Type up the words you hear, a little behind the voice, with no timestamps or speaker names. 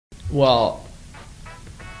Well,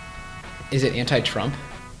 is it anti-Trump?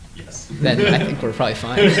 Yes. Then I think we're probably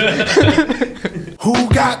fine. Who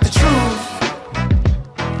got the truth?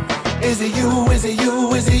 Is it you? Is it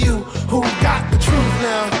you? Is it you? Who got the truth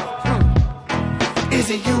now? Is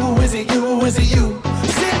it you? Is it you? Is it you?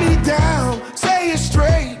 Sit me down, say it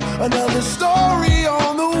straight. Another story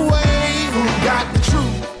on the way. Who got the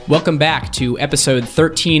truth? Welcome back to episode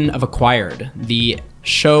 13 of Acquired, the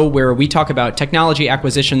show where we talk about technology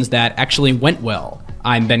acquisitions that actually went well.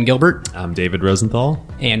 I'm Ben Gilbert. I'm David Rosenthal.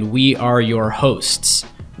 And we are your hosts.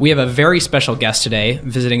 We have a very special guest today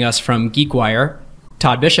visiting us from GeekWire,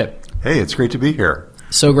 Todd Bishop. Hey, it's great to be here.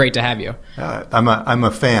 So great to have you. I'm a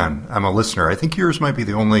fan. I'm a listener. I think yours might be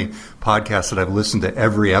the only podcast that I've listened to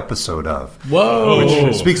every episode of. Whoa!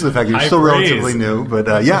 Which speaks to the fact that you're still relatively new. But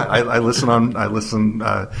I listen on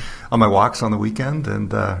my walks on the weekend,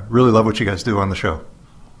 and really love what you guys do on the show.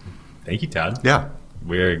 Thank you, Todd. Yeah,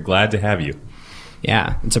 we're glad to have you.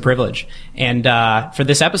 Yeah, it's a privilege. And for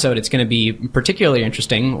this episode, it's going to be particularly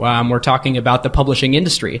interesting. We're talking about the publishing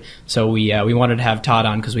industry. So we wanted to have Todd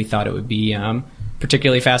on because we thought it would be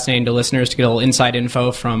particularly fascinating to listeners to get a little inside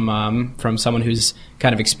info from someone who's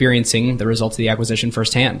kind of experiencing the results of the acquisition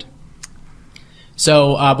firsthand.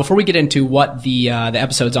 So before we get into what the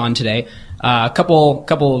episode's on today, a couple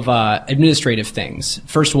of administrative things.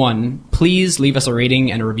 First one, please leave us a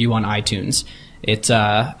rating and a review on iTunes. It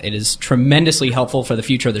is tremendously helpful for the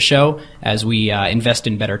future of the show as we invest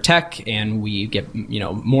in better tech and we get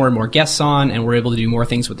more and more guests on, and we're able to do more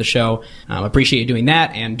things with the show. Appreciate you doing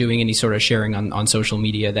that and doing any sort of sharing on social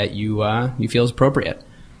media that you feel is appropriate.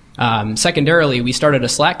 Secondarily, we started a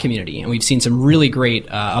Slack community, and we've seen some really great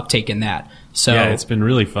uptake in that. So yeah, it's been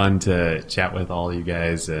really fun to chat with all you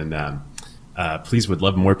guys, and please would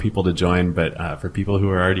love more people to join. But for people who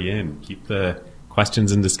are already in, keep the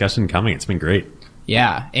questions and discussion coming. It's been great.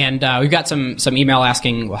 Yeah, and we've got some email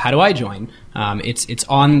asking, well, how do I join? It's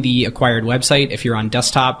on the Acquired website. If you're on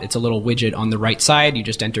desktop, it's a little widget on the right side. You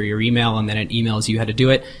just enter your email, and then it emails you how to do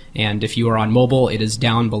it. And if you are on mobile, it is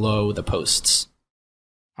down below the posts.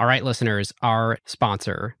 All right, listeners, our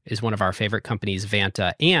sponsor is one of our favorite companies,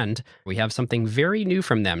 Vanta, and we have something very new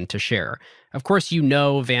from them to share. Of course,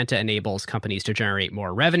 Vanta enables companies to generate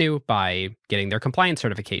more revenue by getting their compliance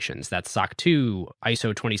certifications. That's SOC 2,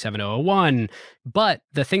 ISO 27001. But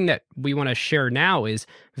the thing that we want to share now is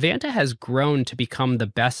Vanta has grown to become the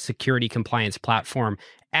best security compliance platform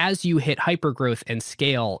as you hit hypergrowth and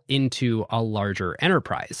scale into a larger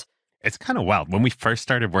enterprise. It's kind of wild. When we first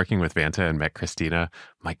started working with Vanta and met Christina,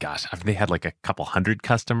 my gosh, they had like a couple hundred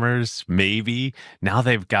customers, maybe. Now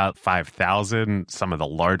they've got 5,000, some of the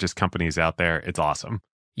largest companies out there. It's awesome.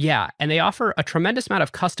 Yeah, and they offer a tremendous amount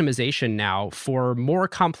of customization now for more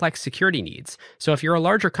complex security needs. So if you're a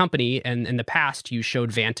larger company and in the past you showed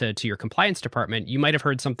Vanta to your compliance department, you might have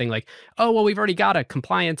heard something like, oh, well, we've already got a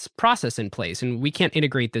compliance process in place and we can't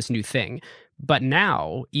integrate this new thing. But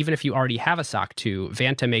now, even if you already have a SOC 2,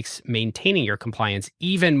 Vanta makes maintaining your compliance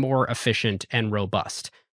even more efficient and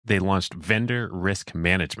robust. They launched Vendor Risk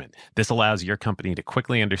Management. This allows your company to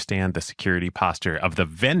quickly understand the security posture of the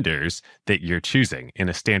vendors that you're choosing in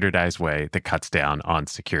a standardized way that cuts down on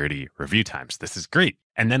security review times. This is great.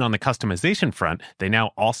 And then on the customization front, they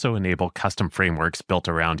now also enable custom frameworks built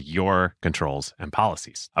around your controls and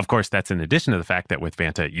policies. Of course, that's in addition to the fact that with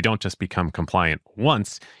Vanta, you don't just become compliant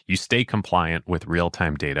once, you stay compliant with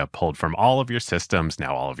real-time data pulled from all of your systems,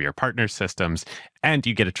 now all of your partner systems, and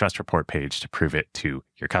you get a trust report page to prove it to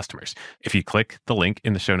your customers. If you click the link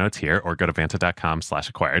in the show notes here or go to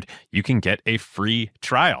vanta.com/acquired, you can get a free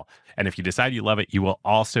trial. And if you decide you love it, you will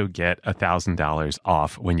also get $1,000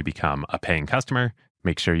 off when you become a paying customer.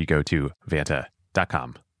 Make sure you go to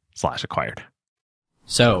vanta.com/acquired.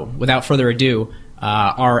 So, without further ado,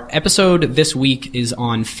 our episode this week is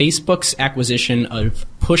on Facebook's acquisition of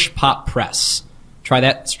Push Pop Press. Try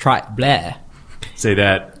that. Blah. Say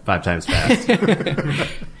that 5 times fast.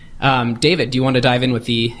 David, do you want to dive in with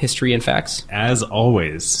the history and facts? As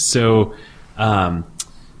always. So,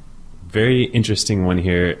 very interesting one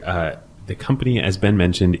here. The company, as Ben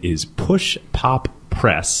mentioned, is Push Pop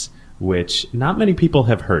Press, which not many people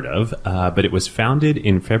have heard of, but it was founded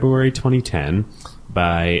in February 2010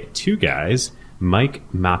 by two guys, Mike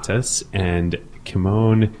Matas and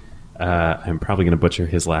Kimon, I'm probably going to butcher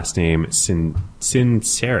his last name,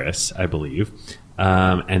 Sinceris, I believe.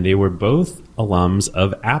 And they were both alums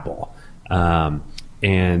of Apple.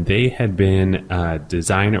 And they had been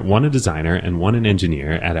one a designer and one an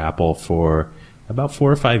engineer at Apple for about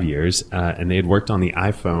 4 or 5 years. And they had worked on the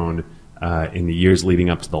iPhone in the years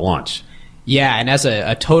leading up to the launch. Yeah, and as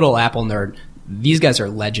a total Apple nerd, these guys are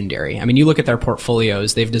legendary. I mean, you look at their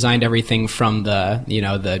portfolios, they've designed everything from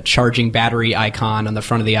the charging battery icon on the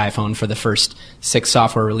front of the iPhone for the first 6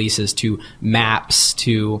 software releases to maps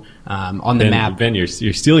to on the map. Ben, you're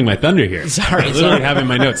stealing my thunder here. Sorry. I literally have in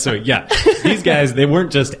my notes. So yeah, these guys, they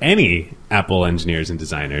weren't just any Apple engineers and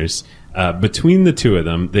designers. Between the two of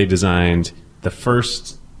them, they designed the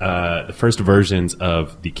first versions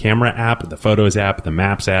of the camera app, the Photos app, the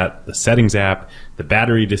Maps app, the Settings app, the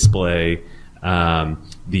battery display,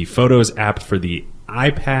 the Photos app for the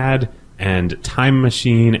iPad, and Time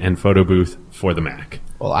Machine and Photo Booth for the Mac.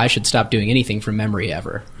 Well, I should stop doing anything from memory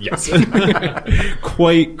ever. Yes.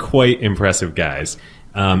 Quite impressive guys.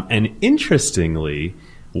 And interestingly,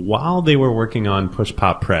 while they were working on Push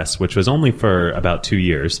Pop Press, which was only for about 2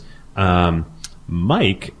 years,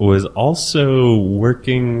 Mike was also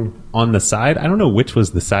working on the side. I don't know which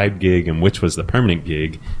was the side gig and which was the permanent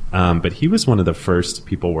gig, but he was one of the first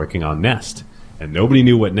people working on Nest. And nobody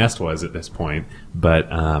knew what Nest was at this point, but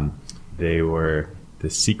they were the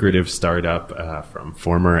secretive startup from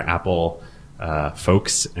former Apple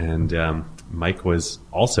folks, and Mike was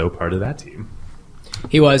also part of that team.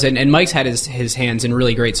 He was, and Mike's had his hands in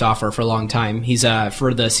really great software for a long time. He's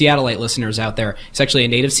for the Seattleite listeners out there, he's actually a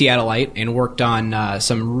native Seattleite and worked on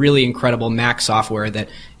some really incredible Mac software that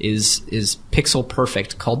is pixel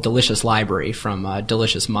perfect, called Delicious Library from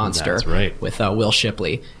Delicious Monster. That's right. With Will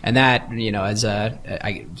Shipley. And that, as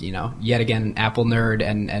yet again, an Apple nerd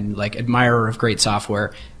and like admirer of great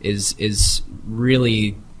software is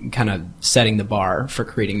really kind of setting the bar for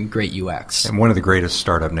creating great UX. And one of the greatest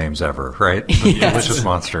startup names ever, right? Delicious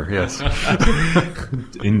Monster, yes.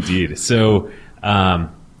 Indeed. So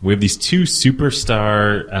we have these 2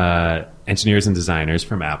 superstar engineers and designers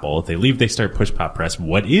from Apple. They leave, they start Push Pop Press.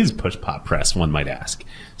 What is Push Pop Press, one might ask?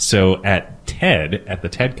 So at the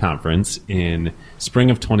TED conference in spring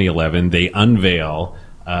of 2011, they unveil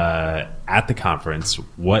at the conference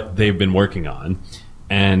what they've been working on.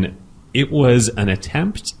 And it was an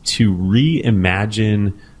attempt to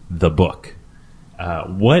reimagine the book.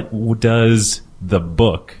 What does the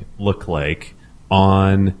book look like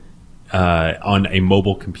on a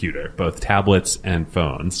mobile computer, both tablets and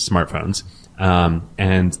smartphones?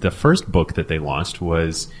 And the first book that they launched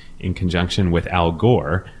was in conjunction with Al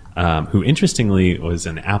Gore, who interestingly was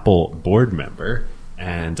an Apple board member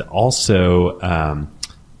and also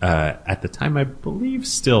at the time, I believe,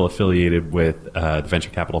 still affiliated with the venture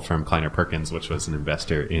capital firm Kleiner Perkins, which was an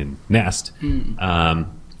investor in Nest. And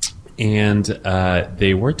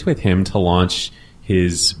they worked with him to launch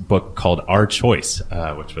his book called Our Choice,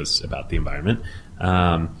 which was about the environment.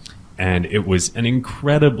 And it was an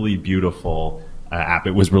incredibly beautiful app.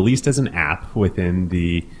 It was released as an app within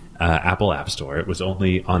the Apple App Store. It was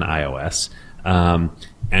only on iOS.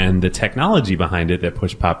 And the technology behind it that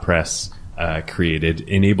Push Pop Press created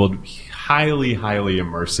enabled highly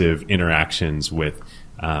immersive interactions with,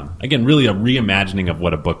 again, really a reimagining of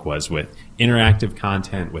what a book was, with interactive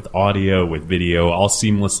content, with audio, with video, all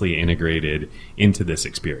seamlessly integrated into this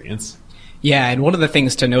experience. Yeah, and one of the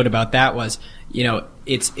things to note about that was,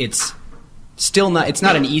 it's still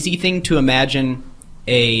not an easy thing to imagine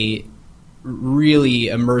a really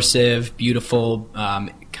immersive, beautiful,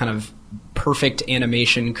 kind of perfect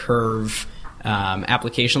animation curve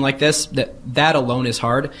application like this. That alone is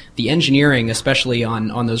hard. The engineering, especially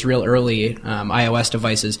on those real early iOS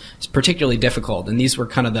devices, is particularly difficult. And these were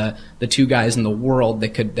kind of the 2 guys in the world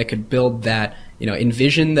that could build that,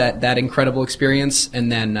 envision that incredible experience,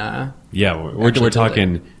 and then we're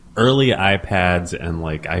talking early iPads and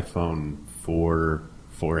like iPhone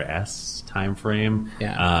 4S time frame.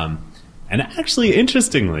 Yeah. And actually,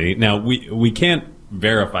 interestingly, now we can't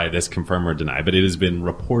verify this, confirm or deny, but it has been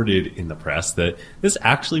reported in the press that this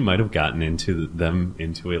actually might have gotten them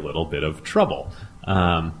into a little bit of trouble,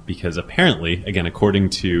 because apparently, again, according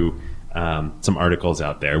to some articles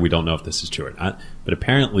out there, we don't know if this is true or not, but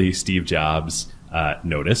apparently Steve Jobs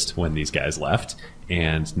noticed when these guys left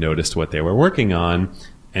and noticed what they were working on,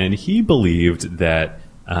 and he believed that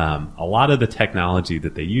a lot of the technology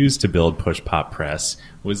that they used to build Push Pop Press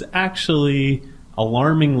was actually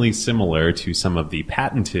alarmingly similar to some of the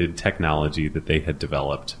patented technology that they had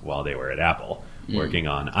developed while they were at Apple, working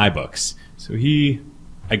on iBooks. So he,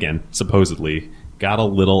 again, supposedly got a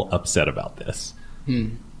little upset about this.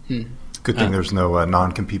 Good thing there's no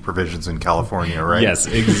non-compete provisions in California, right? Yes,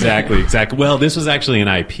 exactly. Well, this was actually an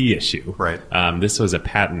IP issue. Right. This was a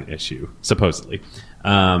patent issue, supposedly.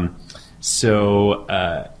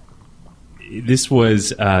 This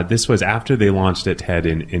was after they launched at TED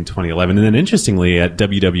in 2011, and then interestingly at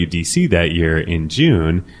WWDC that year in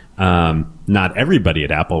June, not everybody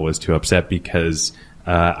at Apple was too upset, because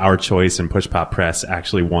Our Choice and Push Pop Press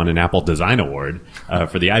actually won an Apple Design Award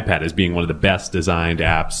for the iPad as being one of the best designed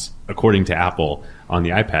apps, according to Apple, on the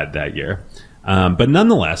iPad that year. But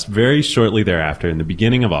nonetheless, very shortly thereafter, in the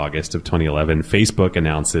beginning of August of 2011, Facebook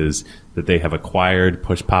announces that they have acquired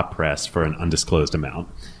Push Pop Press for an undisclosed amount.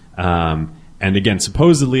 And again,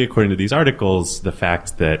 supposedly, according to these articles, the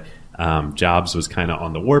fact that Jobs was kind of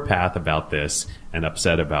on the warpath about this and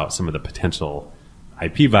upset about some of the potential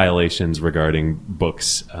IP violations regarding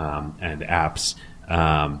books and apps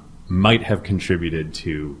might have contributed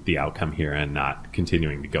to the outcome here and not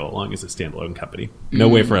continuing to go along as a standalone company. No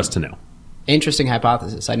way for us to know. Interesting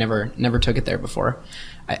hypothesis. I never took it there before.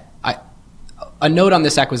 A note on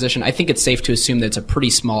this acquisition, I think it's safe to assume that it's a pretty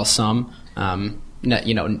small sum.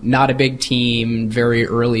 Not a big team, very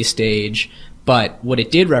early stage. But what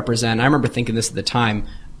it did represent, I remember thinking this at the time,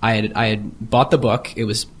 I had bought the book. It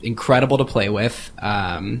was incredible to play with,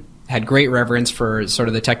 had great reverence for sort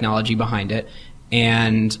of the technology behind it.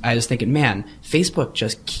 And I was thinking, man, Facebook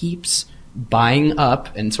just keeps buying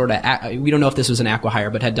up and sort of, we don't know if this was an acqui-hire,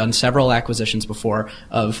 but had done several acquisitions before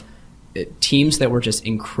of teams that were just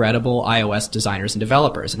incredible iOS designers and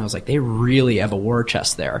developers. And I was like, they really have a war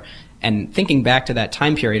chest there. And thinking back to that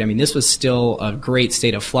time period, I mean, this was still a great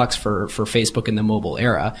state of flux for Facebook in the mobile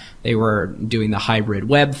era. They were doing the hybrid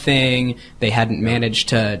web thing. They hadn't managed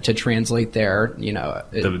to translate their,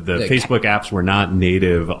 the Facebook apps were not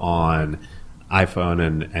native on iPhone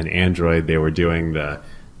and Android. They were doing the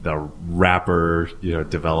wrapper,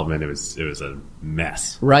 development. It was a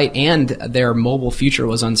mess. Right, and their mobile future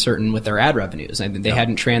was uncertain with their ad revenues. I mean, they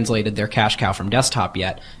hadn't translated their cash cow from desktop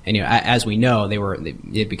yet. And as we know, they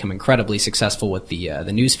had become incredibly successful with the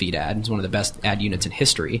newsfeed ad. It's one of the best ad units in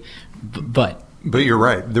history. But you're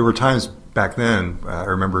right. There were times back then. I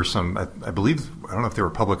remember some. I believe, I don't know if they were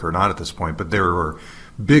public or not at this point, but there were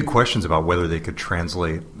big questions about whether they could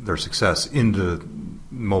translate their success into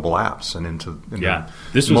mobile apps and into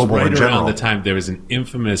this was mobile right in general. Around the time there was an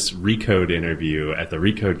infamous Recode interview at the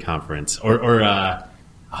Recode conference,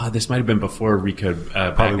 this might have been before Recode.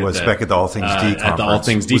 Probably was back at the All Things D conference. At the All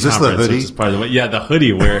Things D was conference, this the hoodie? which is part of the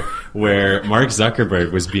hoodie where Mark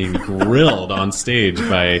Zuckerberg was being grilled on stage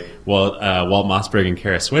by Walt Mossberg and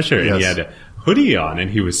Kara Swisher, and he had a hoodie on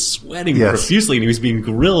and he was sweating profusely, and he was being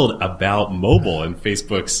grilled about mobile and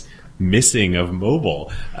Facebook's missing of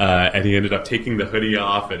mobile, and he ended up taking the hoodie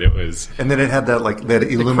off, and it was, and then it had that that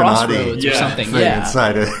Illuminati or something thing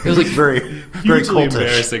inside it. It was like very hugely cultish.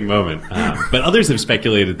 Embarrassing moment. But others have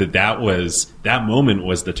speculated that moment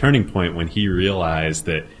was the turning point when he realized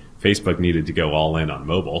that Facebook needed to go all in on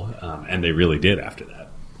mobile, and they really did after that.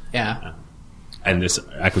 Yeah. And this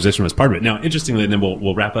acquisition was part of it. Now, interestingly, and then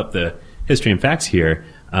we'll wrap up the history and facts here.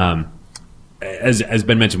 As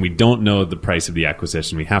Ben mentioned, we don't know the price of the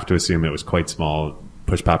acquisition. We have to assume it was quite small.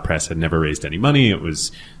 Push Pop Press had never raised any money. It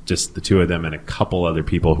was just the two of them and a couple other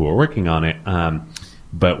people who were working on it.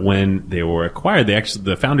 But when they were acquired,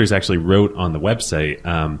 the founders actually wrote on the website,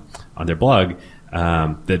 on their blog,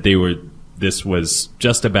 that this was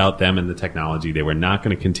just about them and the technology. They were not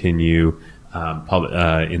going to continue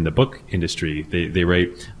in the book industry. They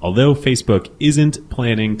write, although Facebook isn't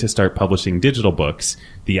planning to start publishing digital books,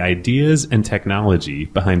 the ideas and technology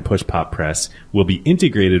behind Push Pop Press will be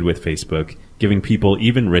integrated with Facebook, giving people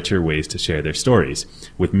even richer ways to share their stories.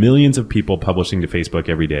 With millions of people publishing to Facebook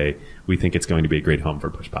every day, we think it's going to be a great home for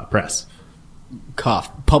Push Pop Press. Cough.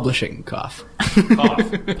 Publishing. Cough.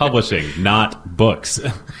 Cough. Publishing, not books.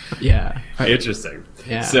 Yeah. Interesting.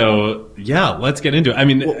 Yeah. So let's get into it. I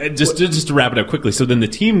mean, just to wrap it up quickly. So then the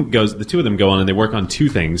two of them go on and they work on two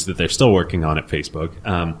things that they're still working on at Facebook.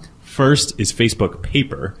 First is Facebook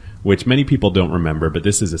Paper, which many people don't remember, but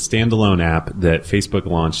this is a standalone app that Facebook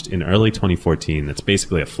launched in early 2014. That's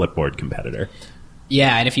basically a Flipboard competitor.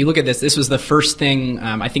 Yeah, and if you look at this was the first thing,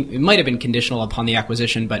 I think it might have been conditional upon the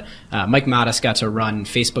acquisition, but Mike Mattis got to run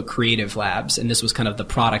Facebook Creative Labs, and this was kind of the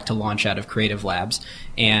product to launch out of Creative Labs.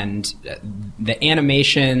 And the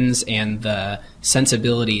animations and the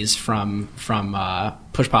sensibilities from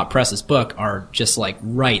Push Pop Press's book are just like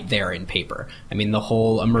right there in Paper. I mean, the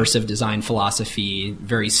whole immersive design philosophy,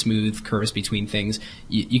 very smooth curves between things,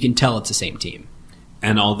 you can tell it's the same team.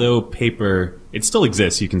 And although Paper, it still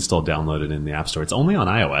exists, you can still download it in the App Store. It's only on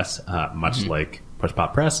iOS, much like Push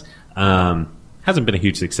Pop Press. Hasn't been a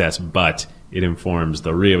huge success, but it informs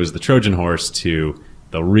it was the Trojan horse to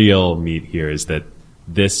the real meat here is that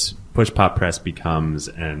this Push Pop Press becomes,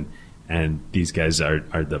 and these guys are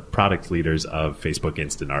the product leaders of Facebook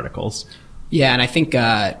Instant Articles. Yeah, and I think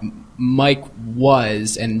Mike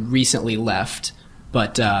was and recently left.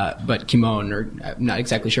 But Kimon, or I'm not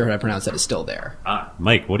exactly sure how to pronounce that, is still there.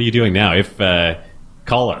 Mike, what are you doing now? If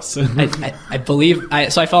call us. I believe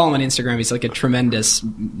so. I follow him on Instagram. He's like a tremendous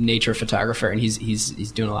nature photographer, and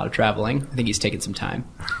he's doing a lot of traveling. I think he's taking some time.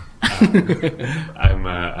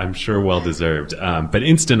 I'm sure well deserved. But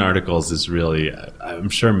Instant Articles is really, I'm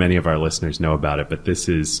sure many of our listeners know about it, but this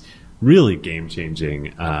is really game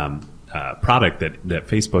changing product that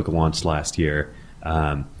Facebook launched last year.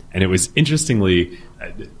 And it was interestingly,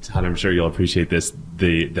 Todd, I'm sure you'll appreciate this.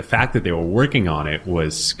 The fact that they were working on it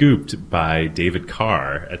was scooped by David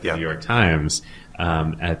Carr at the New York Times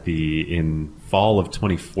in fall of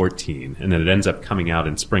 2014, and then it ends up coming out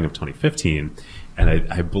in spring of 2015.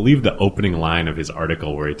 And I believe the opening line of his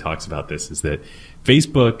article where he talks about this is that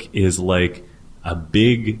Facebook is like a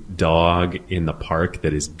big dog in the park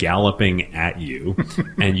that is galloping at you,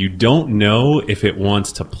 and you don't know if it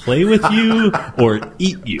wants to play with you or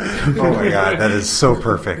eat you. Oh my God, that is so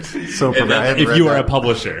perfect. So perfect. If you are a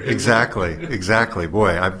publisher. Exactly.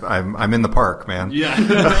 Boy, I'm in the park, man. Yeah.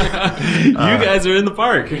 You guys are in the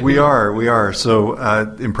park. We are. So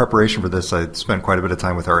in preparation for this, I spent quite a bit of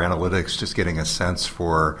time with our analytics, just getting a sense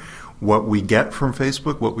for what we get from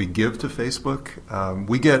Facebook, what we give to Facebook.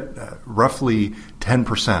 We get roughly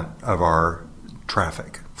 10% of our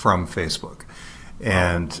traffic from Facebook.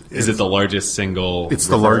 And is it the largest single? It's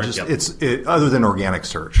the largest. Yep. Other than organic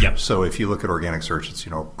search. Yep. So if you look at organic search, it's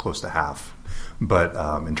close to half. But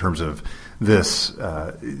in terms of this,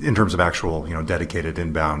 in terms of actual dedicated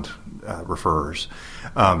inbound referrers,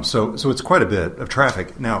 so it's quite a bit of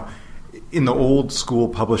traffic. Now, in the old school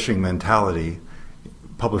publishing mentality,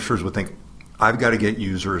 publishers would think, I've got to get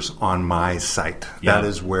users on my site. Yeah. That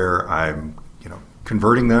is where I'm,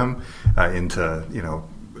 converting them into,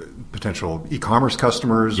 potential e-commerce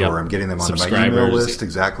customers, or I'm getting them onto my email list.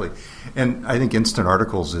 Exactly. And I think Instant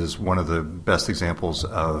Articles is one of the best examples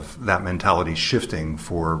of that mentality shifting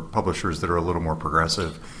for publishers that are a little more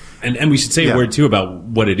progressive. And we should say a word, too, about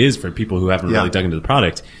what it is for people who haven't really dug into the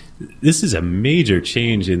product. This is a major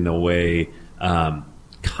change in the way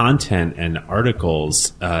content and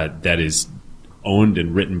articles that is owned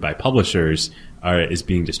and written by publishers is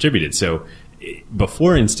being distributed. So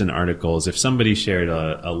before Instant Articles, if somebody shared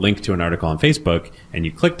a link to an article on Facebook and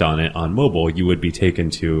you clicked on it on mobile, you would be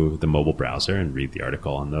taken to the mobile browser and read the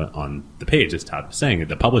article on the page, as Todd was saying,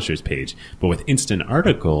 the publisher's page. But with Instant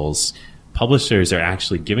Articles, publishers are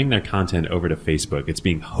actually giving their content over to Facebook. It's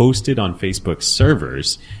being hosted on Facebook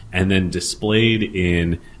servers and then displayed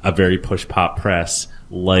in a very push-pop press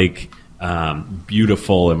like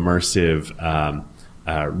beautiful, immersive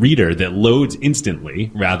reader that loads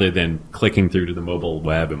instantly rather than clicking through to the mobile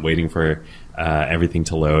web and waiting for everything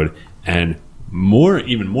to load. And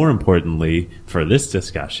even more importantly for this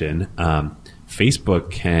discussion, Facebook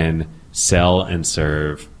can sell and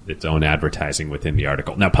serve its own advertising within the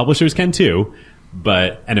article. Now, publishers can too,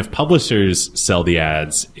 and if publishers sell the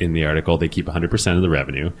ads in the article, they keep 100% of the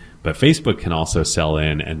revenue. But Facebook can also sell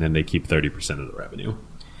in, and then they keep 30% of the revenue.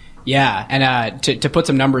 Yeah, and to put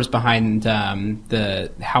some numbers behind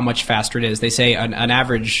how much faster it is, they say an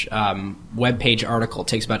average web page article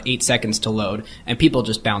takes about 8 seconds to load, and people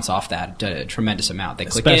just bounce off that a tremendous amount. They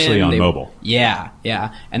click especially in, on mobile. Yeah,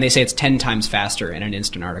 and they say it's 10 times faster in an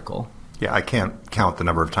instant article. Yeah, I can't count the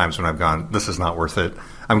number of times when I've gone, this is not worth it.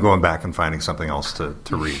 I'm going back and finding something else to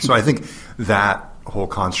read. So I think that whole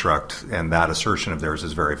construct and that assertion of theirs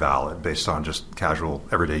is very valid based on just casual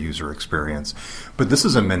everyday user experience. But this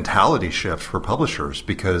is a mentality shift for publishers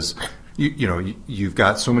because you've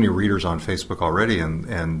got so many readers on Facebook already,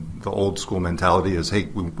 and the old school mentality is, hey,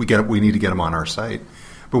 we need to get them on our site.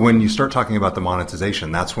 But when you start talking about the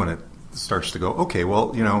monetization, that's when it starts to go, okay,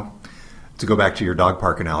 well, to go back to your dog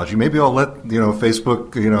park analogy, maybe I'll let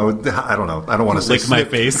Facebook. I don't know. I don't want to say lick my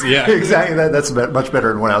face. Yeah, exactly. That's much better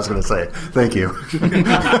than what I was going to say. Thank you.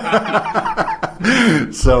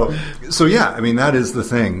 So yeah. I mean, that is the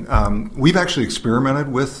thing. We've actually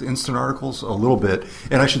experimented with Instant Articles a little bit,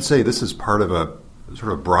 and I should say this is part of a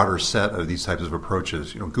sort of broader set of these types of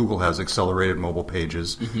approaches. Google has accelerated mobile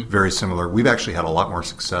pages, very similar. We've actually had a lot more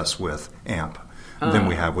success with AMP than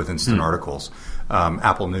we have with Instant Articles.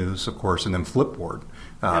 Apple News, of course, and then Flipboard.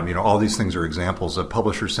 All these things are examples of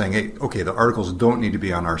publishers saying, hey, okay, the articles don't need to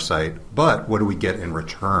be on our site, but what do we get in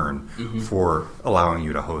return for allowing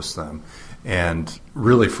you to host them? And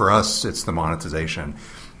really for us, it's the monetization.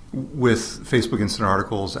 With Facebook Instant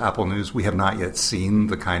Articles, Apple News, we have not yet seen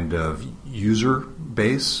the kind of user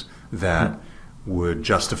base that would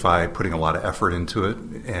justify putting a lot of effort into it,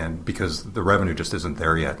 and because the revenue just isn't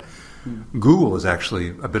there yet. Google is actually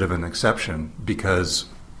a bit of an exception because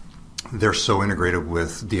they're so integrated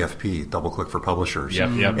with DFP, double-click for publishers.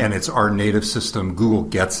 Yep. And it's our native system. Google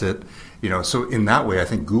gets it. So in that way, I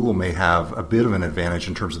think Google may have a bit of an advantage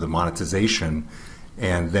in terms of the monetization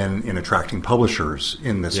and then in attracting publishers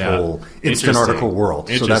in this whole instant article world.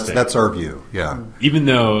 So that's our view. Yeah. Even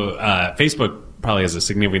though Facebook probably has a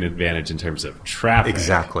significant advantage in terms of traffic.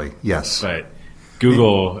 Exactly. Yes. But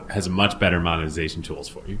Google has much better monetization tools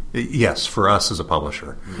for you. Yes, for us as a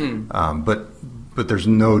publisher. But there's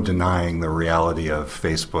no denying the reality of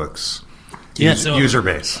Facebook's user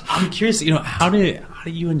base. I'm curious, how do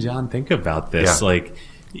you and John think about this? Yeah. Like,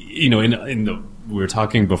 we were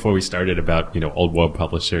talking before we started about, old world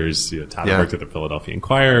publishers. Todd worked at the Philadelphia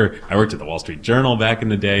Inquirer. I worked at the Wall Street Journal back in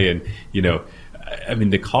the day. And,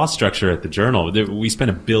 the cost structure at the Journal, we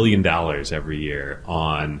spend $1 billion every year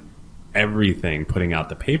on everything, putting out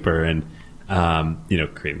the paper and,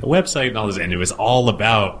 creating the website and all this. And it was all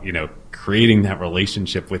about, creating that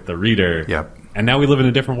relationship with the reader. Yep. And now we live in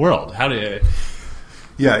a different world.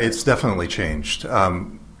 Yeah, it's definitely changed.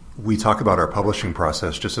 We talk about our publishing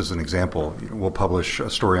process just as an example. We'll publish a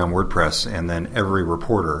story on WordPress, and then every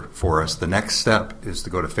reporter for us, the next step is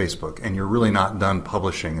to go to Facebook. And you're really not done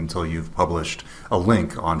publishing until you've published a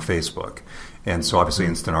link on Facebook. And so obviously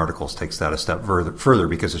Instant Articles takes that a step further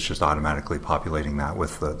because it's just automatically populating that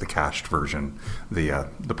with the cached version,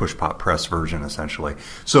 the push pop press version, essentially.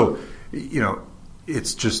 So,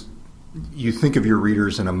 it's just, you think of your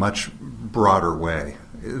readers in a much broader way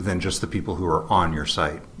than just the people who are on your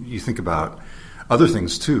site. You think about other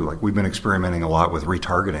things too, like we've been experimenting a lot with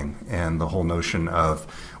retargeting and the whole notion of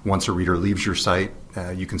once a reader leaves your site,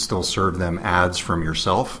 you can still serve them ads from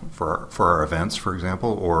yourself for our events, for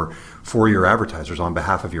example, or for your advertisers, on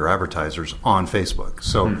behalf of your advertisers on Facebook.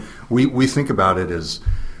 So we think about it as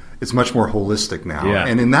it's much more holistic now. Yeah.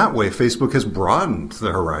 And in that way, Facebook has broadened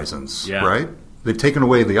the horizons, right? They've taken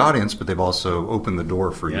away the audience, but they've also opened the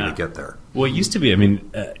door for you to get there. Well, it used to be,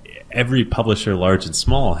 every publisher, large and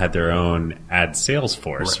small, had their own ad sales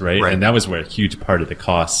force, right? And that was where a huge part of the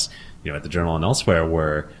costs, at the Journal and elsewhere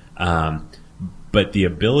were. But the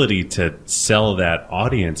ability to sell that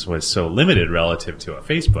audience was so limited relative to a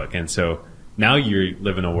Facebook. And so now you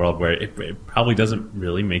live in a world where it probably doesn't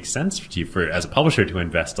really make sense to you as a publisher to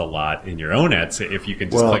invest a lot in your own ads if you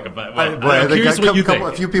can just click a button. I'm curious what you think.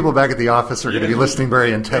 A few people back at the office are going to be listening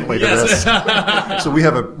very intently to this. So we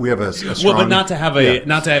have a strong... Well, but not to have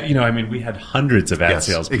we had hundreds of ad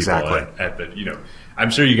sales people at the, I'm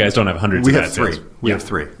sure you guys don't have hundreds of ad sales. We have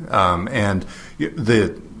three. And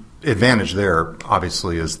the advantage there,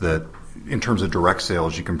 obviously, is that in terms of direct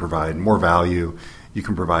sales, you can provide more value. You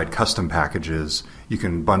can provide custom packages. You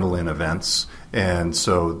can bundle in events. And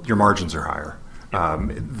so your margins are higher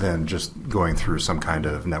than just going through some kind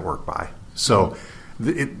of network buy. So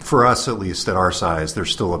for us, at least at our size,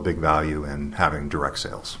 there's still a big value in having direct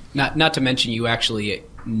sales. Not to mention you actually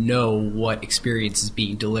know what experience is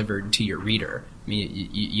being delivered to your reader.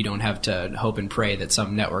 You don't have to hope and pray that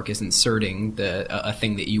some network is inserting a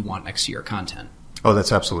thing that you want next to your content. Oh,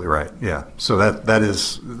 that's absolutely right. Yeah. So that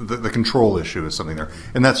is the control issue is something there,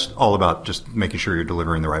 and that's all about just making sure you're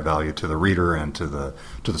delivering the right value to the reader and to the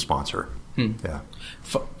sponsor. Yeah.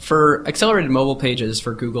 For accelerated mobile pages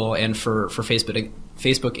for Google and for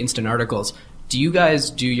Facebook Instant Articles, do you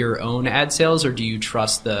guys do your own ad sales, or do you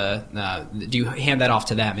trust do you hand that off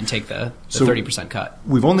to them and take the 30% cut?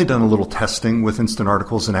 We've only done a little testing with Instant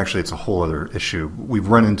Articles, and actually it's a whole other issue. We've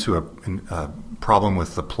run into a problem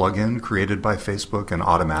with the plugin created by Facebook and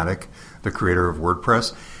Automatic, the creator of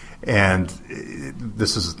WordPress. And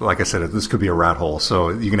this is, like I said, this could be a rat hole, so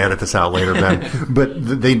you can edit this out later, Ben.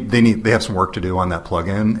 But they have some work to do on that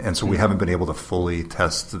plugin, and so we haven't been able to fully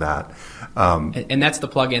test that. And that's the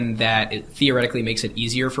plugin that it theoretically makes it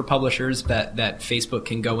easier for publishers that Facebook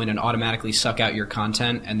can go in and automatically suck out your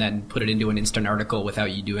content and then put it into an instant article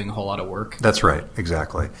without you doing a whole lot of work. That's right,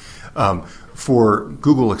 exactly. For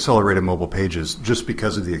Google Accelerated Mobile Pages, just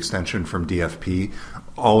because of the extension from DFP,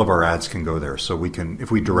 all of our ads can go there. So we can,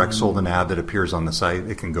 if we direct sold an ad that appears on the site,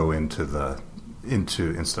 it can go into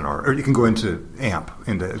Instant Art, or you can go into AMP,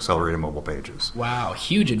 into Accelerated Mobile Pages. Wow,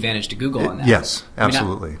 huge advantage to Google on that. Yes,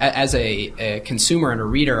 absolutely. As a consumer and a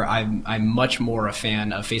reader, I'm much more a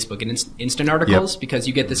fan of Facebook and Instant Articles because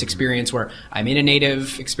you get this experience where I'm in a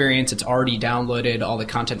native experience, it's already downloaded all the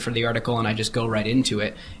content for the article, and I just go right into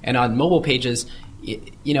it. And on mobile pages,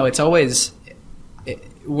 it's always...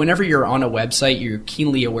 Whenever you're on a website, you're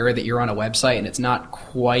keenly aware that you're on a website and it's not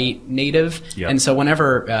quite native. Yep. And so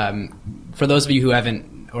whenever, for those of you who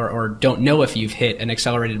haven't or don't know if you've hit an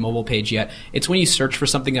accelerated mobile page yet, it's when you search for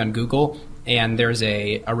something on Google and there's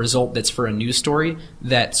a result that's for a news story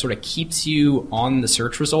that sort of keeps you on the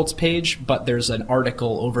search results page, but there's an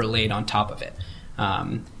article overlaid on top of it.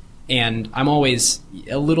 And I'm always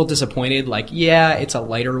a little disappointed, like, yeah, it's a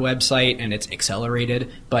lighter website and it's accelerated,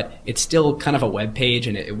 but it's still kind of a web page,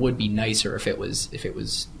 and it would be nicer if it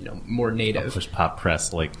was more native. Push pop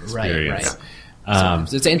press like experience. Right.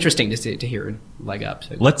 So it's interesting to hear leg up.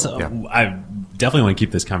 So let's. I definitely want to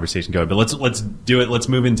keep this conversation going, but let's do it. Let's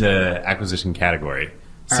move into acquisition category.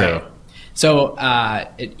 So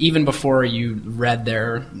even before you read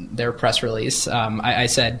their press release, I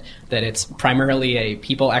said that it's primarily a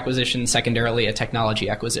people acquisition, secondarily a technology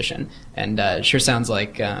acquisition, and it sure sounds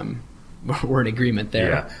like we're in agreement there.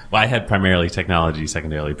 Yeah. Well, I had primarily technology,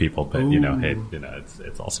 secondarily people, but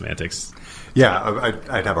it's all semantics. Yeah,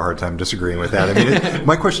 I'd have a hard time disagreeing with that. I mean,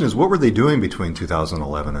 my question is, what were they doing between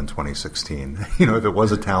 2011 and 2016? If it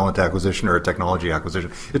was a talent acquisition or a technology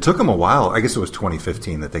acquisition, it took them a while. I guess it was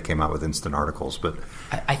 2015 that they came out with instant articles, but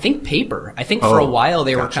I think paper. I think for a while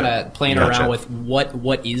they were kind of playing around with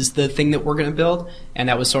what is the thing that we're going to build, and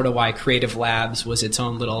that was sort of why Creative Labs was its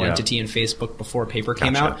own little entity in Facebook before paper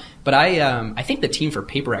came out. But I think the team for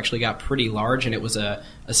paper actually got pretty large, and it was a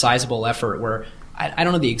sizable effort where I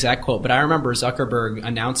don't know the exact quote, but I remember Zuckerberg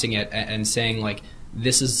announcing it and saying, like,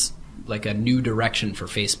 this is like a new direction for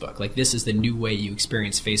Facebook. Like, this is the new way you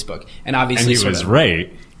experience Facebook. And obviously, and he was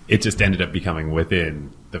right. It just ended up becoming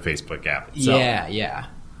within the Facebook app itself. Yeah.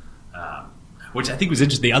 Which I think was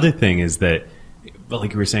interesting. The other thing is that, but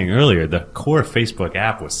like you were saying earlier, the core Facebook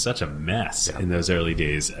app was such a mess in those early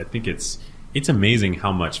days. I think it's amazing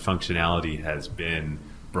how much functionality has been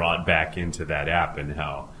brought back into that app, and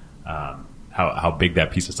how big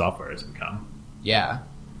that piece of software has become. Yeah.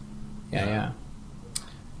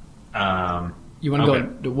 You want to go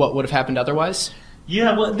into what would have happened otherwise?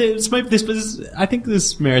 Yeah, well, I think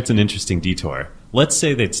this merits an interesting detour. Let's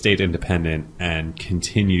say they'd stayed independent and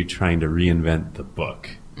continued trying to reinvent the book.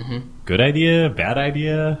 Mm-hmm. Good idea? Bad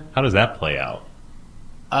idea? How does that play out?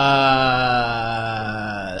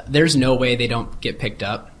 There's no way they don't get picked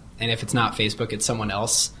up, and if it's not Facebook, it's someone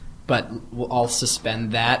else. But I'll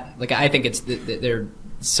suspend that. Like, I think they're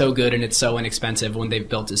so good and it's so inexpensive when they've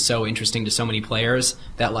built is so interesting to so many players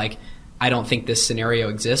that, like, I don't think this scenario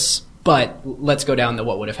exists. But let's go down to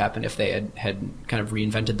what would have happened if they had kind of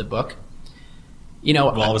reinvented the book. Well,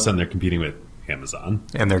 all of a sudden they're competing with Amazon,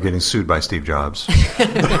 and they're getting sued by Steve Jobs.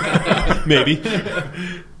 Maybe.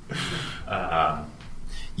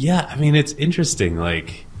 Yeah, I mean, it's interesting.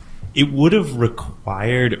 Like, it would have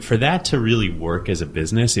required, for that to really work as a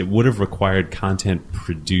business, it would have required content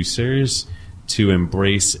producers to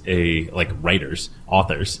embrace writers,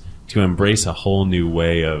 authors, to embrace a whole new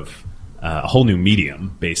way of, a whole new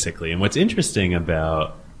medium, basically. And what's interesting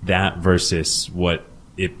about that versus what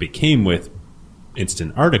it became with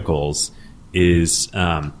instant articles is,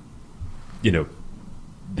 the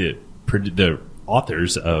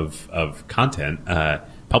authors of content,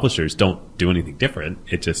 publishers don't do anything different.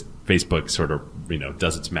 It just, Facebook sort of,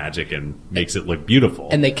 does its magic and makes it look beautiful.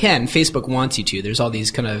 And they can. Facebook wants you to. There's all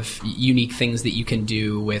these kind of unique things that you can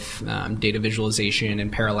do with data visualization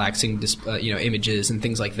and parallaxing, images and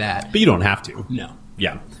things like that. But you don't have to. No.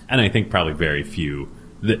 Yeah. And I think probably very few.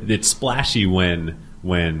 It's splashy when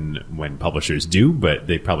publishers do, but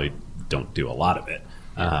they probably don't do a lot of it.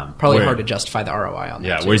 Probably hard to justify the ROI on that.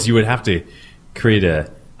 Yeah, whereas you would have to create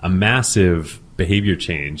a massive behavior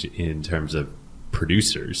change in terms of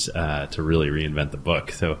producers to really reinvent the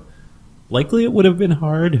book. So likely it would have been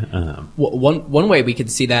hard. One way we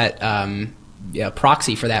could see that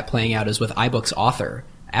proxy for that playing out is with iBooks Author.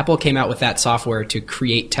 Apple came out with that software to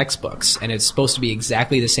create textbooks, and it's supposed to be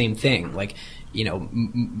exactly the same thing. Like,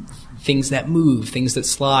 things that move, things that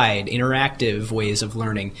slide, interactive ways of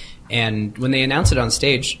learning. And when they announced it on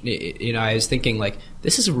stage, I was thinking, like,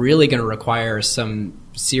 this is really going to require some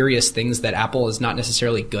serious things that Apple is not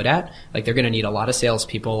necessarily good at. Like, they're going to need a lot of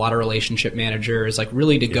salespeople, a lot of relationship managers, like,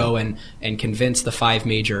 really to go and convince the 5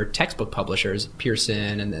 major textbook publishers,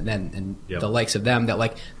 Pearson and the likes of them, that,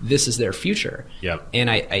 like, this is their future. Yep. And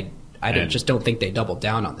I just don't think they doubled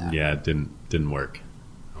down on that. Yeah, it didn't work.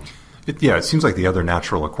 It seems like the other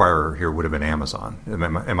natural acquirer here would have been Amazon.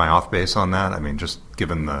 Am I off base on that? I mean, just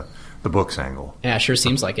given the books angle. Yeah, sure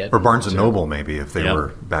seems like it. Or Barnes and Noble, maybe, if they were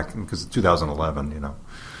back, because 2011,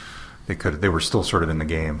 they were still sort of in the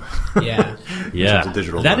game. Yeah. In terms of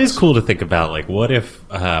digital that books. is cool to think about. Like, what if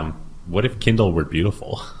Kindle were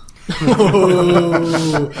beautiful?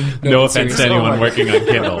 No offense to anyone working on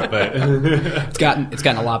Kindle, but it's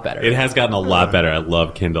gotten a lot better. It has gotten a lot better. I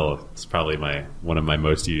love Kindle. It's probably one of my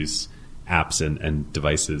most used apps and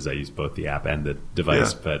devices. I use both the app and the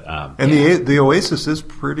device, but and the Oasis is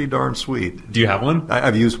pretty darn sweet. Do you have one?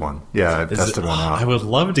 I've used one. Yeah, I've tested one out. I would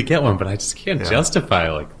love to get one, but I just can't justify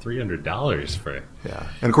like $300 for it. Yeah,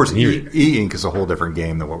 and of course, e-ink is a whole different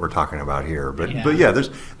game than what we're talking about here. But yeah,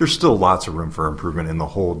 there's still lots of room for improvement in the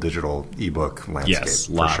whole digital ebook landscape. Yes,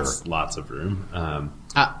 lots of room.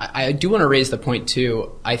 I do want to raise the point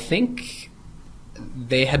too. I think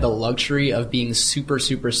they had the luxury of being super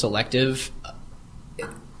selective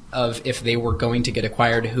of if they were going to get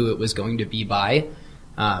acquired, who it was going to be by.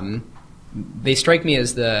 They strike me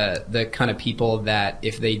as the kind of people that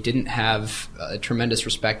if they didn't have a tremendous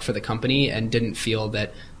respect for the company and didn't feel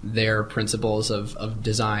that their principles of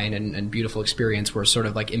design and beautiful experience were sort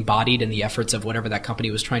of like embodied in the efforts of whatever that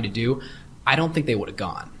company was trying to do, I don't think they would have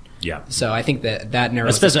gone. Yeah. So I think that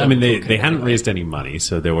narrows. Especially, I mean, they hadn't raised any money,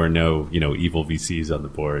 so there were no, evil VCs on the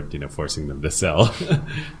board, forcing them to sell.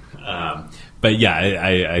 But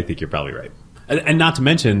yeah, I think you're probably right. And not to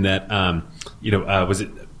mention that, was it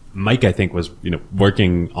Mike? I think was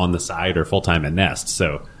working on the side or full time at Nest.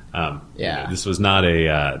 So this was not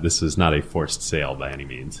a forced sale by any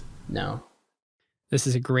means. No. This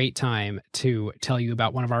is a great time to tell you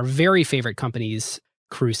about one of our very favorite companies,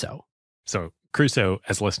 Crusoe. So Crusoe,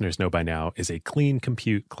 as listeners know by now, is a clean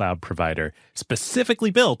compute cloud provider specifically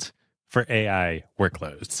built for AI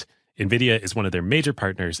workloads. NVIDIA is one of their major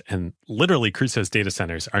partners, and literally Crusoe's data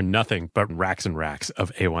centers are nothing but racks and racks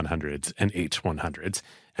of A100s and H100s.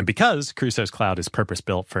 And because Crusoe's cloud is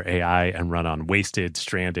purpose-built for AI and run on wasted,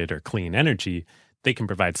 stranded, or clean energy, they can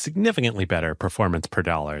provide significantly better performance per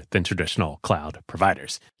dollar than traditional cloud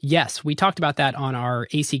providers. Yes, we talked about that on our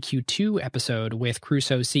ACQ2 episode with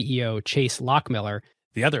Crusoe CEO Chase Lockmiller.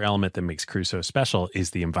 The other element that makes Crusoe special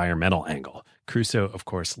is the environmental angle. Crusoe, of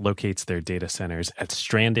course, locates their data centers at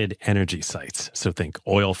stranded energy sites. So think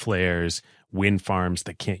oil flares, wind farms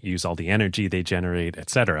that can't use all the energy they generate,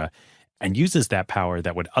 etc., and uses that power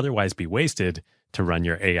that would otherwise be wasted to run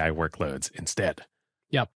your AI workloads instead.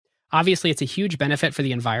 Yep. Obviously, it's a huge benefit for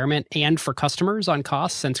the environment and for customers on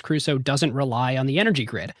costs since Crusoe doesn't rely on the energy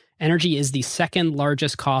grid. Energy is the second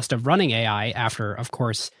largest cost of running AI after, of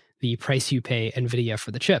course, the price you pay NVIDIA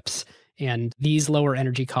for the chips. And these lower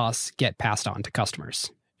energy costs get passed on to customers.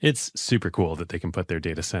 It's super cool that they can put their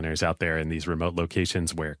data centers out there in these remote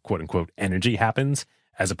locations where, quote unquote, energy happens,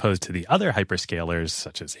 as opposed to the other hyperscalers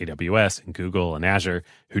such as AWS and Google and Azure,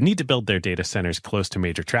 who need to build their data centers close to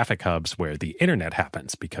major traffic hubs where the internet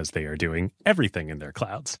happens because they are doing everything in their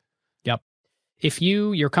clouds. Yep. If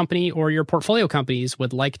you, your company, or your portfolio companies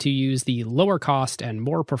would like to use the lower cost and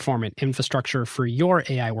more performant infrastructure for your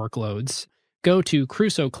AI workloads, go to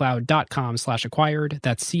crusoecloud.com/acquired.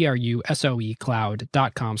 That's CRUSOE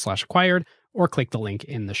cloud.com/acquired, or click the link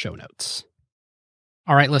in the show notes.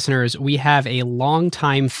 All right, listeners, we have a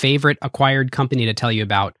longtime favorite acquired company to tell you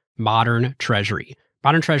about, Modern Treasury.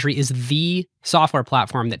 Modern Treasury is the software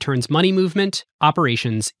platform that turns money movement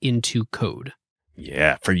operations into code.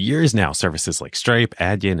 Yeah, for years now, services like Stripe,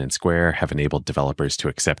 Adyen, and Square have enabled developers to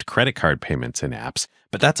accept credit card payments in apps.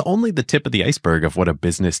 But that's only the tip of the iceberg of what a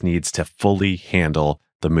business needs to fully handle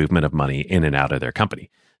the movement of money in and out of their company.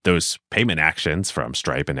 Those payment actions from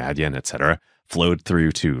Stripe and Adyen, et cetera, flowed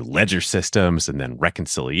through to ledger systems and then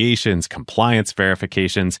reconciliations, compliance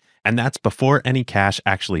verifications, and that's before any cash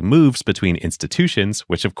actually moves between institutions,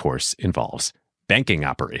 which of course involves banking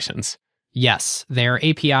operations. Yes, their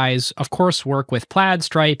APIs, of course, work with Plaid,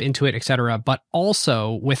 Stripe, Intuit, etc., but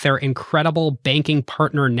also with their incredible banking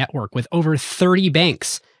partner network with over 30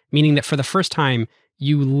 banks, meaning that for the first time,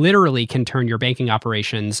 you literally can turn your banking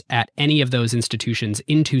operations at any of those institutions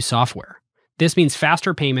into software. This means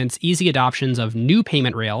faster payments, easy adoptions of new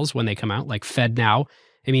payment rails when they come out, like FedNow.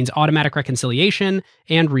 It means automatic reconciliation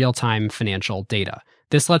and real-time financial data.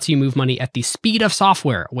 This lets you move money at the speed of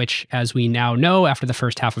software, which, as we now know after the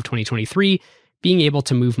first half of 2023, being able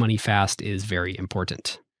to move money fast is very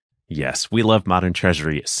important. Yes, we love Modern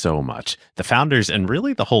Treasury so much. The founders and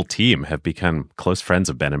really the whole team have become close friends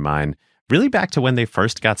of Ben and mine, really back to when they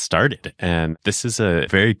first got started. And this is a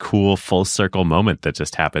very cool full circle moment that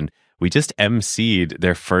just happened. We just emceed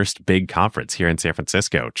their first big conference here in San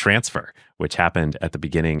Francisco, Transfer, which happened at the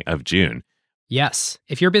beginning of June. Yes,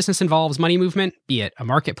 if your business involves money movement, be it a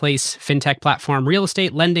marketplace, fintech platform, real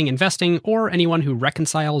estate, lending, investing, or anyone who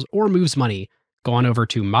reconciles or moves money, go on over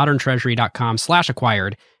to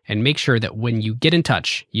moderntreasury.com/acquired and make sure that when you get in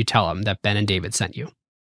touch, you tell them that Ben and David sent you.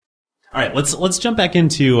 All right, let's jump back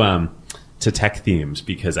into to tech themes,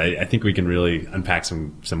 because I think we can really unpack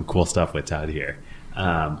some cool stuff with Todd here.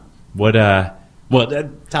 What Well,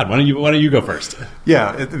 Todd, why don't you go first?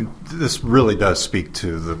 Yeah, this really does speak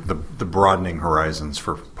to the broadening horizons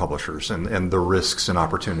for publishers and the risks and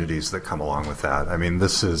opportunities that come along with that. I mean,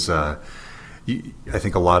 this is, I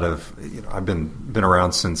think a lot of, I've been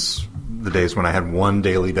around since the days when I had one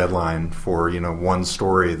daily deadline for, one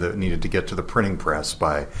story that needed to get to the printing press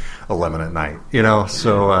by 11 at night,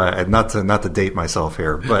 so not to date myself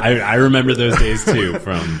here, but I remember those days too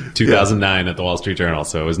from 2009 at the Wall Street Journal,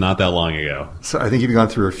 so it was not that long ago. So I think you've gone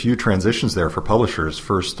through a few transitions there for publishers,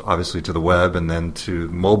 first obviously to the web and then to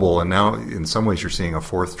mobile, and now in some ways you're seeing a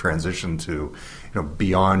fourth transition to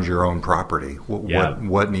beyond your own property.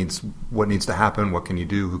 What needs to happen? What can you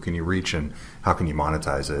do? Who can you reach? And how can you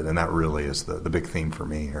monetize it? And that really is the big theme for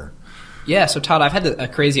me here. Yeah. So Todd, I've had a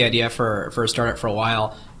crazy idea for a startup for a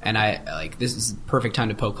while, and this is the perfect time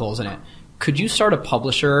to poke holes in it. Could you start a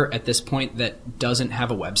publisher at this point that doesn't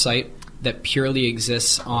have a website, that purely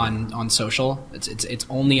exists on social? It's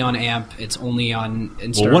only on AMP. It's only on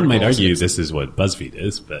Insta. Well, one might argue this is what BuzzFeed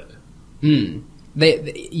is, but.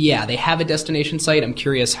 They have a destination site. I'm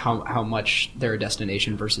curious how much they're a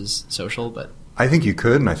destination versus social, but I think you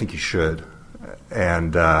could, and I think you should,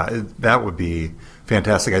 and that would be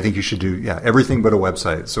fantastic. I think you should do everything but a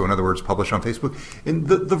website. So in other words, publish on Facebook. And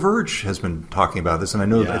the Verge has been talking about this, and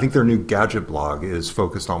I think their new gadget blog is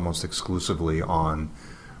focused almost exclusively on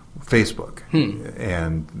Facebook,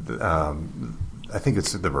 and I think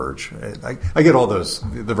it's The Verge. I get all those,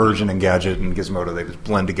 The Verge and Engadget and Gizmodo, they just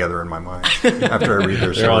blend together in my mind after I read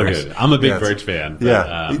their stories. They're all good. I'm a big Verge fan.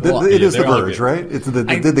 But, it is The Verge, right?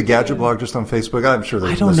 They did the Gadget blog just on Facebook. I'm sure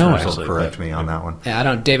there's listeners will correct me on that one.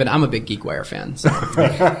 Yeah, David, I'm a big GeekWire fan. So.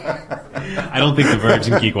 I don't think The Verge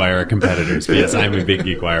and GeekWire are competitors, but yes, I'm a big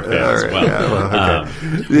GeekWire fan as well. Yeah,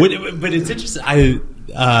 okay. But it's interesting.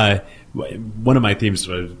 One of my themes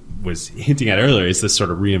was hinting at earlier is this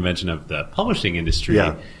sort of reinvention of the publishing industry.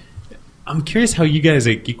 Yeah. I'm curious how you guys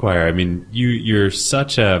at GeekWire, I mean,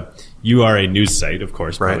 you are a news site, of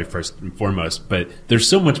course, probably first and foremost, but there's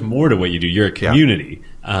so much more to what you do. You're a community.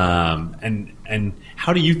 And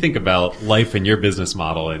how do you think about life and your business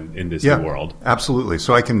model in this new world? Absolutely.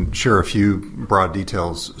 So I can share a few broad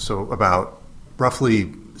details. So about roughly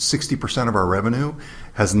 60% of our revenue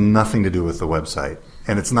has nothing to do with the website.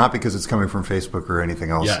 And it's not because it's coming from Facebook or anything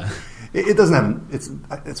else. Yeah. It doesn't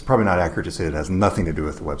have, it's probably not accurate to say it has nothing to do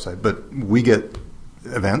with the website, but we get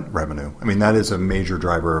event revenue. I mean, that is a major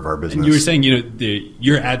driver of our business. And you were saying,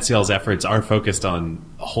 your ad sales efforts are focused on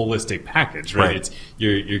a holistic package, right? It's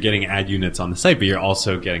you're getting ad units on the site, but you're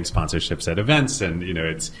also getting sponsorships at events, and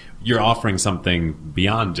you're offering something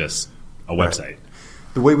beyond just a website. Right.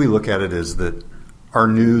 The way we look at it is that our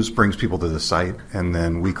news brings people to the site, and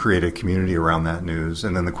then we create a community around that news.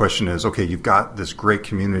 And then the question is, okay, you've got this great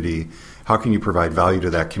community. How can you provide value to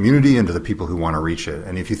that community and to the people who want to reach it?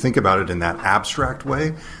 And if you think about it in that abstract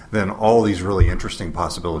way, then all these really interesting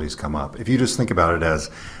possibilities come up. If you just think about it as,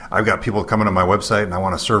 I've got people coming to my website and I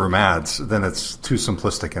want to serve them ads, then it's too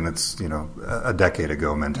simplistic, and it's a decade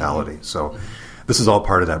ago mentality. So this is all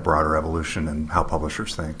part of that broader evolution and how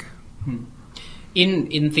publishers think.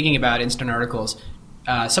 In thinking about instant articles,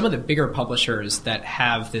 some of the bigger publishers that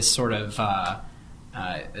have this sort of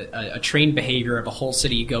a trained behavior of a whole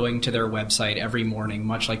city going to their website every morning,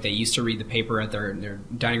 much like they used to read the paper at their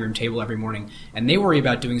dining room table every morning, and they worry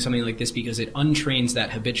about doing something like this because it untrains that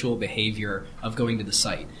habitual behavior of going to the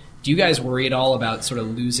site. Do you guys worry at all about sort of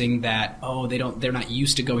losing that, they're not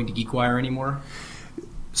used to going to GeekWire anymore?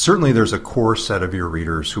 Certainly there's a core set of your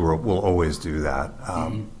readers who will always do that.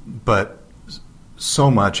 But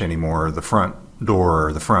so much anymore, the front door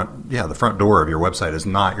of your website is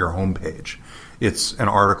not your homepage. It's an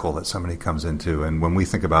article that somebody comes into, and when we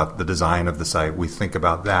think about the design of the site, we think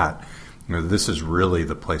about that. This is really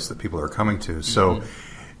the place that people are coming to. So,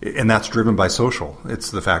 and that's driven by social. It's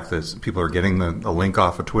the fact that people are getting a link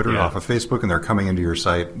off of Twitter, off of Facebook, and they're coming into your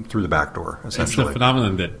site through the back door, essentially. It's the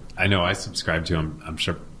phenomenon that I know I subscribe to. I'm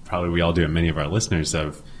sure probably we all do, and many of our listeners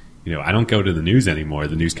of, I don't go to the news anymore.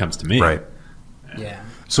 The news comes to me. Right. Yeah.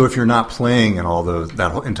 So if you're not playing in all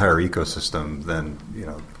that whole entire ecosystem, then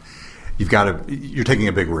you're taking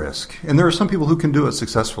a big risk. And there are some people who can do it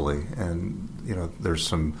successfully. And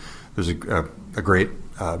there's a great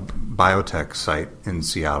biotech site in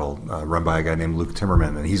Seattle run by a guy named Luke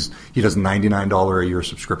Timmerman, and he does $99 a year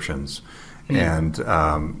subscriptions, and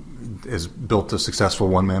has built a successful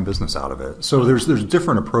one-man business out of it. So there's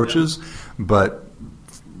different approaches, but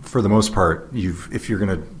for the most part, if you're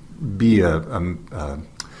going to be a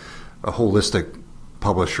holistic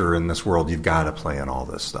publisher in this world, you've got to play in all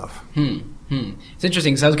this stuff. It's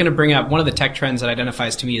interesting because I was going to bring up one of the tech trends that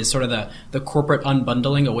identifies to me is sort of the corporate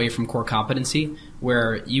unbundling away from core competency,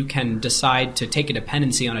 where you can decide to take a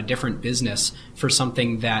dependency on a different business for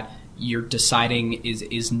something that you're deciding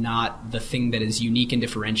is not the thing that is unique and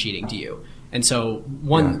differentiating to you. And so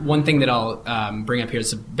one thing that I'll bring up here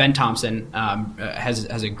is Ben Thompson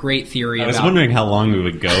has a great theory. I was wondering how long we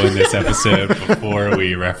would go in this episode before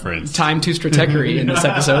we reference. Time to stratechery in this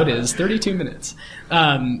episode is 32 minutes.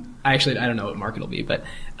 I don't know what mark it'll be, but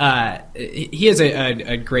he has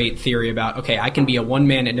a great theory about, okay, I can be a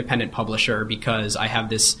one-man independent publisher because I have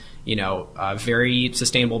this, very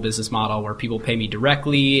sustainable business model where people pay me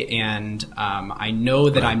directly, and I know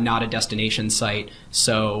that I'm not a destination site,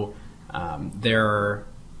 so I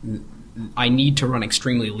need to run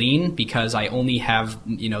extremely lean because I only have,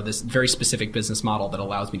 this very specific business model that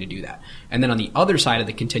allows me to do that. And then on the other side of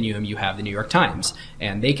the continuum, you have the New York Times,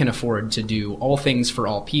 and they can afford to do all things for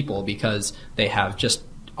all people because they have just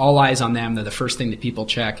all eyes on them. They're the first thing that people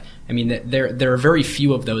check. I mean, there are very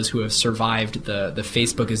few of those who have survived the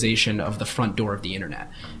Facebookization of the front door of the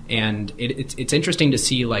internet. And it's interesting to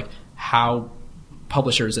see like how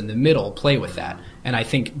publishers in the middle play with that. And I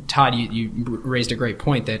think, Todd, you raised a great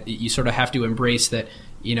point that you sort of have to embrace that,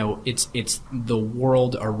 it's the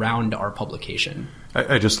world around our publication.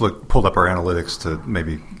 I just pulled up our analytics to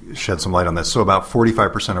maybe shed some light on this. So about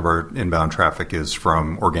 45% of our inbound traffic is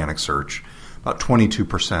from organic search. About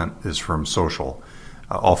 22% is from social,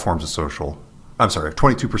 all forms of social. I'm sorry,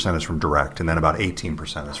 22% is from direct, and then about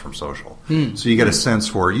 18% is from social. So you get a sense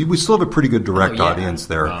for, we still have a pretty good direct audience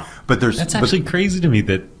there. Wow. But that's actually crazy to me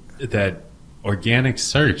that organic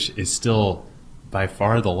search is still by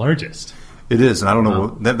far the largest. It is, and I don't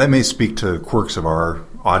know, that may speak to quirks of our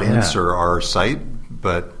audience or our site,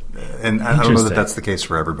 but I don't know that that's the case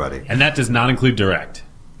for everybody. And that does not include direct?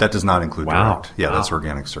 That does not include direct. Yeah, that's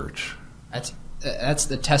organic search. That's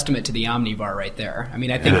the testament to the omnivar right there. I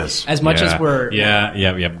mean, I think as much as we're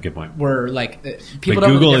good point. We're like people but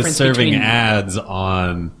don't Google know the is serving between, ads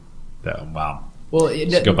on. Wow. Well,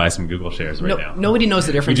 just go buy some Google shares now. Nobody knows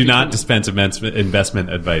the difference. We do not dispense investment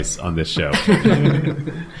advice on this show.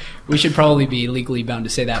 We should probably be legally bound to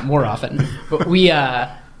say that more often. But we,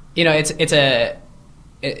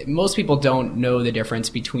 most people don't know the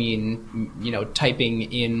difference between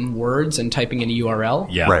typing in words and typing in a URL.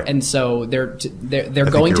 Yeah. Right. And so they're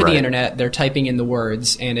going to the internet, they're typing in the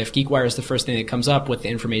words, and if GeekWire is the first thing that comes up with the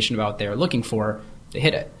information about what they're looking for, they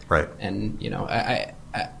hit it. Right. And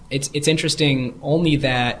it's interesting only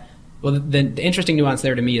that. Well, the interesting nuance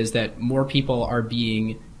there to me is that more people are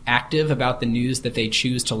being active about the news that they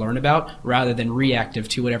choose to learn about rather than reactive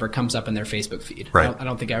to whatever comes up in their Facebook feed. Right. I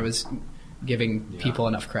don't think I was giving people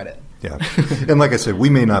enough credit. Yeah. And like I said, we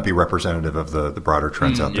may not be representative of the broader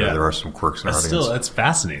trends out there. There are some quirks in our audience. That's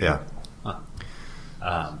fascinating. Yeah.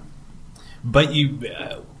 But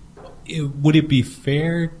would it be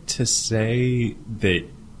fair to say that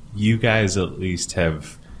you guys at least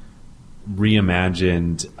have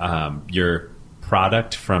reimagined your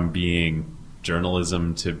product from being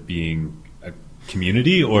journalism to being a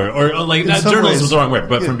community, or like not journalism is the wrong word,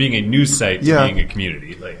 but from being a news site to being a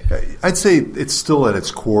community? I'd say it's still at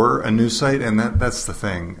its core a news site, and that's the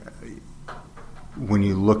thing. When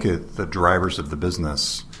you look at the drivers of the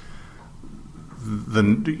business,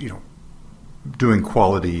 doing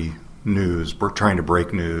quality news, trying to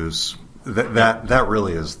break news, that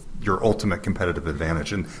really is your ultimate competitive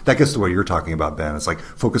advantage. And that gets to what you're talking about, Ben. It's like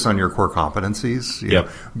focus on your core competencies. You know,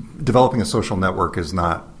 developing a social network is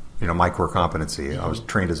not, my core competency. I was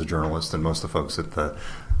trained as a journalist, and most of the folks at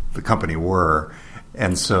the company were.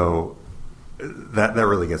 And so that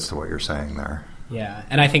really gets to what you're saying there. Yeah,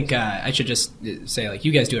 and I think I should just say,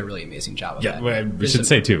 you guys do a really amazing job of that. Yeah, we should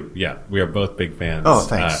say, too, we are both big fans. Oh,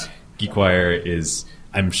 thanks. GeekWire is,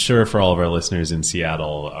 I'm sure for all of our listeners in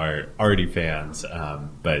Seattle are already fans,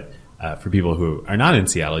 but for people who are not in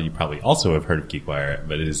Seattle, you probably also have heard of GeekWire,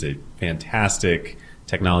 but it is a fantastic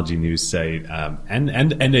technology news site, and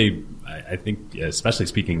I think, especially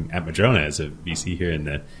speaking at Madrona as a VC here in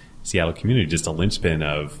the Seattle community, just a linchpin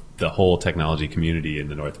of the whole technology community in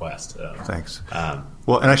the Northwest. Thanks.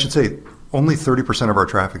 Well, and I should say, only 30% of our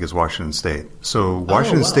traffic is Washington State. So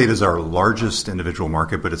Washington State is our largest individual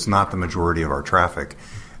market, but it's not the majority of our traffic.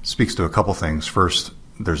 It speaks to a couple things. First,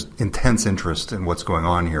 there's intense interest in what's going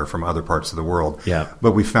on here from other parts of the world. Yeah.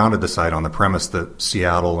 But we founded the site on the premise that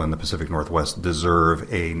Seattle and the Pacific Northwest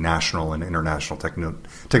deserve a national and international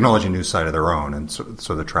technology news site of their own, and so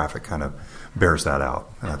the traffic kind of bears that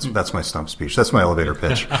out. And that's my stump speech. That's my elevator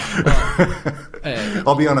pitch.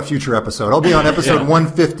 I'll be on a future episode. I'll be on episode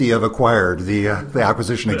 150 of Acquired, the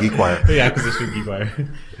acquisition of GeekWire. The acquisition of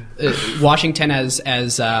GeekWire. Washington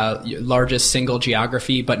as largest single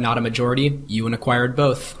geography, but not a majority. Ewan acquired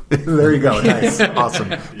both. There you go. Nice. Awesome.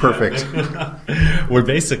 Perfect. We're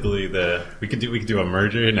basically we could do a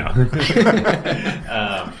merger. No.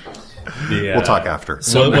 We'll talk after.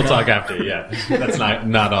 So we'll talk after. Yeah, that's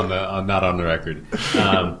not on the record.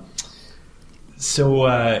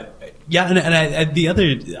 And the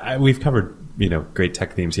other we've covered great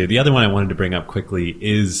tech themes here. The other one I wanted to bring up quickly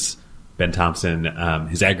is Ben Thompson,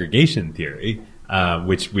 his aggregation theory,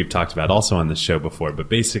 which we've talked about also on the show before, but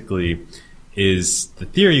basically is the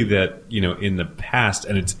theory that, in the past,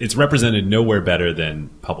 and it's represented nowhere better than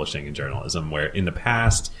publishing and journalism, where in the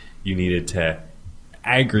past you needed to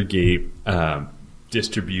aggregate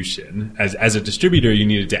distribution. As a distributor, you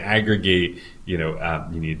needed to aggregate, you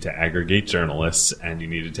needed to aggregate journalists, and you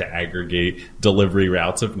needed to aggregate delivery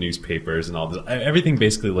routes of newspapers and all this. Everything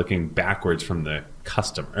basically looking backwards from the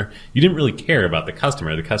customer. You didn't really care about the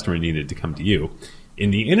customer. The customer needed to come to you.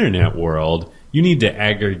 In the internet world, you need to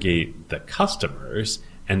aggregate the customers,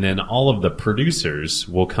 and then all of the producers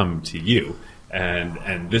will come to you.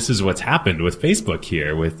 And this is what's happened with Facebook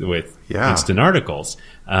here with instant articles.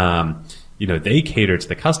 They cater to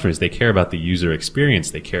the customers. They care about the user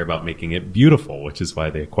experience. They care about making it beautiful, which is why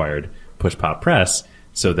they acquired Push Pop Press,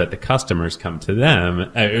 so that the customers come to them.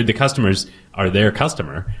 The customers are their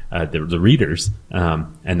customer, the readers,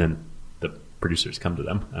 and then the producers come to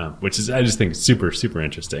them, which is, I just think, super, super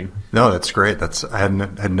interesting. No, that's great. I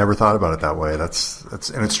had never thought about it that way. And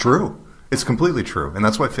it's true. It's completely true. And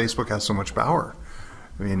that's why Facebook has so much power.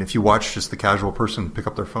 I mean, if you watch just the casual person pick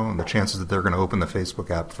up their phone, the chances that they're going to open the Facebook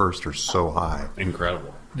app first are so high.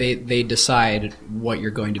 Incredible. They decide what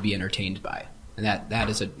you're going to be entertained by. And that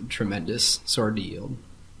is a tremendous sword to yield.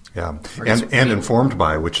 Yeah. And informed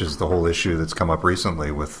by, which is the whole issue that's come up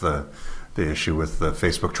recently with the issue with the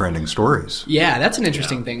Facebook trending stories. Yeah, that's an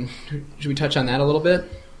interesting thing. Should we touch on that a little bit?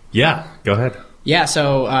 Yeah, go ahead. Yeah,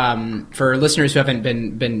 so for listeners who haven't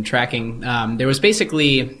been tracking, there was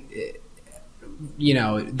basically,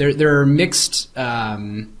 there are mixed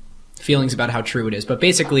feelings about how true it is, but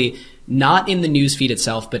basically not in the news feed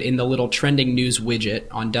itself, but in the little trending news widget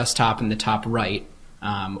on desktop in the top right,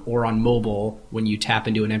 or on mobile when you tap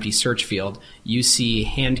into an empty search field, you see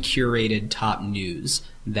hand-curated top news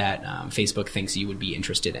that Facebook thinks you would be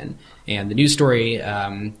interested in. And the news story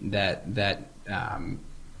that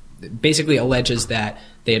basically alleges that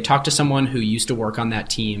they had talked to someone who used to work on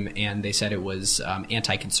that team, and they said it was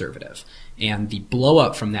anti-conservative. And the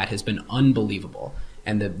blow-up from that has been unbelievable.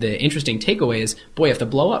 And the interesting takeaway is, boy, if the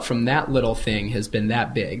blow-up from that little thing has been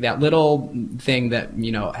that big, that little thing that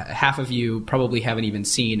half of you probably haven't even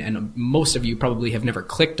seen, and most of you probably have never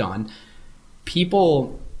clicked on,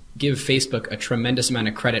 people give Facebook a tremendous amount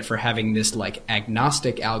of credit for having this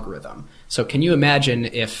agnostic algorithm. So can you imagine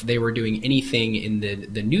if they were doing anything in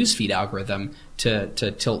the newsfeed algorithm to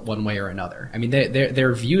tilt one way or another? I mean,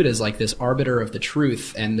 they're viewed as this arbiter of the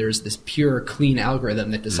truth, and there's this pure, clean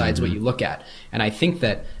algorithm that decides what you look at. And I think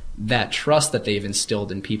that trust that they've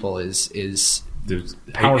instilled in people is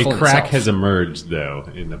powerful. A crack itself. has emerged, though,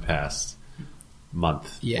 in the past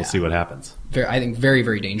month. Yeah. We'll see what happens. I think very,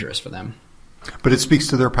 very dangerous for them. But it speaks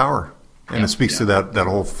to their power, and it speaks to that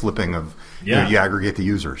whole flipping of you aggregate the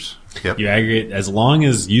users. Yep. You aggregate, as long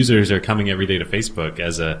as users are coming every day to Facebook.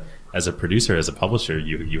 As a producer, as a publisher,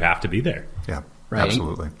 you have to be there. Yeah, right.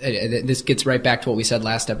 Absolutely. This gets right back to what we said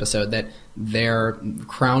last episode, that their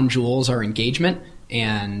crown jewels are engagement,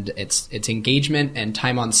 and it's engagement and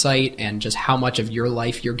time on site and just how much of your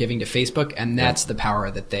life you're giving to Facebook, and that's the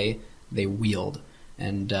power that they wield.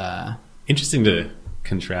 And interesting to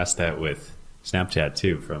contrast that with Snapchat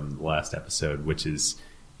too, from the last episode, which is,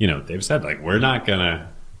 they've said we're not funky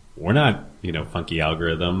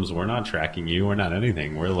algorithms, we're not tracking you, we're not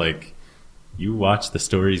anything. We're you watch the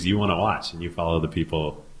stories you want to watch, and you follow the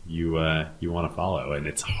people you want to follow, and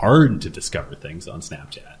it's hard to discover things on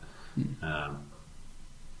Snapchat.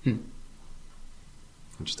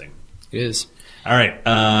 Interesting. It is. All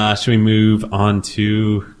right, should we move on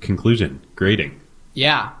to conclusion, grading?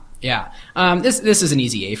 Yeah. This is an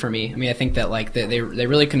easy A for me. I mean, I think that they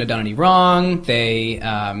really couldn't have done any wrong.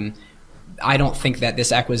 I don't think that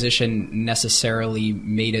this acquisition necessarily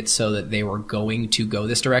made it so that they were going to go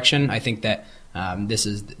this direction. I think that this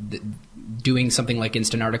is doing something like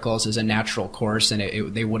instant articles is a natural course,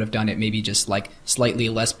 and they would have done it maybe just slightly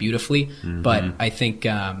less beautifully. Mm-hmm. But I think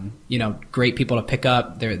great people to pick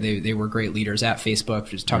up. They were great leaders at Facebook.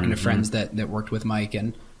 Just talking to friends that worked with Mike,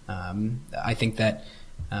 and I think that.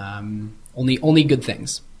 Only good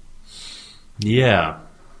things. Yeah,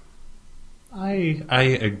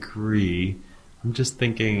 I agree. I'm just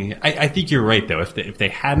thinking. I think you're right, though. If they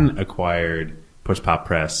hadn't acquired Push Pop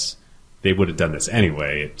Press, they would have done this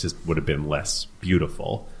anyway. It just would have been less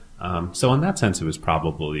beautiful. So in that sense, it was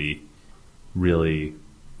probably really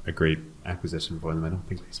a great acquisition for them. I don't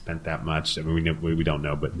think they spent that much. I mean, we don't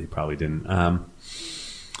know, but they probably didn't.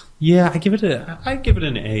 Yeah, I give it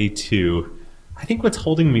an A too. I think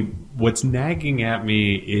what's nagging at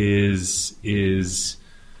me is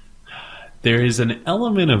there is an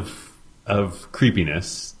element of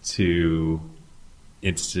creepiness to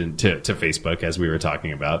Facebook, as we were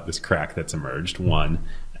talking about, this crack that's emerged, one.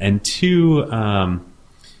 And two,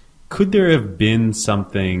 could there have been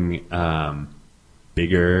something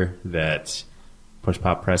bigger that Push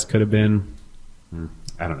Pop Press could have been?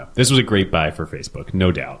 I don't know. This was a great buy for Facebook,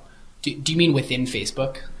 no doubt. Do you mean within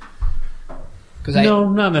Facebook? No,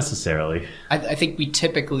 not necessarily. I think we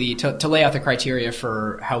typically, to lay out the criteria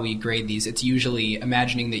for how we grade these, it's usually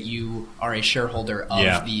imagining that you are a shareholder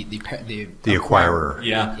of the acquirer.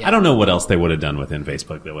 Yeah. I don't know what else they would have done within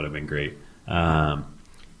Facebook that would have been great.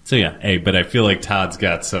 So yeah, hey, but I feel like Todd's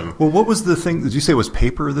got some. Well, what was the thing? Did you say it was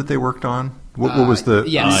paper that they worked on? What was the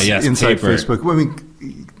yes, inside paper. Facebook? Well, I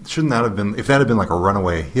mean, shouldn't that have been? If that had been like a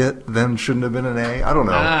runaway hit, then shouldn't have been an A? I don't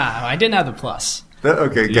know. I didn't have the plus.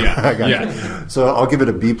 Okay, Yeah, I got yeah. you. So I'll give it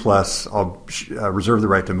a B plus. I'll reserve the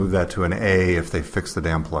right to move that to an A if they fix the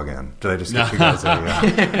damn plugin. Did I just get you guys did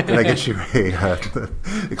I get you a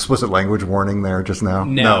explicit language warning there just now?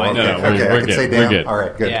 No, okay. we're I can good. say We're damn. good. All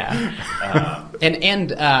right, good. Yeah.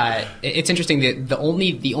 And it's interesting that the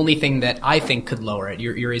only thing that I think could lower it,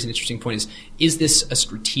 you raise an interesting point, is this a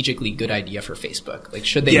strategically good idea for Facebook? Like,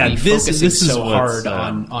 should they be focusing so hard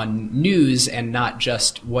on news and not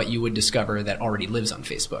just what you would discover that already lives on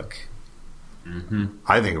Facebook? Mm-hmm.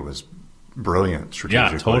 I think it was brilliant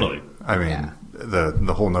strategically. Yeah, totally. I mean,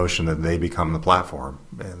 the whole notion that they become the platform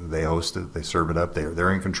and they host it, they serve it up,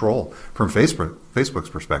 they're in control. From Facebook's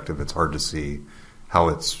perspective, it's hard to see how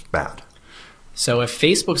it's bad. So if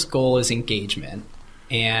Facebook's goal is engagement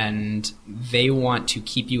and they want to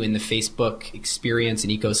keep you in the Facebook experience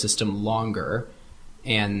and ecosystem longer,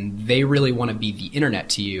 and they really want to be the internet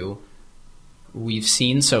to you, we've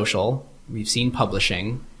seen social, we've seen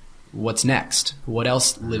publishing. What's next? What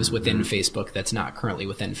else lives within Facebook that's not currently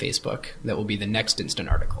within Facebook that will be the next instant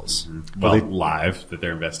articles? Well, live that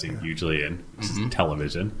they're investing hugely in. This is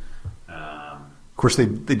television. Of course, they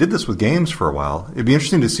did this with games for a while. It'd be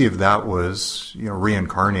interesting to see if that was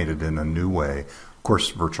reincarnated in a new way. Of course,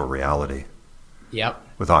 virtual reality. Yep.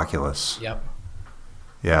 With Oculus. Yep.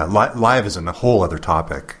 Yeah, live is a whole other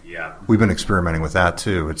topic. Yeah. We've been experimenting with that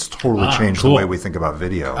too. It's totally changed the way we think about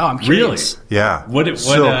video. Oh, I'm curious. Really?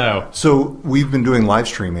 Yeah. So we've been doing live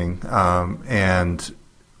streaming, and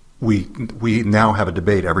we now have a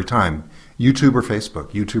debate every time: YouTube or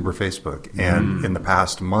Facebook. And in the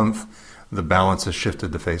past month, the balance has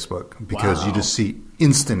shifted to Facebook because you just see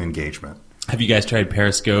instant engagement. Have you guys tried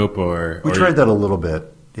Periscope We tried that a little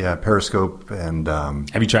bit. Yeah, Periscope and.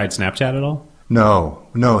 Have you tried Snapchat at all? No.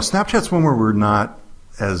 Snapchat's one where we're not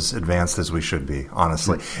as advanced as we should be,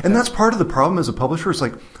 honestly. And that's part of the problem as a publisher. It's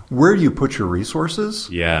like, where do you put your resources?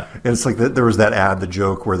 Yeah. And it's like there was that ad, the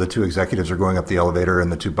joke, where the two executives are going up the elevator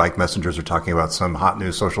and the two bike messengers are talking about some hot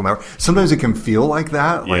new social network. Sometimes it can feel like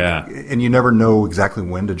that. And you never know exactly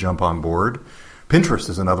when to jump on board. Pinterest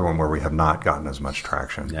is another one where we have not gotten as much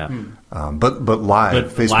traction. Yeah. But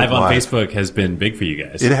live, Facebook live on Facebook has been big for you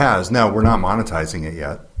guys. It has. Now, we're not monetizing it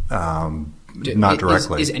yet. Not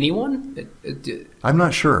directly. Is anyone? I'm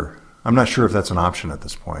not sure. I'm not sure if that's an option at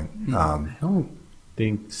this point. I don't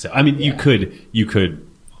think so. I mean, you could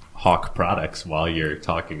hawk products while you're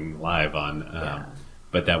talking live on,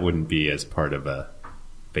 but that wouldn't be as part of a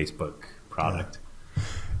Facebook product. Yeah.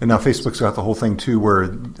 And now Facebook's got the whole thing too, where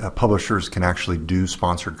publishers can actually do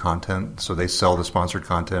sponsored content. So they sell the sponsored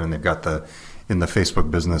content, and they've got in the Facebook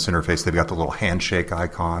business interface, they've got the little handshake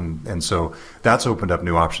icon. And so that's opened up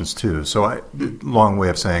new options too. So long way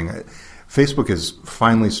of saying Facebook is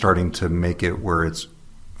finally starting to make it where it's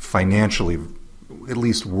financially at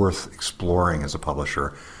least worth exploring as a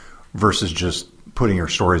publisher versus just putting your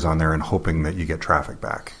stories on there and hoping that you get traffic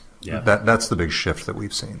back. Yeah. That's the big shift that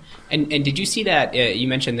we've seen. And did you see that you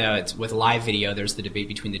mentioned it's with live video, there's the debate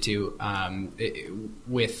between the two.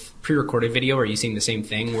 With pre-recorded video, are you seeing the same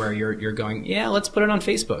thing where you're going, let's put it on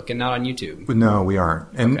Facebook and not on YouTube? No, we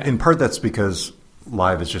aren't. And in part that's because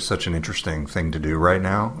live is just such an interesting thing to do right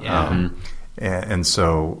now. Yeah. And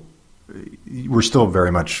so we're still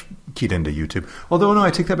very much keyed into YouTube. Although, no,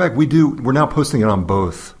 I take that back. We're now posting it on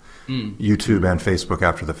both YouTube and Facebook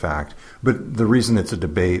after the fact. But the reason it's a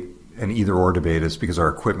debate an either or debate is because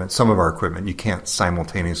some of our equipment, you can't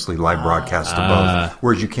simultaneously live broadcast to both,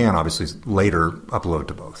 whereas you can obviously later upload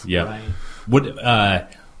to both. Yeah. Right.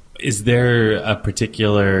 What is there a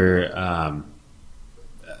particular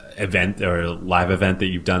event or live event that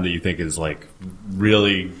you've done that you think is like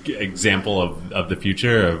really example of the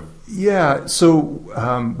future of? Yeah,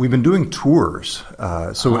 so we've been doing tours.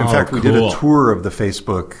 So in fact, we did a tour of the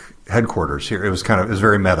Facebook headquarters here. It was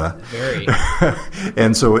very meta. Very.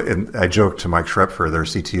 And I joked to Mike Schrepfer, their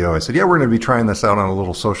CTO. I said, "Yeah, we're going to be trying this out on a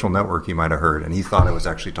little social network you might have heard." And he thought I was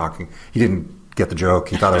actually talking. He didn't get the joke.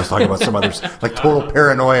 He thought I was talking about some others, like total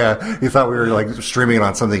paranoia. He thought we were like streaming it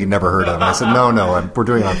on something he'd never heard of. And I said, no, we're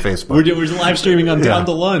doing it on Facebook. We're live streaming on Down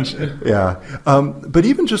to Lunch. Yeah. But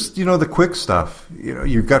even just, the quick stuff,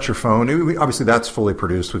 you've got your phone. Obviously, that's fully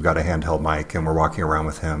produced. We've got a handheld mic, and we're walking around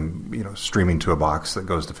with him, streaming to a box that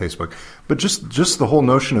goes to Facebook. But just the whole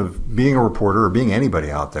notion of being a reporter or being anybody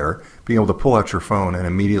out there, being able to pull out your phone and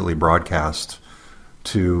immediately broadcast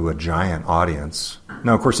to a giant audience.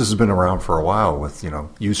 Now, of course, this has been around for a while with,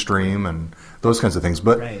 Ustream and those kinds of things.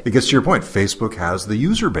 But Right. It gets to your point. Facebook has the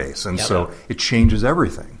user base, and so it changes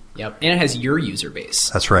everything. Yep, and it has your user base.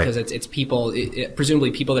 That's right. Because it's people, presumably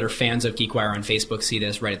people that are fans of GeekWire on Facebook see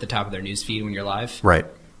this right at the top of their news feed when you're live. Right.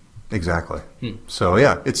 Exactly. So,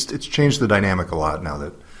 yeah, it's changed the dynamic a lot now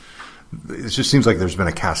that it just seems like there's been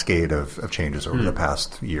a cascade of changes over the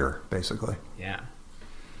past year, basically. Yeah,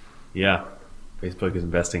 Yeah. Facebook is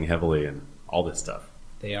investing heavily in all this stuff.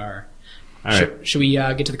 they are. All right. Should we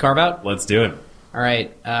get to the carve out? Let's do it. All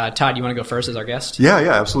right, Todd, you want to go first as our guest? Yeah,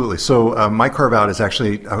 absolutely. So my carve out is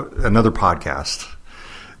actually another podcast.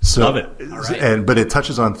 So, Love it. All right. But it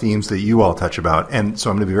touches on themes that you all touch about. And so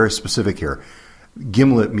I'm going to be very specific here.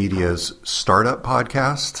 Gimlet Media's startup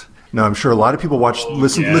podcast. Now, I'm sure a lot of people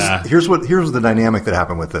listen. Here's the dynamic that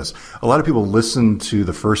happened with this. A lot of people listened to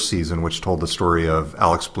the first season, which told the story of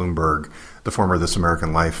Alex Bloomberg, the former This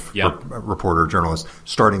American Life reporter, journalist,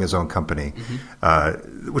 starting his own company,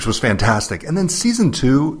 which was fantastic. And then season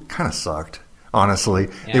 2 kind of sucked, honestly.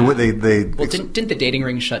 Yeah. Well, didn't the dating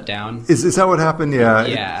ring shut down? Is that what happened? Yeah.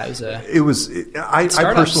 Yeah, I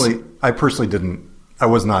personally didn't. I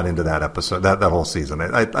was not into that episode, that whole season.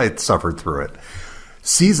 I suffered through it.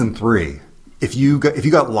 Season 3, if you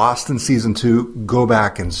got lost in season 2, go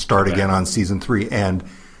back and start again on season 3. And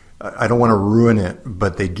I don't want to ruin it,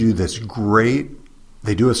 but they do this great.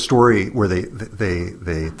 They do a story where they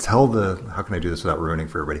tell how can I do this without ruining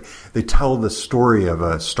for everybody? They tell the story of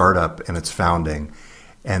a startup and its founding,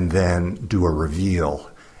 and then do a reveal.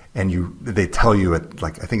 And they tell you I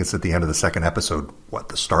think it's at the end of the second episode what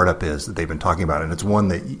the startup is that they've been talking about, and it's one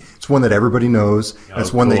that everybody knows. And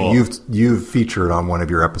it's one that you've featured on one of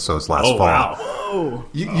your episodes last fall. Wow.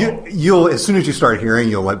 You'll as soon as you start hearing,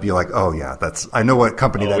 you'll be like, oh yeah, I know what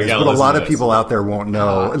company that is. But a lot of people out there won't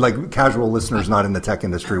know. Like casual listeners not in the tech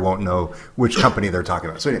industry won't know which company they're talking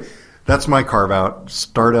about. So anyway, that's my carve out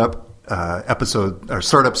startup. Episode or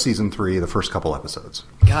startup season 3, the first couple episodes.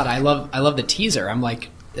 God, I love the teaser. I'm like,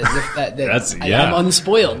 I'm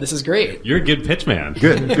unspoiled. This is great. You're a good pitch man.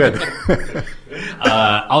 Good.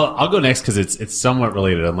 I'll go next because it's somewhat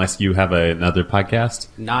related. Unless you have another podcast.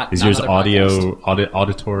 Is yours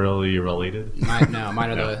auditorially related? Mine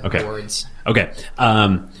are the words. Okay.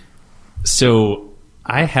 So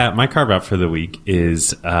I have my carve out for the week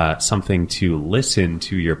is something to listen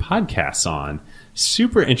to your podcasts on.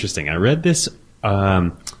 Super interesting. I read this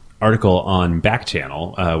article on Back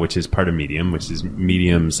Channel, which is part of Medium, which is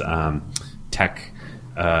Medium's tech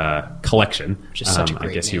collection. Which is such a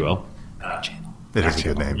great I guess name. you will. Back Channel. It is a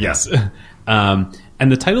good name. Yes. And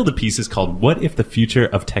the title of the piece is called "What If the Future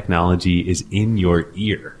of Technology is in Your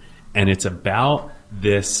Ear?" And it's about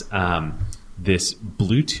this this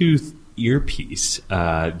Bluetooth earpiece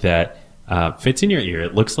that fits in your ear.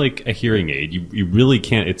 It looks like a hearing aid. You really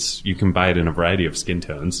can't. You can buy it in a variety of skin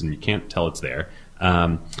tones, and you can't tell it's there.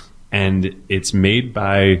 And it's made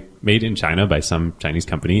in China by some Chinese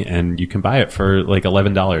company, and you can buy it for like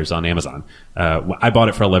 $11 on Amazon. I bought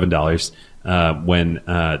it for $11. When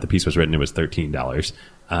the piece was written, it was $13.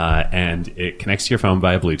 And it connects to your phone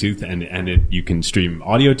via Bluetooth, and you can stream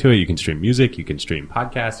audio to it. You can stream music. You can stream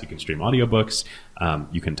podcasts. You can stream audiobooks.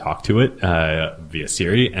 You can talk to it via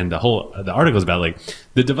Siri. And the article is about like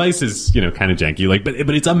the device is kind of janky,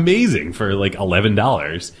 but it's amazing for like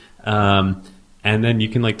 $11. And then you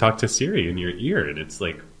can like talk to Siri in your ear, and it's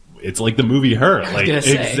like the movie Her. Like it's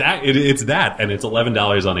that, and it's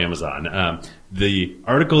 $11 on Amazon. The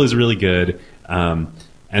article is really good.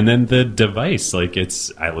 And then the device,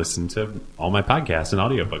 I listen to all my podcasts and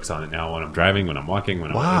audiobooks on it now when I'm driving, when I'm walking,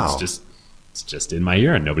 it's just in my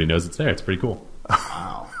ear and nobody knows it's there. It's pretty cool.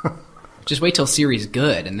 Wow. Just wait till Siri's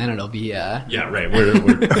good, and then it'll be Yeah, right.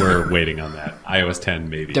 We're waiting on that. iOS 10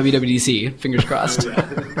 maybe. WWDC. Fingers crossed.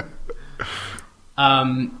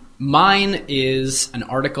 Mine is an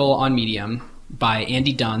article on Medium by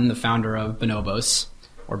Andy Dunn, the founder of Bonobos,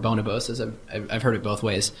 or Bonobos, as I've heard it both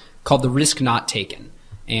ways, called "The Risk Not Taken."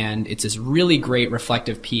 And it's this really great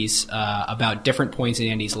reflective piece about different points in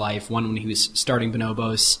Andy's life. One when he was starting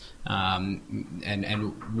Bonobos,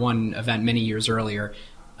 and one event many years earlier.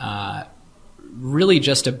 Really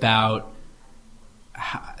just about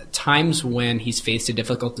times when he's faced a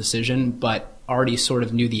difficult decision, but already sort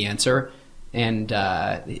of knew the answer. And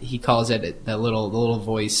he calls it the little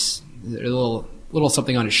voice, a little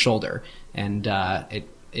something on his shoulder. And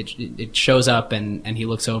it shows up, and he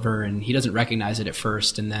looks over, and he doesn't recognize it at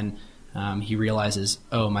first, and then he realizes,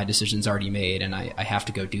 oh, my decision's already made, and I have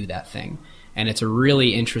to go do that thing. And it's a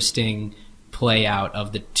really interesting play out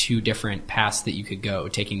of the two different paths that you could go,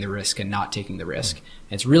 taking the risk and not taking the risk.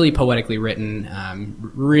 It's really poetically written,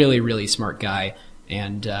 really, really smart guy,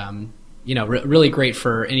 and really great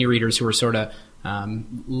for any readers who are sort of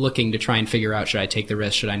looking to try and figure out, should I take the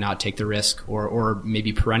risk, should I not take the risk, or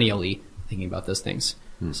maybe perennially thinking about those things.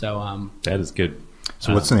 So that is good.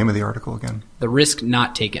 So what's the name of the article again? "The Risk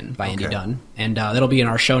Not Taken" by Andy Dunn. And that'll be in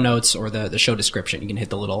our show notes or the show description. You can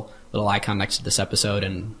hit the little icon next to this episode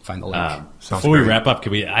and find the link. Before we wrap up,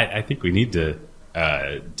 can we? I think we need to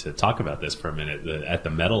talk about this for a minute. At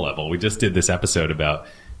the meta level, we just did this episode about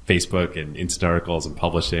Facebook and instant articles and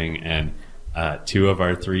publishing, and two of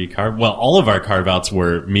our three all of our carve-outs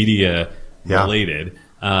were media related,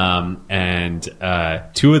 and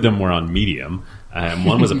two of them were on Medium.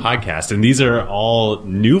 One was a podcast, and these are all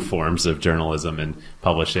new forms of journalism and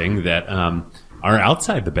publishing that are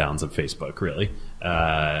outside the bounds of Facebook, really,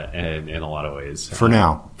 and in a lot of ways. For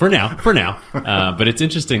now. But it's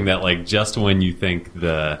interesting that, just when you think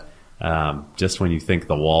the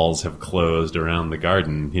walls have closed around the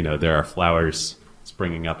garden, there are flowers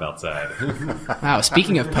springing up outside. Wow!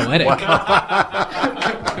 Speaking of poetic.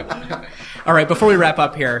 All right, before we wrap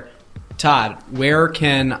up here, Todd, where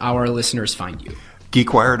can our listeners find you?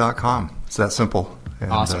 Geekwire.com. It's that simple.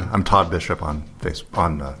 And, awesome. I'm Todd Bishop on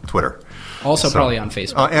Twitter. Also probably on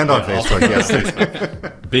Facebook. And on Facebook, yes.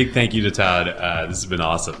 Big thank you to Todd. This has been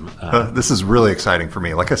awesome. This is really exciting for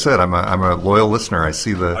me. Like I said, I'm a loyal listener. I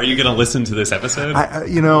see the... Are you going to listen to this episode?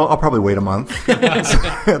 I'll probably wait a month. That's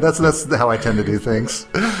how I tend to do things.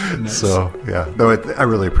 Nice. So, yeah. No, I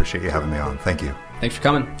really appreciate you having me on. Thank you. Thanks for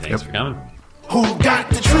coming. Thanks for coming. Who got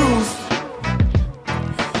the truth?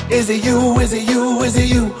 Is it you? Is it you? Is it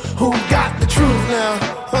you? Who got the truth now?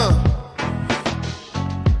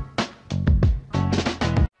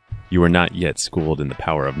 You are not yet schooled in the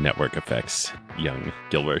power of network effects, young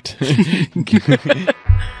Gilbert.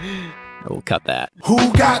 We'll cut that. Who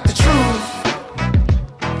got the truth?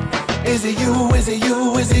 Is it you? Is it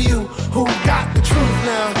you? Is it you? Who got the truth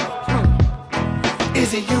now?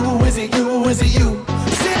 Is it you? Is it you? Is it you?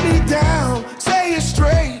 Sit me down, say it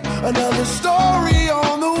straight. Another story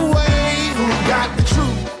on the way. Who got the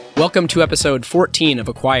truth? Welcome to episode 14 of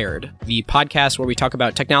Acquired, the podcast where we talk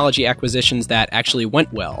about technology acquisitions that actually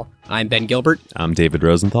went well. I'm Ben Gilbert. I'm David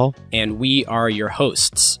Rosenthal. And we are your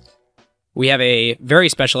hosts. We have a very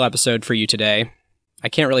special episode for you today. I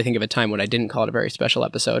can't really think of a time when I didn't call it a very special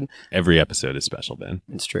episode. Every episode is special, Ben.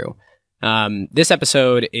 It's true. This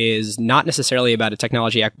episode is not necessarily about a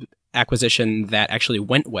technology acquisition that actually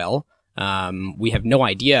went well. We have no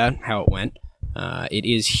idea how it went. It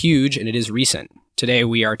is huge and it is recent. Today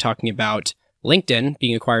we are talking about LinkedIn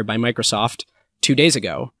being acquired by Microsoft 2 days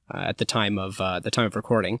ago at the time of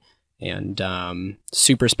recording, and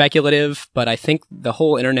super speculative. But I think the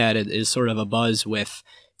whole internet is sort of abuzz with,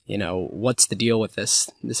 what's the deal with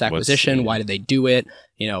this acquisition? Why did they do it?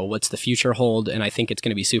 What's the future hold? And I think it's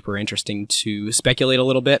going to be super interesting to speculate a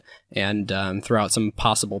little bit and throw out some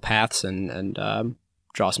possible paths and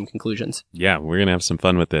draw some conclusions. Yeah, we're going to have some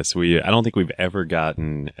fun with this. I don't think we've ever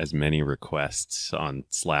gotten as many requests on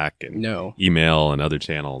Slack and email and other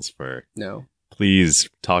channels for please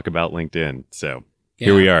talk about LinkedIn. So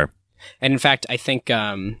here we are. And in fact, I think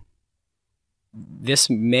this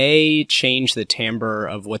may change the timbre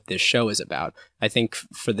of what this show is about. I think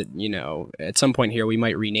for at some point here, we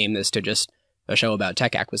might rename this to just a show about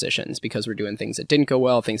tech acquisitions, because we're doing things that didn't go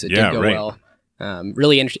well, things that did go well.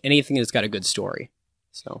 Really, anything that's got a good story.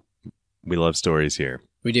 So we love stories here.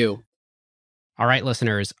 We do. All right,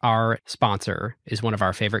 listeners, our sponsor is one of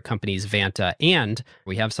our favorite companies, Vanta, and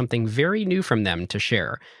we have something very new from them to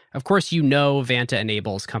share. Of course, you know Vanta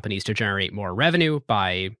enables companies to generate more revenue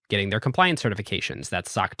by getting their compliance certifications. That's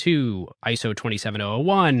SOC 2, ISO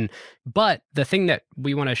 27001. But the thing that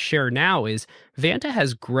we want to share now is Vanta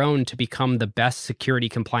has grown to become the best security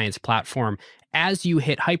compliance platform as you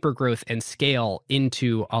hit hypergrowth and scale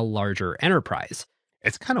into a larger enterprise.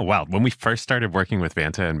 It's kind of wild. When we first started working with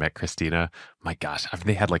Vanta and met Christina, my gosh,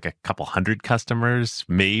 they had like a couple hundred customers,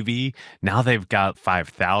 maybe. Now they've got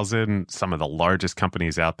 5,000, some of the largest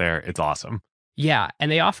companies out there. It's awesome. Yeah,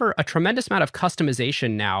 and they offer a tremendous amount of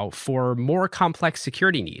customization now for more complex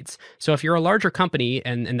security needs. So if you're a larger company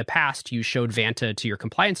and in the past you showed Vanta to your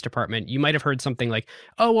compliance department, you might have heard something like,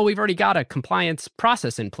 oh, well, we've already got a compliance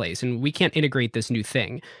process in place and we can't integrate this new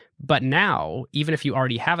thing. But now, even if you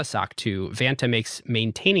already have a SOC 2, Vanta makes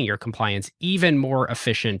maintaining your compliance even more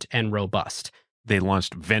efficient and robust. They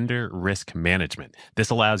launched vendor risk management.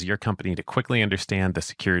 This allows your company to quickly understand the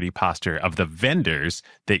security posture of the vendors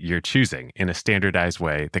that you're choosing in a standardized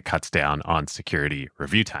way that cuts down on security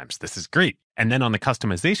review times. This is great. And then on the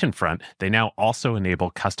customization front, they now also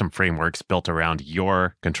enable custom frameworks built around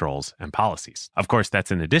your controls and policies. Of course,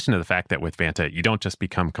 that's in addition to the fact that with Vanta, you don't just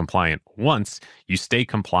become compliant once, you stay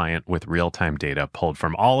compliant with real-time data pulled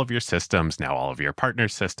from all of your systems, now all of your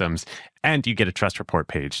partners' systems, and you get a trust report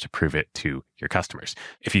page to prove it to your customers.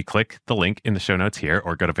 If you click the link in the show notes here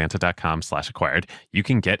or go to vanta.com/acquired, you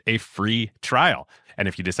can get a free trial. And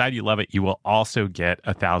if you decide you love it, you will also get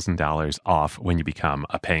 $1,000 off when you become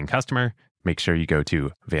a paying customer. Make sure you go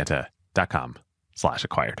to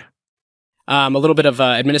vanta.com/acquired. A little bit of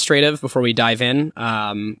administrative before we dive in.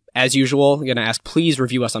 As usual, I'm going to ask, please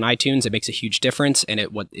review us on iTunes. It makes a huge difference, and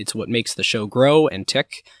it's what makes the show grow and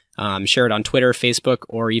tick. Share it on Twitter, Facebook,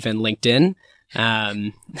 or even LinkedIn.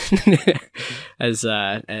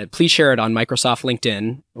 Please share it on Microsoft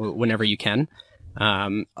LinkedIn whenever you can.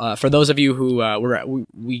 For those of you who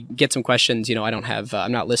we get some questions, I don't have,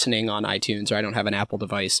 I'm not listening on iTunes or I don't have an Apple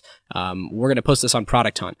device. We're going to post this on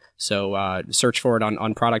Product Hunt. So search for it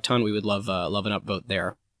on Product Hunt. We would love an upvote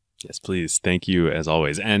there. Yes, please. Thank you as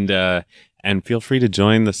always. And feel free to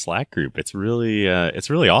join the Slack group. It's really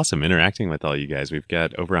awesome interacting with all you guys. We've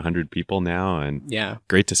got over 100 people now and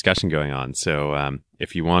great discussion going on. So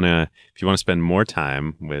if you want to spend more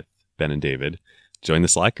time with Ben and David, join the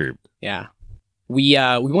Slack group. Yeah. We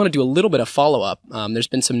want to do a little bit of follow-up. There's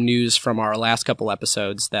been some news from our last couple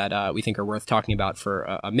episodes that we think are worth talking about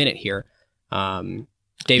for a minute here. David,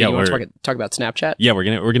 you want to talk about Snapchat? Yeah, we're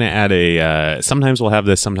gonna add a. Sometimes we'll have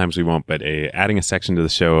this, sometimes we won't. But adding a section to the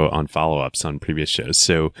show on follow-ups on previous shows.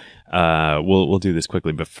 So we'll do this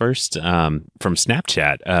quickly. But first, from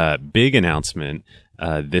Snapchat, big announcement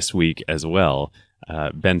this week as well.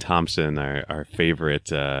 Ben Thompson, our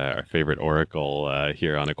favorite Oracle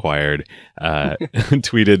here on Acquired,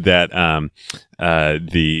 tweeted that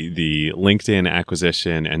the LinkedIn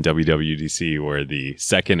acquisition and WWDC were the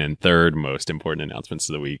second and third most important announcements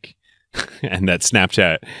of the week, and that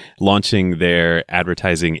Snapchat launching their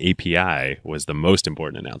advertising API was the most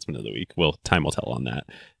important announcement of the week. Well, time will tell on that.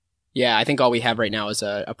 Yeah, I think all we have right now is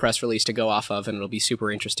a press release to go off of, and it'll be super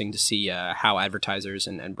interesting to see how advertisers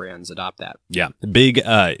and brands adopt that. Yeah, big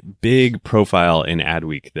profile in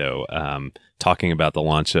Adweek though, talking about the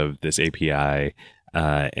launch of this API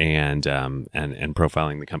and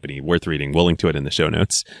profiling the company. Worth reading. We'll link to it in the show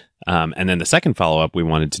notes. And then the second follow-up we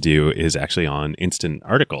wanted to do is actually on instant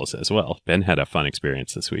articles as well. Ben had a fun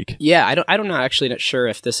experience this week. Yeah, I'm not sure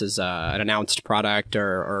if this is an announced product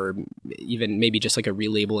or even maybe just like a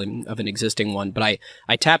relabeling of an existing one, but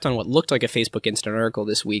I tapped on what looked like a Facebook instant article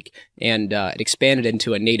this week, and it expanded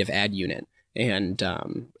into a native ad unit. And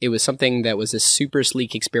it was something that was a super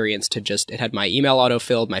sleek experience it had my email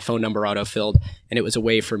auto-filled, my phone number auto-filled, and it was a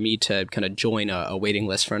way for me to kind of join a waiting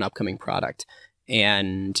list for an upcoming product.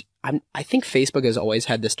 And I think Facebook has always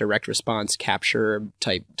had this direct response capture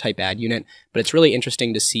type ad unit, but it's really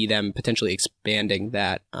interesting to see them potentially expanding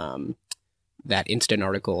that instant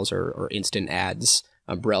articles or instant ads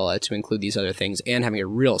umbrella to include these other things and having a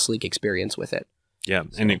real sleek experience with it. Yeah,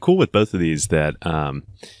 and cool with both of these that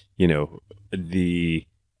the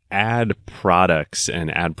ad products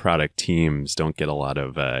and ad product teams don't get a lot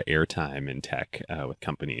of airtime in tech with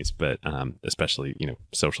companies, but especially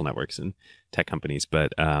social networks and tech companies.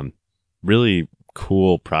 But really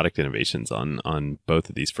cool product innovations on both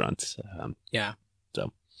of these fronts. Yeah.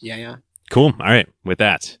 Cool. All right. With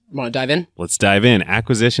that, Want to dive in? Let's dive in.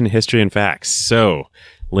 Acquisition history and facts. So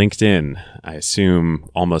LinkedIn. I assume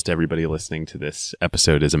almost everybody listening to this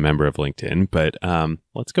episode is a member of LinkedIn, but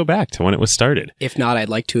let's go back to when it was started. If not, I'd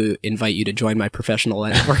like to invite you to join my professional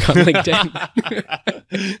network on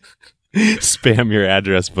LinkedIn. Spam your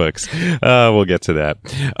address books. We'll get to that.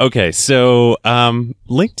 Okay, so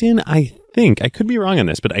LinkedIn, I think, I could be wrong on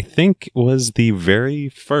this, but I think was the very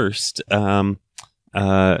first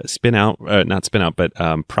not spin out,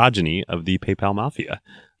 but progeny of the PayPal mafia.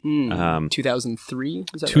 2003?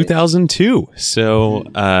 Is that 2002. Right? So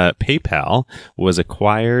PayPal was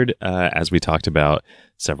acquired, as we talked about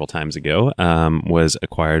several times ago, was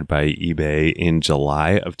acquired by eBay in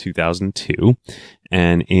July of 2002.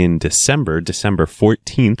 And in December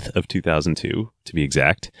 14th of 2002, to be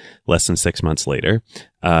exact, less than 6 months later,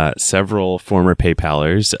 several former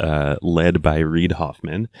PayPalers, led by Reid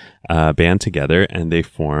Hoffman, band together and they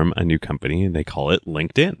form a new company and they call it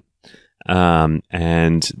LinkedIn.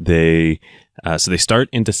 And they start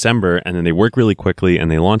in December and then they work really quickly and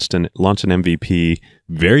they launch an MVP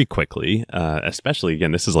very quickly, especially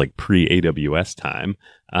again, this is like pre-AWS time.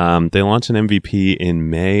 They launched an MVP in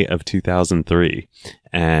May of 2003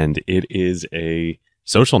 and it is a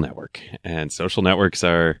social network and social networks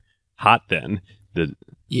are hot then.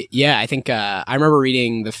 Yeah, I think I remember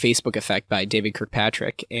reading The Facebook Effect by David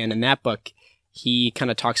Kirkpatrick, and in that book, he kind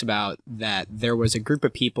of talks about that there was a group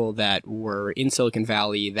of people that were in Silicon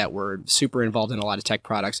Valley that were super involved in a lot of tech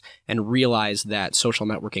products and realized that social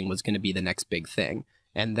networking was going to be the next big thing.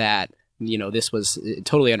 And that, this was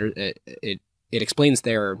totally it explains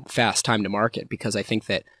their fast time to market, because I think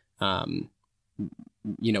that,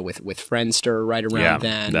 with Friendster right around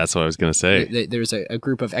then. That's what I was going to say. There's a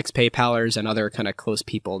group of ex-PayPalers and other kind of close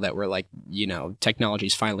people that were like,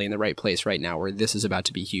 technology's finally in the right place right now where this is about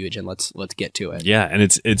to be huge and let's get to it. Yeah, and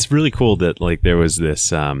it's really cool that like there was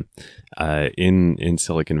this in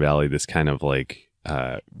Silicon Valley, this kind of like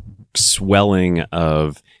swelling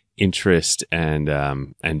of interest and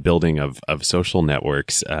building of social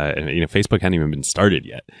networks. And Facebook hadn't even been started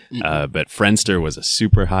yet. But Friendster was a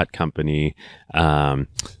super hot company.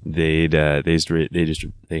 They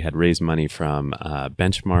had raised money from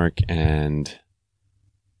Benchmark and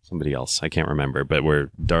somebody else. I can't remember, but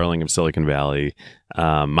we're darling of Silicon Valley.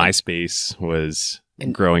 MySpace was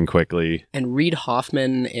growing quickly. And Reid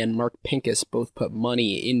Hoffman and Mark Pincus both put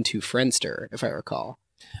money into Friendster, if I recall.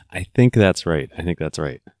 I think that's right.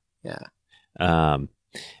 Yeah.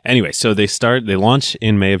 Anyway, so they launch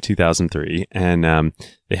in May of 2003 and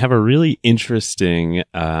they have a really interesting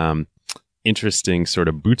sort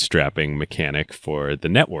of bootstrapping mechanic for the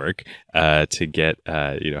network to get,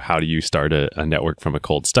 how do you start a network from a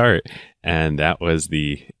cold start? And that was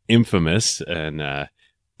the infamous and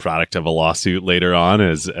product of a lawsuit later on,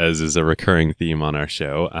 as is a recurring theme on our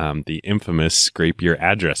show, the infamous scrape your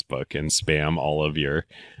address book and spam all of your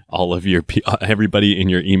everybody in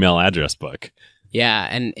your email address book. Yeah,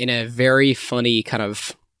 and in a very funny kind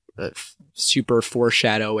of super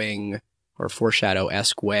foreshadowing or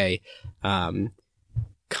foreshadow-esque way,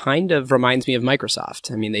 kind of reminds me of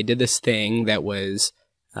Microsoft. I mean, they did this thing that was,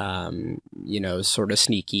 sort of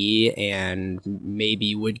sneaky and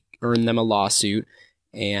maybe would earn them a lawsuit,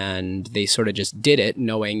 and they sort of just did it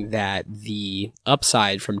knowing that the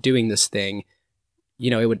upside from doing this thing,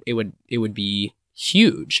 it would be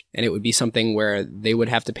huge, and it would be something where they would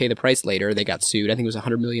have to pay the price later. They got sued. I think it was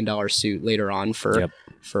 $100 million suit later on for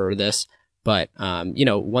this. But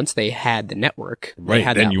once they had the network, right?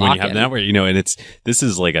 Then when you have the network, and this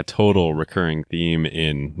is like a total recurring theme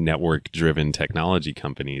in network-driven technology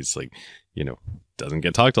companies. Like, doesn't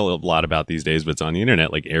get talked a lot about these days, but it's on the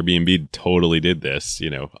internet. Like Airbnb totally did this,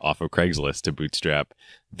 off of Craigslist to bootstrap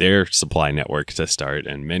their supply network to start,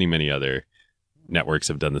 and many, many other networks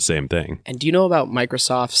have done the same thing. And do you know about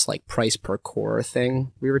Microsoft's like price per core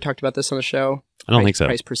thing? We ever talked about this on the show? I don't think so.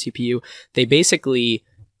 Price per CPU. They basically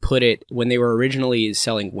put it when they were originally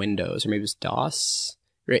selling Windows, or maybe it was DOS.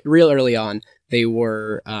 Real early on, they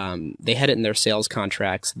were they had it in their sales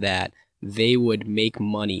contracts that they would make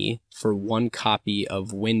money for one copy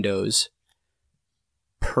of Windows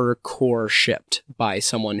per core shipped by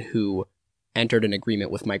someone who entered an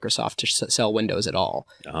agreement with Microsoft to sell Windows at all.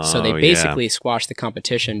 So they basically squashed the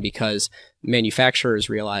competition because manufacturers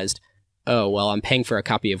realized, oh, well, I'm paying for a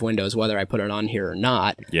copy of Windows whether I put it on here or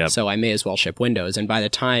not, so I may as well ship Windows. And by the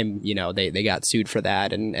time, they got sued for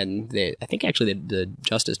that, and I think actually the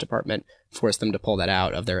Justice Department forced them to pull that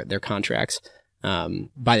out of their contracts.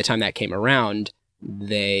 By the time that came around,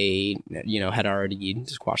 they had already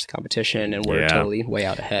squashed the competition and were totally way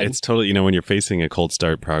out ahead. It's totally, when you're facing a cold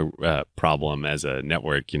start problem as a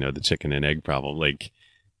network, the chicken and egg problem, like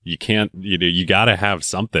you can't, you got to have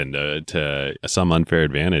something to some unfair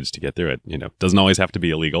advantage to get through it. Doesn't always have to be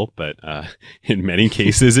illegal, but in many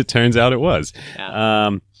cases, it turns out it was.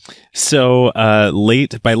 Yeah. So by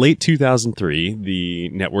late 2003, the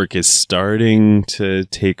network is starting to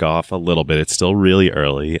take off a little bit. It's still really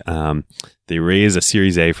early. They raise a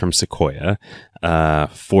Series A from Sequoia,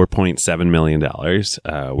 $4.7 million,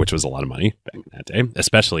 which was a lot of money back in that day,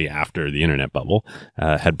 especially after the internet bubble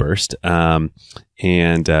had burst. And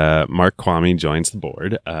Mark Kwame joins the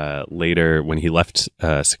board. Later, when he left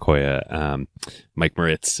Sequoia, Mike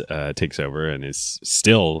Moritz takes over and is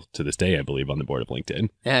still, to this day, I believe, on the board of LinkedIn.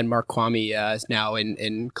 And Mark Kwame is now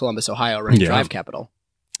in Columbus, Ohio, running Drive Capital.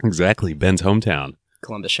 Exactly. Ben's hometown.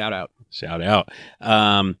 Columbus, shout out. Shout out.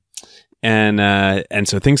 And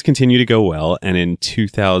so things continue to go well. And in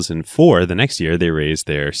 2004, the next year, they raised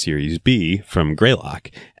their Series B from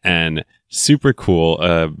Greylock. And super cool.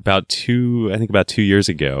 About 2 years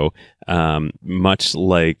ago, much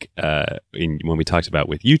like when we talked about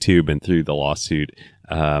with YouTube and through the lawsuit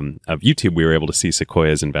of YouTube, we were able to see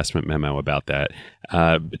Sequoia's investment memo about that.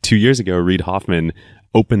 2 years ago, Reid Hoffman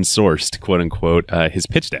open sourced, quote unquote, his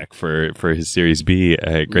pitch deck for his Series B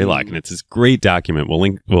at Greylock, and it's this great document. We'll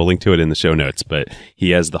link to it in the show notes. But he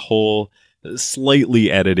has the whole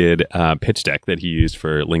slightly edited pitch deck that he used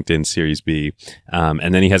for LinkedIn Series B,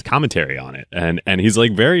 and then he has commentary on it, and he's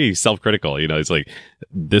like very self-critical. He's like,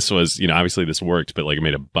 this was, obviously this worked, but like I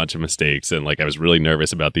made a bunch of mistakes, and like I was really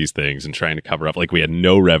nervous about these things and trying to cover up. Like we had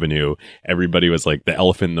no revenue. Everybody was like, the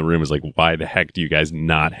elephant in the room was like, why the heck do you guys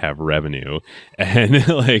not have revenue? And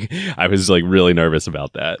like I was like really nervous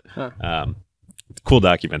about that. Cool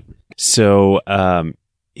document. So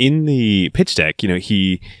in the pitch deck,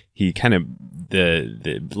 he kind of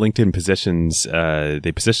the LinkedIn positions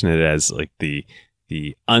they position it as like the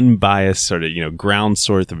unbiased sort of ground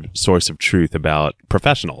source of truth about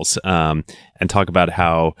professionals, and talk about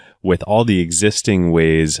how with all the existing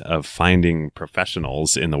ways of finding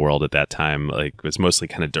professionals in the world at that time, like it was mostly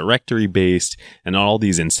kind of directory based and all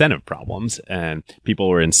these incentive problems, and people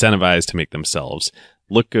were incentivized to make themselves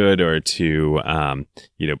look good or to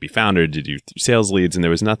be found or to do sales leads, and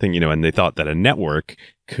there was nothing, and they thought that a network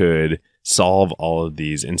could solve all of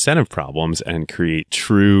these incentive problems and create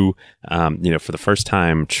true, for the first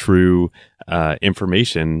time, true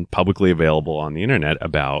information publicly available on the internet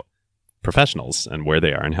about professionals and where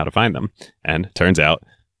they are and how to find them. And turns out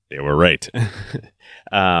they were right.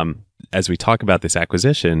 As we talk about this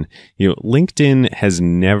acquisition, LinkedIn has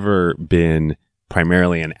never been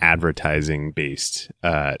primarily an advertising-based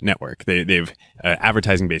network. They've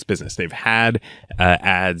advertising-based business. They've had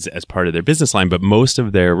ads as part of their business line, but most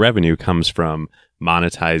of their revenue comes from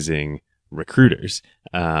monetizing recruiters.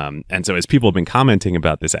 And so as people have been commenting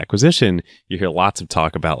about this acquisition, you hear lots of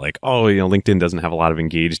talk about like, oh, LinkedIn doesn't have a lot of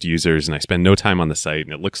engaged users and I spend no time on the site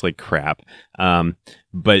and it looks like crap.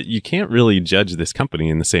 But you can't really judge this company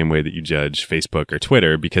in the same way that you judge Facebook or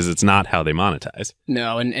Twitter because it's not how they monetize.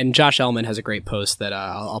 No, and Josh Ellman has a great post that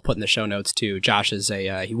I'll put in the show notes too. Josh is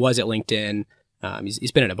he was at LinkedIn.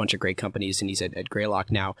 He's been at a bunch of great companies and he's at Greylock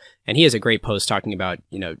now. And he has a great post talking about,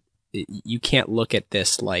 you can't look at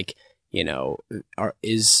this like, are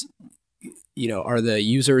the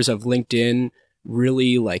users of LinkedIn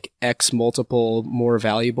really like X multiple more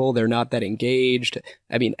valuable? They're not that engaged.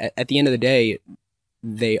 I mean, at the end of the day,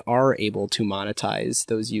 they are able to monetize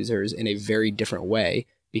those users in a very different way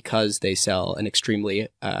because they sell an extremely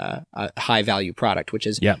high value product, which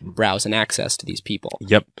is browse and access to these people.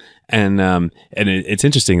 Yep. And it's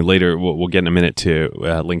interesting. Later, we'll get in a minute to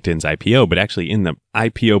LinkedIn's IPO, but actually in the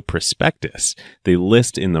IPO prospectus, they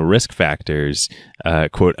list in the risk factors,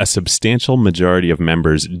 quote, a substantial majority of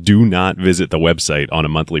members do not visit the website on a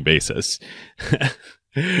monthly basis.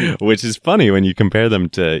 Which is funny when you compare them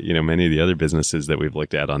to, many of the other businesses that we've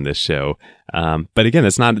looked at on this show. But again,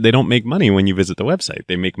 they don't make money when you visit the website.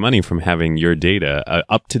 They make money from having your data,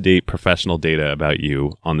 up-to-date professional data about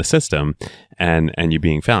you on the system and you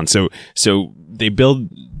being found. So they build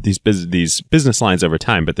these business lines over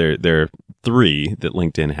time, but there are three that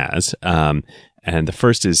LinkedIn has. And the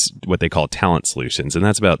first is what they call talent solutions, and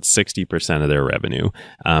that's about 60% of their revenue.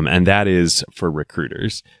 And that is for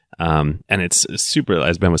recruiters. And it's super,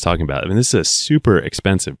 as Ben was talking about, this is a super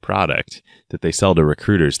expensive product that they sell to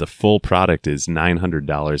recruiters. The full product is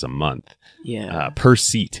 $900 a month per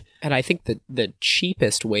seat. And I think that the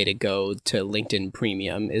cheapest way to go to LinkedIn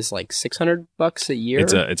Premium is like $600 a year.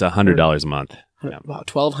 It's $100 a month. About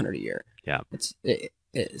 $1,200 a year. Yeah.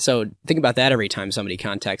 So think about that every time somebody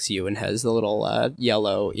contacts you and has the little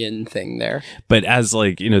yellow in thing there. But as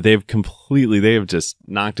like, they have just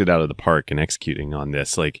knocked it out of the park in executing on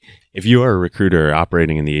this. Like, if you are a recruiter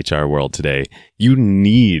operating in the HR world today, you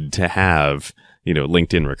need to have,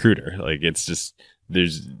 LinkedIn Recruiter. Like, it's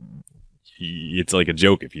like a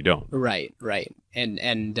joke if you don't. Right.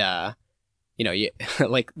 And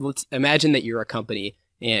like, let's imagine that you're a company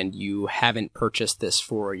and you haven't purchased this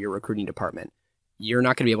for your recruiting department. You're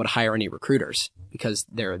not going to be able to hire any recruiters because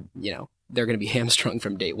they're going to be hamstrung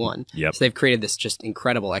from day one. Yep. So they've created this just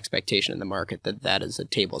incredible expectation in the market that is a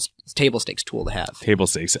table stakes tool to have. Table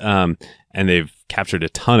stakes. And they've captured a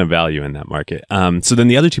ton of value in that market. So then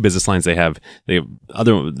the other two business lines the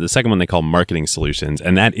second one they call marketing solutions,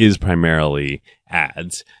 and that is primarily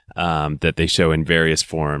ads that they show in various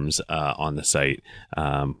forms on the site,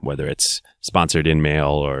 whether it's sponsored in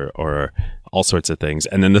mail or all sorts of things.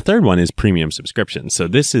 And then the third one is premium subscription. So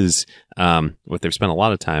this is what they've spent a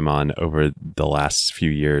lot of time on over the last few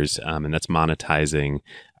years, and that's monetizing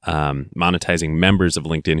members of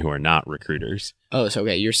LinkedIn who are not recruiters. Oh, so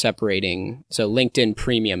okay, you're separating. So LinkedIn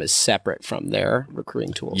Premium is separate from their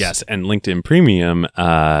recruiting tools. Yes, and LinkedIn Premium,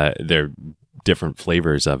 they're different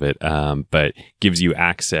flavors of it, but gives you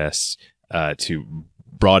access to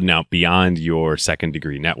broaden out beyond your second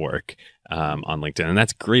degree network on LinkedIn, and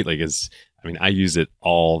that's great. I use it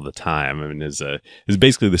all the time. Is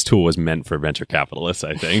basically this tool was meant for venture capitalists,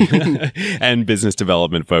 I think, and business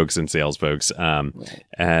development folks and sales folks. Right.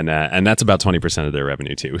 And that's about 20% of their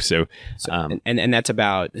revenue too. So and that's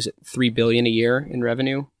about, is it $3 billion a year in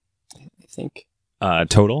revenue? I think.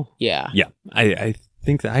 Total? Yeah. Yeah. I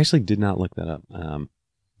think that I actually did not look that up.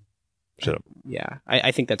 Shut up. Yeah. I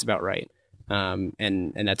think that's about right.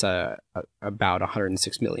 And that's about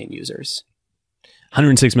 106 million users.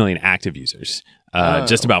 106 million active users,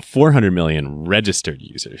 just about 400 million registered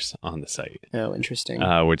users on the site. Oh, interesting.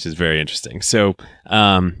 Which is very interesting. So,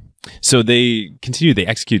 so they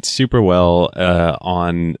execute super well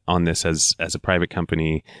on this as a private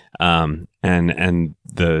company, and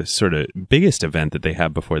the sort of biggest event that they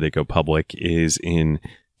have before they go public is in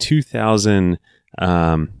 2000.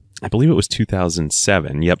 I believe it was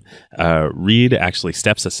 2007. Yep. Reed actually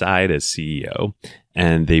steps aside as CEO,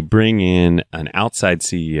 and they bring in an outside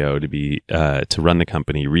CEO to run the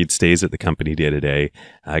company. Reed stays at the company day to day.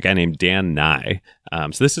 A guy named Dan Nye.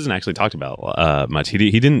 So this isn't actually talked about much. He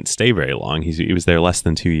didn't stay very long. He was there less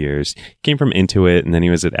than 2 years. He came from Intuit, and then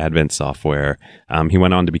he was at Advent Software. He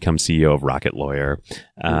went on to become CEO of Rocket Lawyer.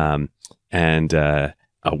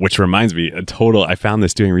 Which reminds me, I found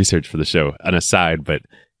this doing research for the show, an aside, but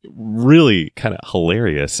really kind of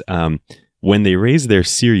hilarious. When they raised their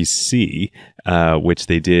Series C, which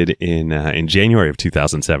they did in January of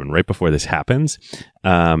 2007, right before this happens,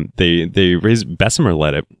 they raised, Bessemer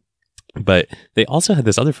led it, but they also had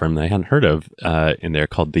this other firm that I hadn't heard of in there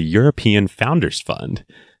called the European Founders Fund.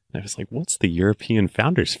 And I was like, what's the European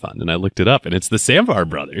Founders Fund? And I looked it up, and it's the Samvar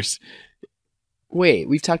brothers. Wait,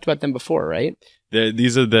 we've talked about them before, right?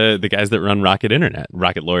 These are the guys that run Rocket Internet.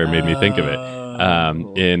 Rocket Lawyer made me think of it.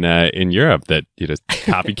 In Europe, that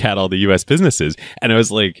copycat all the U.S. businesses, and I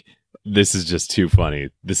was like, this is just too funny.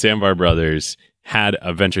 The Samvar brothers had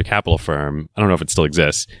a venture capital firm, I don't know if it still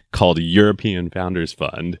exists, called European Founders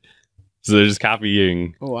Fund. So they're just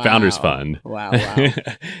copying Founders Fund. Wow.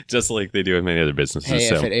 Just like they do with many other businesses. Hey,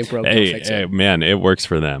 so, if it ain't broke, don't fix it. Man, it works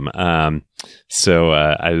for them. So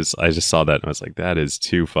I just saw that and I was like, that is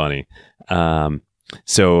too funny.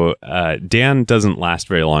 So Dan doesn't last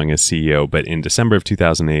very long as CEO, but in December of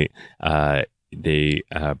 2008, they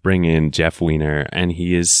bring in Jeff Weiner, and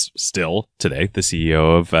he is still today the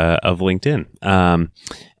CEO of LinkedIn.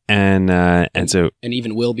 And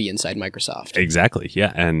even will be inside Microsoft. Exactly,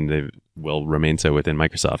 yeah, and they will remain so within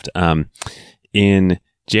Microsoft. In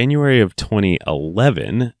January of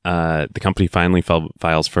 2011, the company finally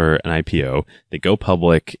files for an IPO. They go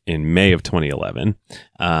public in May of 2011.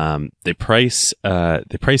 They price the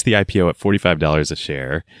IPO at $45 a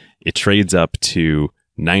share. It trades up to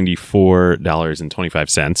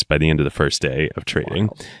 $94.25 by the end of the first day of trading.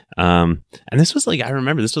 Wow. And this was I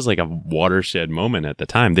remember this was a watershed moment at the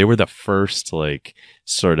time. They were the first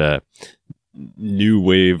sort of new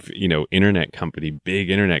wave, internet company,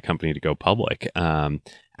 big internet company to go public.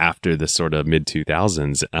 After the sort of mid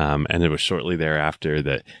 2000s, and it was shortly thereafter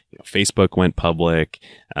that Facebook went public,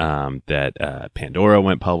 that Pandora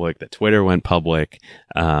went public, that Twitter went public.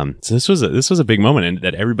 So this was a big moment, and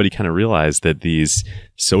that everybody kind of realized that these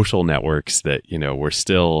social networks that were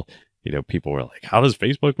still people were like, how does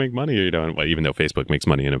Facebook make money? Even though Facebook makes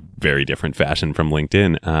money in a very different fashion from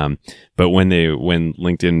LinkedIn. But when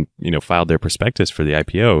LinkedIn, filed their prospectus for the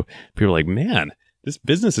IPO, people were like, man, this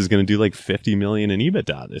business is going to do like 50 million in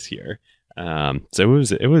EBITDA this year. So it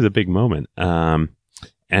was a big moment. And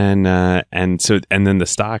then the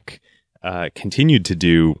stock continued to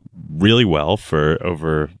do really well for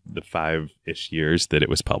over the 5-ish years that it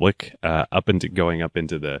was public, going up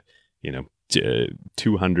into the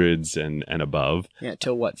 200s and above. Yeah,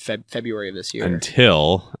 till what, February of this year?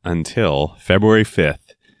 Until February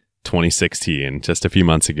 5th, 2016, just a few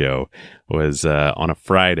months ago, was on a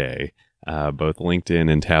Friday. Both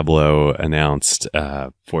LinkedIn and Tableau announced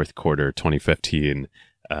fourth quarter 2015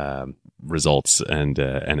 results and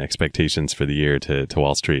expectations for the year to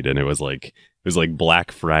Wall Street, and it was like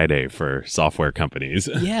Black Friday for software companies.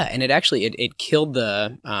 Yeah, and it killed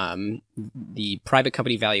the private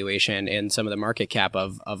company valuation and some of the market cap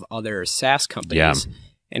of other SaaS companies. Yeah.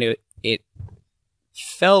 And it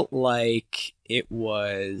felt like it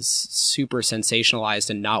was super sensationalized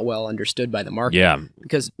and not well understood by the market. Yeah,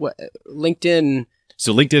 because LinkedIn.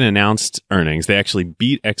 So LinkedIn announced earnings. They actually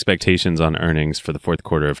beat expectations on earnings for the fourth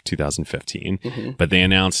quarter of 2015, but they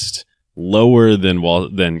announced lower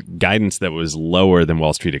than guidance that was lower than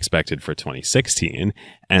Wall Street expected for 2016,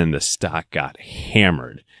 and the stock got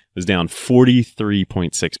hammered. It was down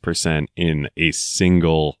 43.6% in a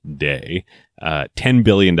single day. $10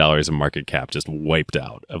 billion of market cap just wiped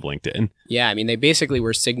out of LinkedIn. Yeah, I mean, they basically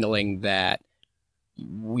were signaling that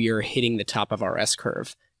we are hitting the top of our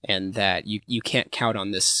S-curve and that you can't count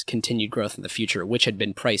on this continued growth in the future, which had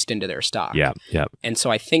been priced into their stock. Yeah, yeah. And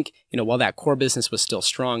so I think, while that core business was still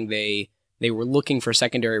strong, they were looking for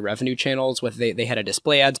secondary revenue channels. They had a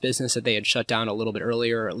display ads business that they had shut down a little bit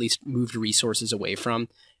earlier, or at least moved resources away from.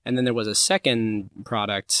 And then there was a second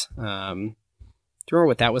product. Do you remember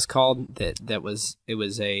what that was called? It was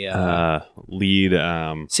a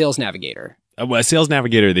lead Sales Navigator. Well, Sales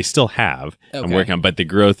Navigator they still have. Okay. I'm working on, but the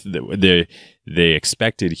growth they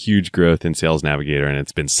expected huge growth in Sales Navigator, and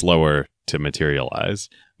it's been slower to materialize.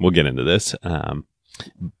 We'll get into this,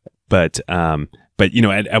 but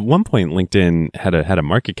at one point LinkedIn had a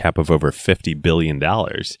market cap of over $50 billion,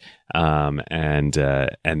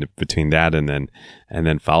 and between that and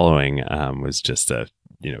then following was just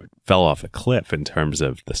fell off a cliff in terms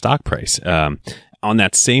of the stock price. On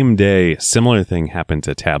that same day, similar thing happened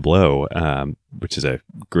to Tableau, which is a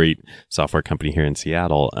great software company here in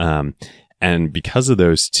Seattle. And because of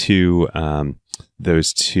those two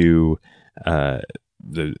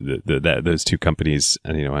companies,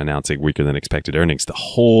 announcing weaker than expected earnings, the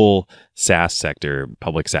whole SaaS sector,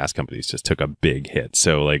 public SaaS companies, just took a big hit.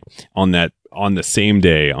 So, like on the same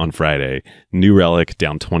day, on Friday, New Relic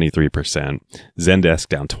down 23%, Zendesk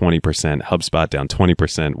down 20%, HubSpot down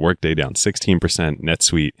 20%, Workday down 16%,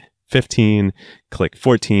 NetSuite 15%, Click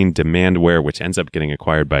 14%, Demandware, which ends up getting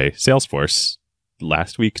acquired by Salesforce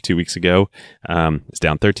last week, 2 weeks ago, is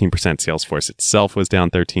down 13%. Salesforce itself was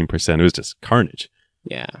down 13%. It was just carnage.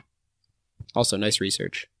 Yeah. Also, nice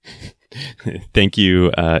research. Thank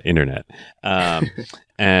you, Internet. And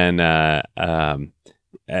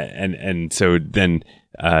so then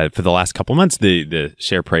for the last couple months, the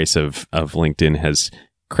share price of LinkedIn has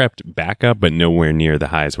crept back up, but nowhere near the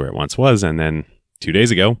highs where it once was. And then 2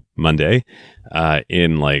 days ago, Monday,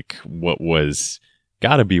 in like what was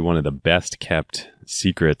got to be one of the best kept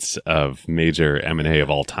secrets of major M&A of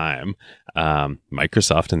all time,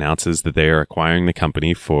 Microsoft announces that they are acquiring the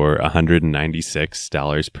company for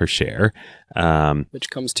 $196 per share, which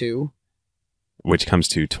comes to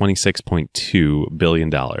 $26.2 billion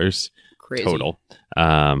crazy total,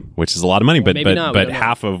 which is a lot of money, well, but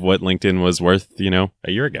half of what LinkedIn was worth, a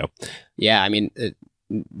year ago. Yeah, I mean,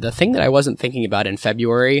 the thing that I wasn't thinking about in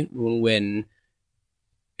February, when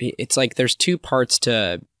it's like there's two parts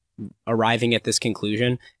to arriving at this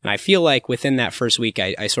conclusion, and I feel like within that first week,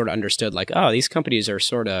 I sort of understood like, oh, these companies are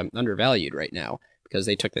sort of undervalued right now because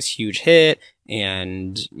they took this huge hit,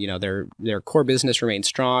 and their core business remained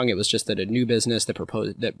strong. It was just that a new business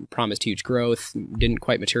that promised huge growth didn't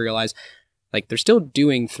quite materialize. Like, they're still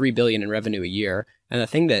doing $3 billion in revenue a year, and the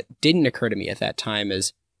thing that didn't occur to me at that time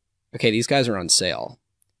is, okay, these guys are on sale,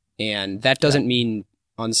 and that doesn't mean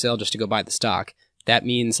on sale just to go buy the stock. That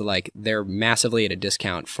means like they're massively at a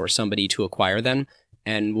discount for somebody to acquire them.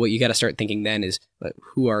 And what you got to start thinking then is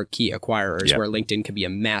who are key acquirers, where LinkedIn could be a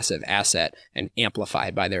massive asset and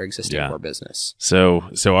amplified by their existing core business.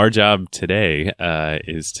 So our job today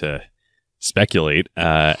is to speculate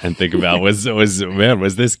and think about was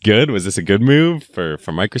this good? Was this a good move for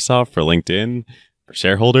Microsoft, for LinkedIn, For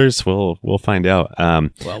shareholders, we'll find out.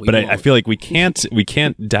 But I feel like we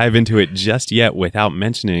can't dive into it just yet without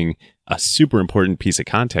mentioning a super important piece of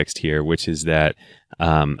context here, which is that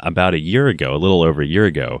about a little over a year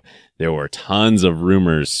ago, there were tons of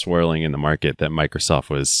rumors swirling in the market that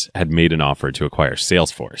Microsoft had made an offer to acquire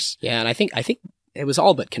Salesforce. Yeah, and I think it was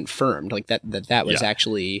all but confirmed, like that was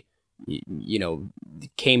actually,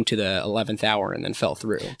 came to the 11th hour and then fell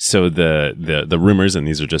through. So the rumors, and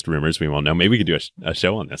these are just rumors, we won't know. Maybe we could do a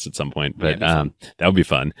show on this at some point, but that would be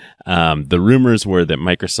fun. The rumors were that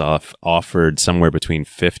Microsoft offered somewhere between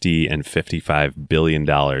 $50 and $55 billion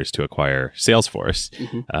to acquire Salesforce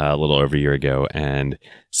a little over a year ago, and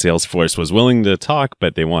Salesforce was willing to talk,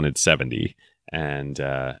 but they wanted 70, and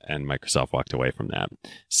Microsoft walked away from that.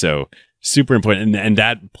 So super important, and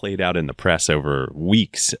that played out in the press over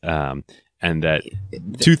weeks. And that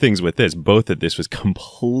two things with this, both that this was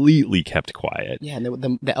completely kept quiet. Yeah, and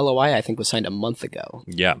the LOI I think was signed a month ago.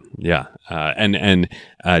 Yeah. And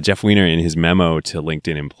Jeff Weiner in his memo to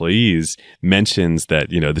LinkedIn employees mentions that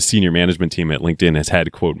the senior management team at LinkedIn has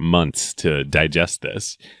had, quote, months to digest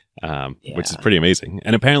this, which is pretty amazing.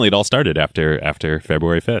 And apparently it all started after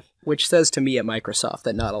February 5th. Which says to me at Microsoft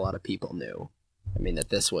that not a lot of people knew. I mean, that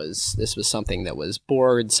this was something that was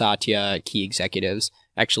board, Satya, key executives.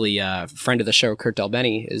 Actually, a friend of the show, Kurt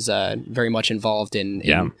Delbeni, is very much involved in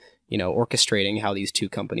orchestrating how these two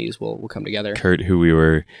companies will come together. Kurt, who we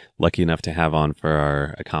were lucky enough to have on for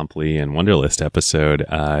our Acompli and Wunderlist episode,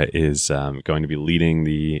 is going to be leading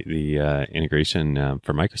the integration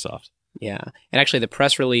for Microsoft. Yeah, and actually, the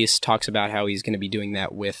press release talks about how he's going to be doing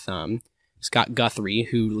that with Scott Guthrie,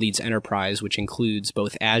 who leads Enterprise, which includes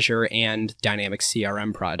both Azure and Dynamics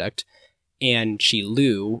CRM product, and Qi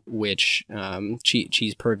Lu, which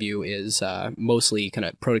Qi's purview is mostly kind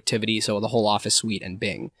of productivity, so the whole Office suite and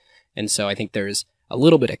Bing. And so I think there's a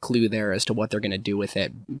little bit of clue there as to what they're going to do with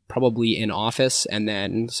it, probably in Office, and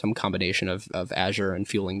then some combination of Azure and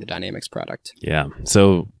fueling the Dynamics product. Yeah.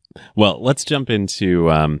 So, well, let's jump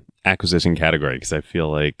into acquisition category, because I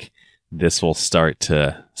feel like this will start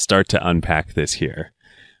to unpack this here.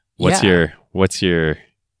 What's your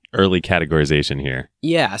early categorization here?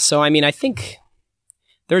 Yeah, so I mean, I think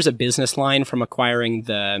there's a business line from acquiring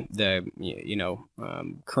the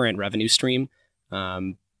current revenue stream,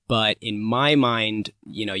 but in my mind,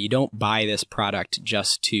 you don't buy this product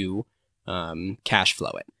just to cash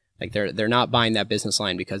flow it. Like they're not buying that business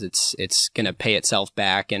line because it's going to pay itself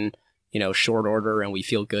back and short order, and we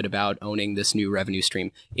feel good about owning this new revenue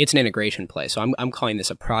stream. It's an integration play. So I'm calling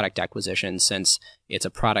this a product acquisition, since it's a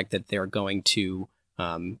product that they're going to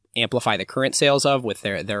amplify the current sales of with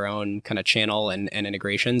their own kind of channel and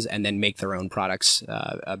integrations, and then make their own products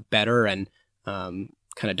better and kind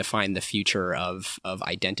of define the future of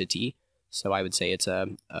identity. So I would say it's a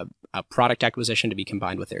product acquisition to be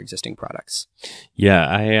combined with their existing products. Yeah,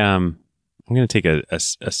 I'm going to take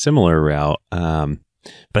a similar route.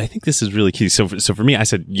 But I think this is really key. So for me, I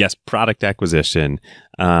said, yes, product acquisition.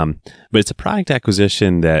 But it's a product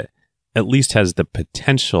acquisition that at least has the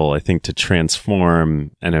potential, I think, to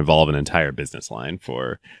transform and evolve an entire business line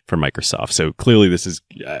for Microsoft. So clearly this is,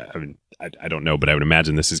 I don't know, but I would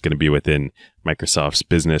imagine this is going to be within Microsoft's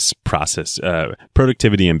business process,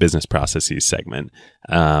 productivity and business processes segment,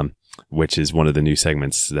 which is one of the new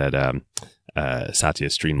segments that Satya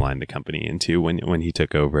streamlined the company into when he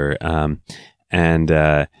took over. And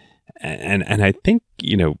I think,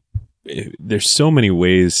 there's so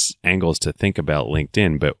many angles to think about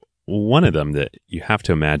LinkedIn, but one of them that you have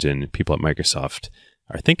to imagine people at Microsoft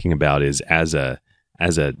are thinking about is as a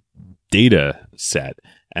data set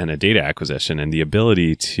and a data acquisition, and the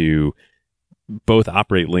ability to both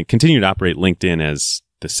continue to operate LinkedIn as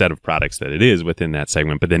the set of products that it is within that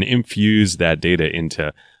segment, but then infuse that data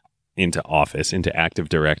into Office, into Active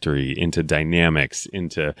Directory, into Dynamics,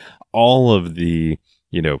 into all of the,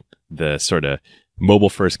 the sort of mobile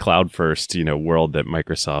first, cloud first, world that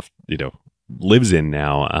Microsoft, lives in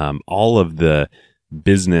now. All of the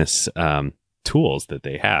business tools that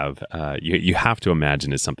they have, you have to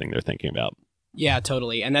imagine is something they're thinking about. Yeah,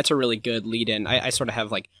 totally. And that's a really good lead in. I sort of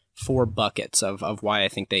have like 4 buckets of why I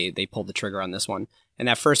think they pulled the trigger on this one. And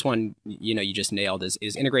that first one, you just nailed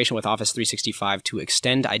is integration with Office 365 to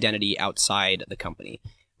extend identity outside the company.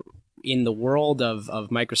 In the world of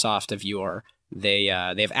Microsoft Azure, they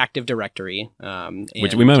have Active Directory.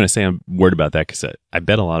 Which we might want to say a word about that, because I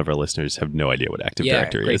bet a lot of our listeners have no idea what Active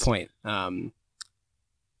Directory is. Yeah, great point.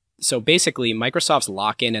 So basically, Microsoft's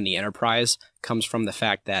lock-in in the enterprise comes from the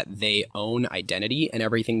fact that they own identity and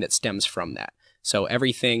everything that stems from that. So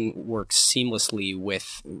everything works seamlessly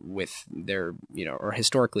with their, or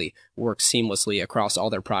historically works seamlessly across all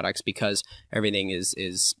their products, because everything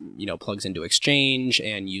is plugs into Exchange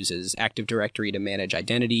and uses Active Directory to manage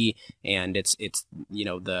identity, and it's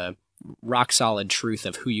the rock solid truth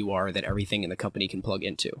of who you are that everything in the company can plug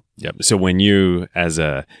into. Yep. So when you, as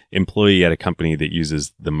a employee at a company that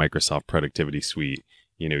uses the Microsoft Productivity Suite,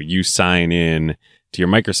 you sign in to your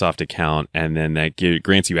Microsoft account, and then that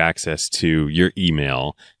grants you access to your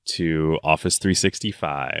email, to Office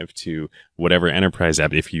 365, to whatever enterprise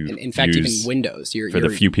app. If you, in fact, even Windows, for the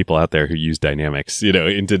few people out there who use Dynamics,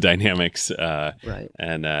 into Dynamics, right,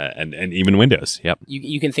 and even Windows. Yep.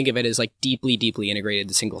 You can think of it as like deeply integrated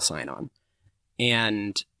to single sign-on,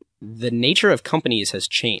 and the nature of companies has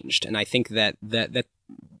changed. And I think that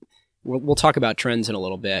we'll talk about trends in a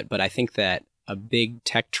little bit, but I think that a big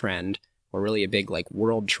tech trend, or really a big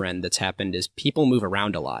world trend that's happened, is people move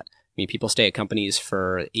around a lot. I mean, people stay at companies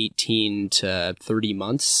for 18 to 30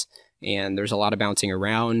 months, and there's a lot of bouncing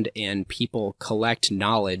around, and people collect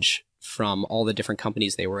knowledge from all the different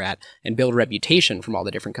companies they were at and build reputation from all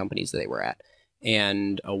the different companies that they were at.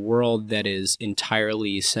 And a world that is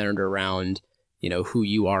entirely centered around, who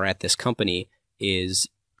you are at this company is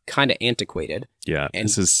kind of antiquated. Yeah, and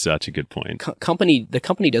this is such a good point. The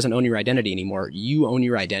company doesn't own your identity anymore. You own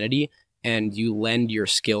your identity, and you lend your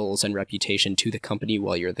skills and reputation to the company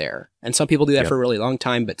while you're there. And some people do that for a really long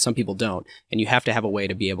time, but some people don't. And you have to have a way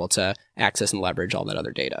to be able to access and leverage all that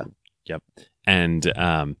other data. Yep. And,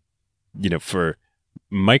 for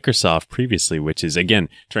Microsoft previously, which is, again,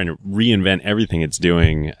 trying to reinvent everything it's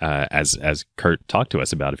doing, as Kurt talked to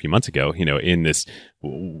us about a few months ago, in this,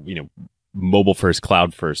 mobile first,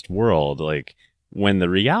 cloud first world, when the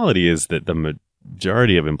reality is that the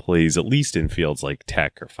majority of employees, at least in fields like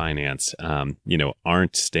tech or finance,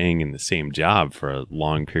 aren't staying in the same job for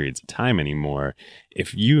long periods of time anymore.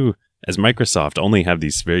 If you, as Microsoft, only have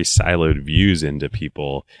these very siloed views into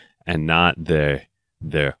people and not the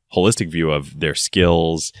holistic view of their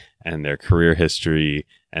skills and their career history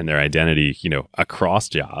and their identity, across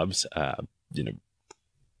jobs, there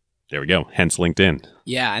we go. Hence LinkedIn.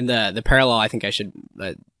 Yeah, and the parallel I think I should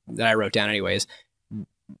that I wrote down anyways.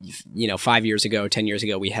 5 years ago, 10 years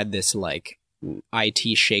ago, we had this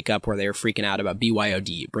IT shakeup where they were freaking out about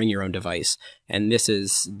BYOD, bring your own device, and this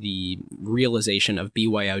is the realization of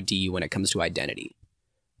BYOD when it comes to identity.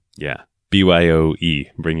 Yeah,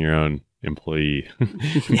 BYOE, bring your own employee.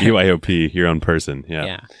 BYOP, your own person.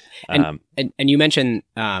 Yeah. And you mentioned.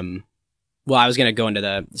 Well, I was going to go into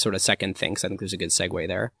the sort of second thing, because I think there's a good segue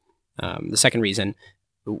there. The second reason,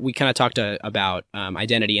 we kind of talked about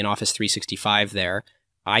identity in Office 365 there.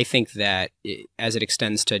 I think that as it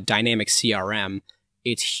extends to dynamic CRM,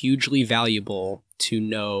 it's hugely valuable to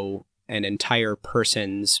know an entire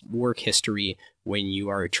person's work history when you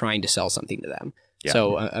are trying to sell something to them. Yeah.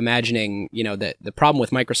 So imagining, that the problem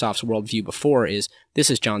with Microsoft's worldview before is,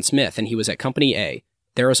 this is John Smith, and he was at company A.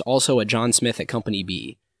 There is also a John Smith at company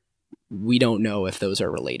B. We don't know if those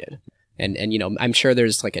are related. And I'm sure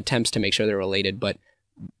there's attempts to make sure they're related, but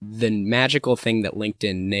the magical thing that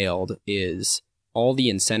LinkedIn nailed is all the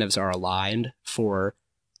incentives are aligned for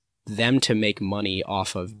them to make money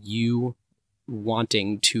off of you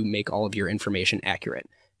wanting to make all of your information accurate.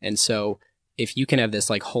 And so if you can have this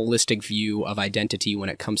holistic view of identity when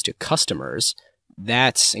it comes to customers,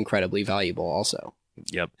 that's incredibly valuable also.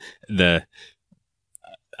 Yep.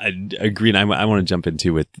 I agree, and I want to jump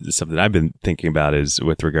into with something I've been thinking about is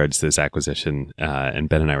with regards to this acquisition, and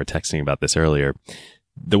Ben and I were texting about this earlier.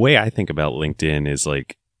 The way I think about LinkedIn is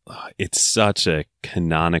it's such a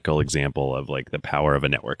canonical example of the power of a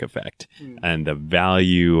network effect and the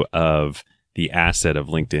value of the asset of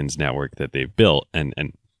LinkedIn's network that they've built. And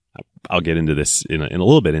I'll get into this in a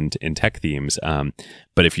little bit in tech themes.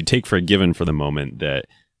 But if you take for a given for the moment that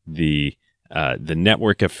the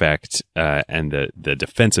network effect and the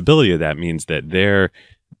defensibility of that means that their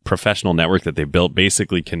professional network that they built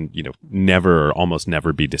basically can never or almost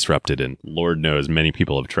never be disrupted, and Lord knows many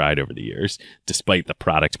people have tried over the years, despite the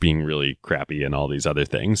product being really crappy and all these other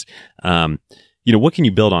things. What can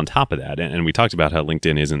you build on top of that? And we talked about how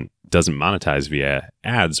LinkedIn doesn't monetize via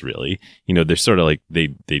ads really. They're sort of they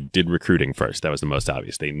did recruiting first. That was the most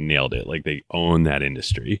obvious. They nailed it. They own that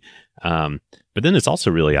industry. But then it's also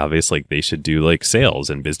really obvious they should do sales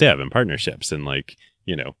and biz dev and partnerships and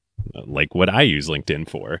what I use LinkedIn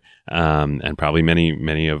for, and probably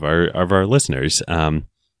many of our listeners. And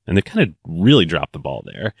they kind of really dropped the ball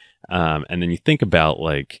there. And then you think about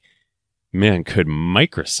man, could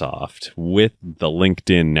Microsoft with the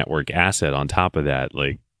LinkedIn network asset on top of that,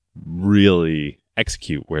 really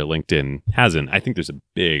execute where LinkedIn hasn't? I think there's a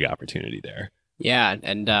big opportunity there. Yeah,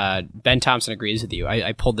 and Ben Thompson agrees with you.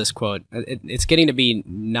 I pulled this quote. It's getting to be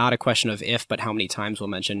not a question of if, but how many times we'll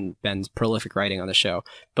mention Ben's prolific writing on the show.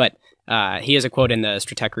 But he has a quote in the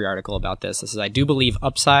Stratechery article about this. It says, "I do believe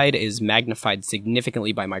upside is magnified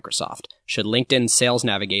significantly by Microsoft. Should LinkedIn Sales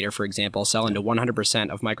Navigator, for example, sell into 100%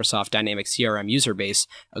 of Microsoft Dynamics CRM user base,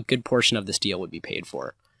 a good portion of this deal would be paid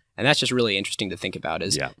for." And that's just really interesting to think about.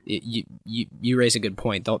 You raise a good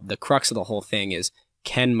point. The crux of the whole thing is,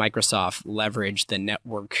 can Microsoft leverage the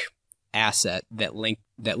network asset that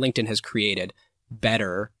LinkedIn has created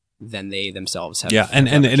better than they themselves have? Yeah,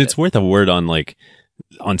 and it's worth a word on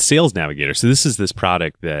Sales Navigator. So this is this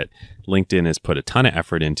product that LinkedIn has put a ton of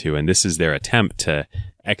effort into, and this is their attempt to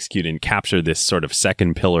execute and capture this sort of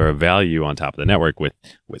second pillar of value on top of the network with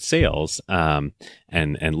sales and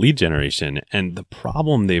lead generation. And the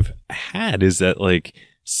problem they've had is that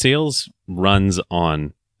sales runs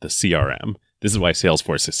on the CRM. This is why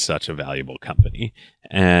Salesforce is such a valuable company.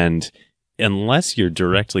 And unless you're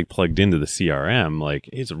directly plugged into the CRM,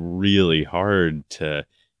 it's really hard to,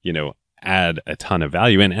 add a ton of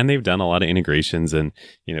value. And they've done a lot of integrations, and,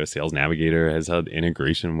 Sales Navigator has had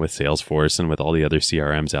integration with Salesforce and with all the other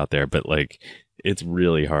CRMs out there. But it's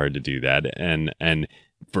really hard to do that. And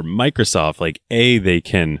for Microsoft, they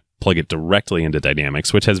can plug it directly into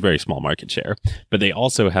Dynamics, which has very small market share, but they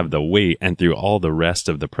also have the weight, and through all the rest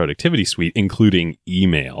of the productivity suite, including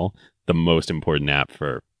email, the most important app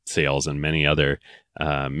for sales and many other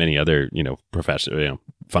professional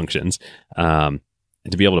functions, and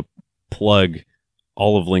to be able to plug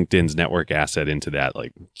all of LinkedIn's network asset into that,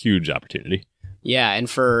 huge opportunity. Yeah, and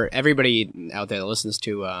for everybody out there that listens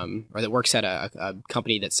to or that works at a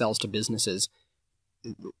company that sells to businesses,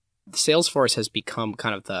 Salesforce has become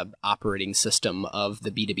kind of the operating system of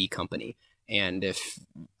the B2B company. And if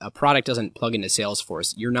a product doesn't plug into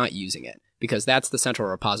Salesforce, you're not using it, because that's the central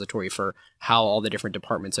repository for how all the different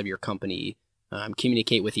departments of your company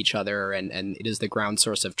communicate with each other, and it is the ground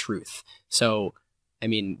source of truth. So,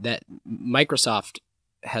 that Microsoft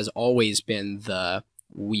has always been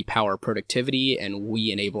we power productivity and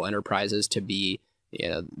we enable enterprises to be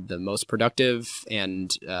the most productive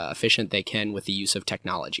and efficient they can with the use of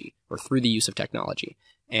technology, or through the use of technology.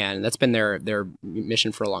 And that's been their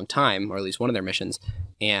mission for a long time, or at least one of their missions.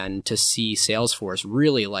 And to see Salesforce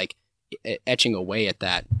really etching away at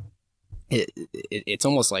that, it's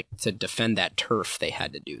almost like to defend that turf, they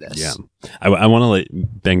had to do this. Yeah. I want to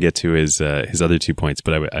let Ben get to his other 2 points,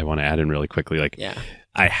 but I want to add in really quickly.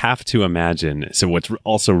 I have to imagine. So what's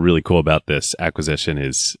also really cool about this acquisition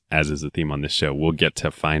is, as is the theme on this show, we'll get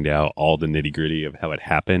to find out all the nitty gritty of how it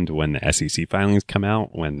happened when the SEC filings come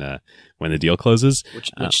out, when the deal closes,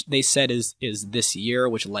 which they said is this year,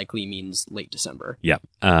 which likely means late December. Yeah.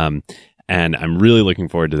 And I'm really looking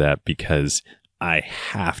forward to that, because I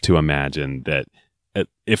have to imagine that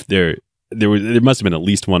if there must have been at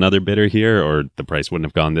least one other bidder here, or the price wouldn't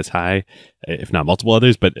have gone this high, if not multiple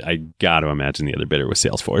others. But I got to imagine the other bidder was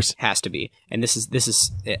Salesforce. Has to be. And this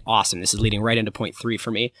is awesome. This is leading right into point 3 for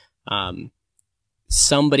me.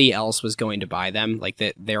 Somebody else was going to buy them.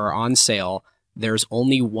 They are on sale. There's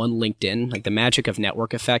only one LinkedIn. The magic of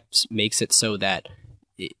network effects makes it so that,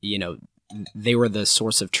 they were the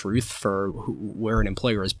source of truth for where an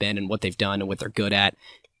employer has been and what they've done and what they're good at.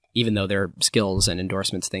 Even though their skills and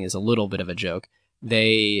endorsements thing is a little bit of a joke,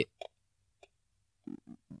 there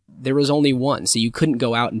was only one. So you couldn't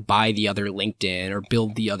go out and buy the other LinkedIn or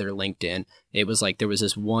build the other LinkedIn. It was there was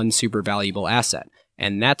this one super valuable asset.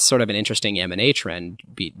 And that's sort of an interesting M&A trend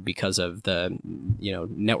because of the,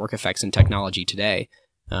 network effects in technology today.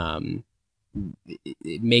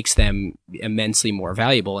 It makes them immensely more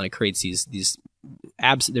valuable, and it creates these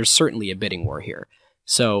there's certainly a bidding war here.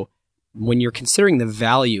 So when you're considering the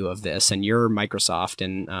value of this, and you're Microsoft,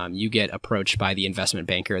 and you get approached by the investment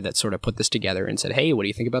banker that sort of put this together and said, "Hey, what do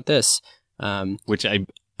you think about this?" Which I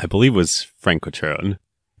believe was Frank Quattrone.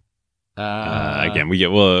 Again,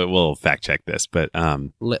 we'll fact check this, but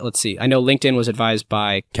let's see. I know LinkedIn was advised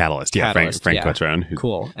by Catalyst. Yeah, Frank Quattrone.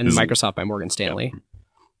 Cool, and Microsoft by Morgan Stanley. Yeah.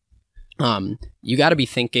 You got to be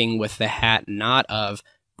thinking with the hat not of,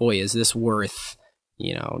 boy, is this worth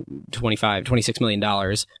 $26 million,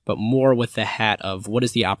 but more with the hat of, what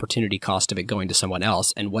is the opportunity cost of it going to someone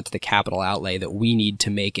else, and what's the capital outlay that we need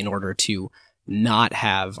to make in order to not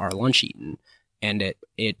have our lunch eaten. And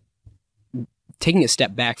it taking a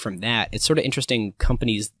step back from that, it's sort of interesting.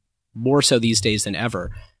 Companies, more so these days than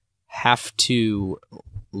ever, have to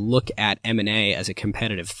look at M&A as a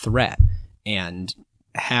competitive threat and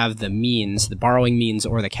have the means, the borrowing means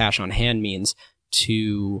or the cash on hand means,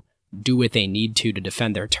 to do what they need to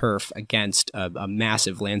defend their turf against a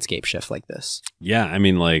massive landscape shift like this. Yeah,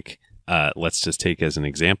 let's just take as an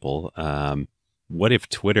example, what if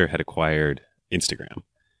Twitter had acquired Instagram?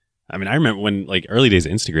 I mean, I remember when, like, early days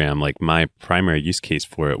of Instagram, like, my primary use case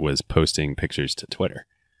for it was posting pictures to Twitter.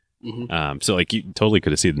 So, like, you totally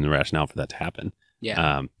could have seen the rationale for that to happen.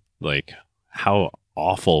 Yeah. Like, how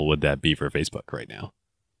awful would that be for Facebook right now?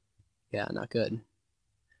 Yeah, not good.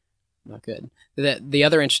 Not good. The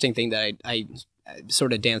other interesting thing that I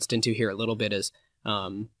sort of danced into here a little bit is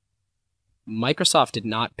Microsoft did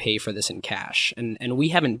not pay for this in cash. And we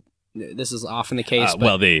haven't, this is often the case.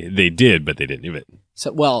 Well, they did, but they didn't even.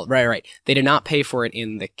 So, well, right. They did not pay for it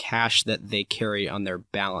in the cash that they carry on their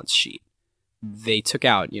balance sheet. They took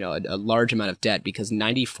out, a large amount of debt because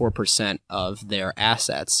 94% of their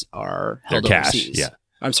assets are held overseas. Yeah.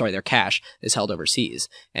 I'm sorry, their cash is held overseas.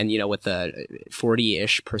 And, with the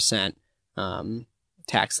 40-ish%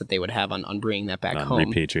 tax that they would have on bringing that back home.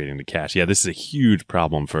 Repatriating the cash. Yeah, this is a huge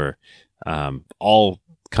problem for all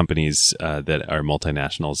companies that are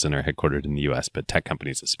multinationals and are headquartered in the U.S., but tech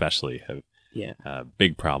companies especially have a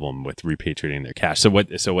big problem with repatriating their cash. So what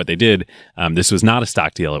they did, this was not a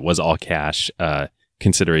stock deal. It was all cash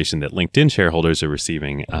consideration that LinkedIn shareholders are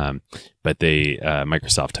receiving, but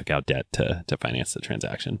Microsoft took out debt to finance the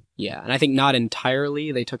transaction. Yeah, and I think not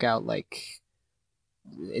entirely. They took out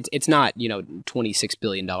it's not $26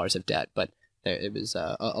 billion of debt, but it was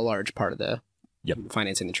a large part of the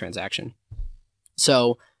financing the transaction.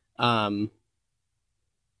 So, I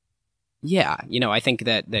think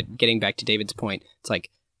that getting back to David's point, it's like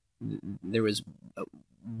there was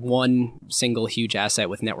one single huge asset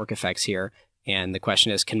with network effects here. And the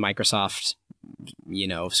question is, can Microsoft,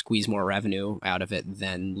 squeeze more revenue out of it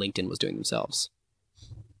than LinkedIn was doing themselves?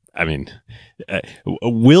 I mean,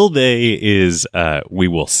 will they we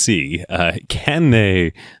will see. Can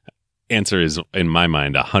they? Answer is, in my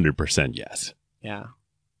mind, 100% yes. Yeah.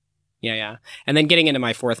 And then getting into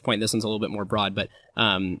my fourth point, this one's a little bit more broad, but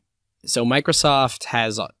so Microsoft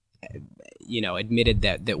has, admitted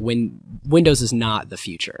that Windows is not the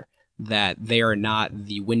future, that they are not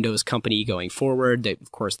the Windows company going forward. They,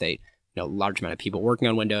 of course, large amount of people working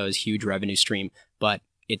on Windows, huge revenue stream, but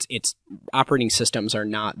its operating systems are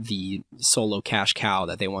not the solo cash cow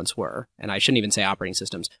that they once were. And I shouldn't even say operating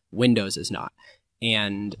systems. Windows is not.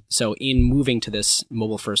 And so in moving to this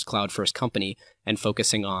mobile first, cloud first company and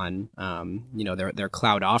focusing on, their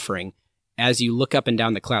cloud offering, as you look up and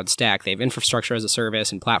down the cloud stack, they have infrastructure as a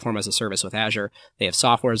service and platform as a service with Azure. They have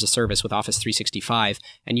software as a service with Office 365.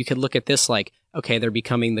 And you could look at this like, okay, they're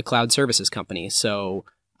becoming the cloud services company. So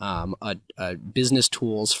business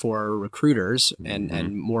tools for recruiters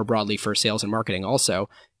and more broadly for sales and marketing also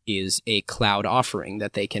is a cloud offering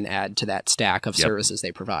that they can add to that stack of services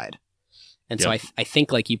they provide. And so I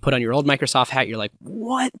think like you put on your old Microsoft hat, you're like,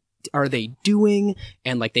 what are they doing?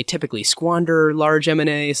 And like they typically squander large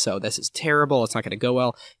M&A, so this is terrible. It's not going to go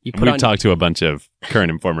well. We've talked to a bunch of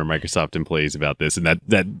current and former Microsoft employees about this, and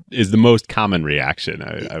that is the most common reaction,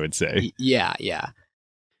 I would say. Yeah.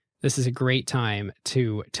 This is a great time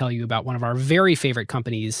to tell you about one of our very favorite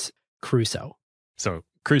companies, Crusoe. So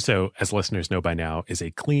Crusoe, as listeners know by now, is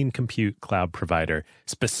a clean compute cloud provider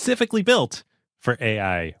specifically built for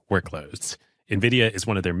AI workloads. NVIDIA is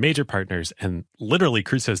one of their major partners, and literally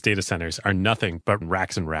Crusoe's data centers are nothing but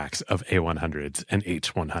racks and racks of A100s and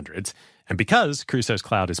H100s. And because Crusoe's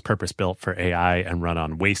cloud is purpose-built for AI and run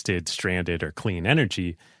on wasted, stranded, or clean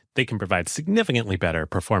energy, they can provide significantly better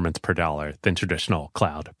performance per dollar than traditional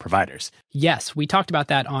cloud providers. Yes, we talked about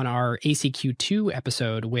that on our ACQ2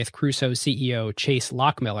 episode with Crusoe CEO Chase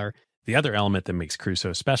Lockmiller. The other element that makes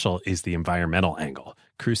Crusoe special is the environmental angle.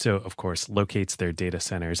 Crusoe, of course, locates their data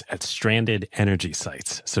centers at stranded energy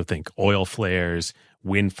sites. So think oil flares,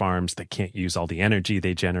 wind farms that can't use all the energy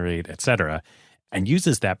they generate, etc., and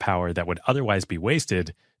uses that power that would otherwise be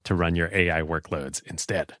wasted to run your AI workloads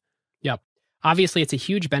instead. Yep. Obviously, it's a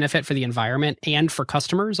huge benefit for the environment and for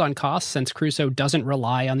customers on costs since Crusoe doesn't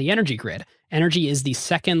rely on the energy grid. Energy is the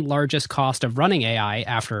second largest cost of running AI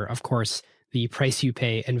after, of course, the price you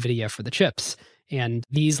pay NVIDIA for the chips. And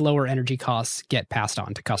these lower energy costs get passed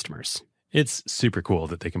on to customers. It's super cool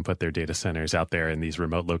that they can put their data centers out there in these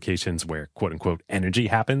remote locations where, quote unquote, energy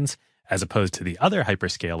happens, as opposed to the other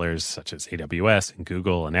hyperscalers such as AWS and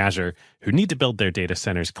Google and Azure, who need to build their data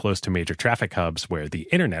centers close to major traffic hubs where the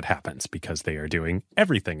internet happens because they are doing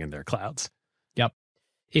everything in their clouds. Yep.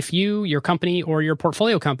 If you, your company, or your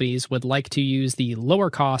portfolio companies would like to use the lower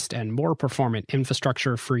cost and more performant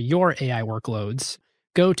infrastructure for your AI workloads,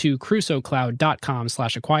 go to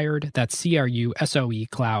crusoecloud.com/acquired. That's CRUSOE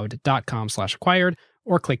cloud.com/acquired,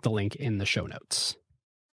 or click the link in the show notes.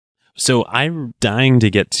 So I'm dying to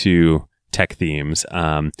get to tech themes,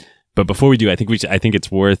 but But before we do, I think it's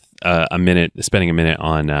worth spending a minute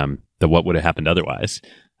on the what would have happened otherwise.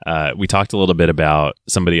 We talked a little bit about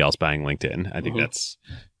somebody else buying LinkedIn. I think that's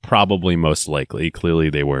probably most likely. Clearly,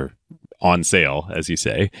 they were on sale, as you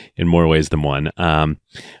say, in more ways than one.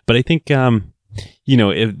 But I think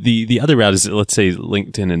if the other route is, let's say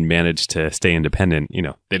LinkedIn had managed to stay independent,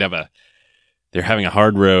 they're having a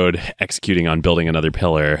hard road executing on building another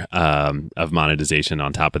pillar of monetization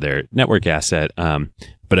on top of their network asset.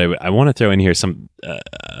 But I want to throw in here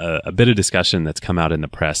a bit of discussion that's come out in the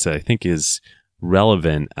press that I think is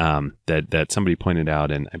relevant, that somebody pointed out,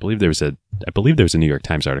 and I believe there was a New York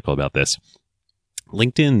Times article about this.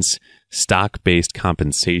 LinkedIn's stock-based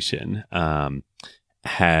compensation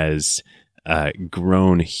has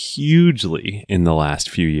grown hugely in the last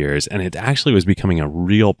few years, and it actually was becoming a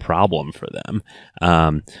real problem for them.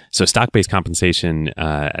 So stock-based compensation,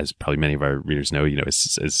 as probably many of our readers know,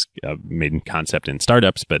 is a main concept in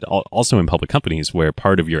startups, but also in public companies, where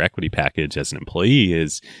part of your equity package as an employee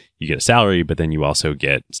is you get a salary, but then you also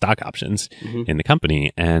get stock options in the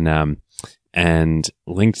company. And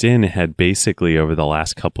LinkedIn had basically over the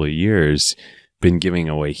last couple of years been giving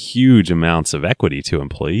away huge amounts of equity to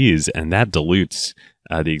employees, and that dilutes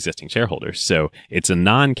the existing shareholders. So it's a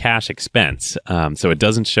non-cash expense. So it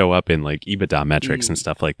doesn't show up in like EBITDA metrics and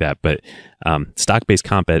stuff like that. But stock-based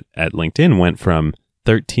comp at LinkedIn went from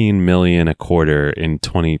 $13 million a quarter in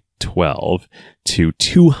 2012 to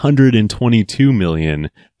 $222 million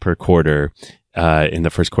per quarter in the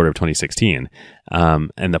first quarter of 2016.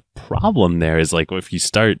 And the problem there is, like, if you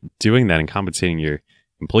start doing that and compensating your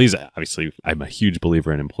employees, obviously I'm a huge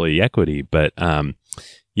believer in employee equity, but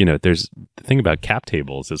there's the thing about cap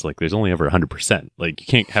tables is, like, there's only ever 100%. Like, you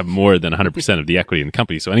can't have more than 100% of the equity in the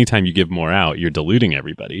company. So anytime you give more out, you're diluting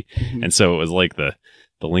everybody. And so it was like the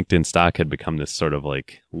LinkedIn stock had become this sort of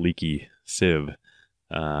like leaky sieve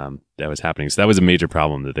that was happening. So that was a major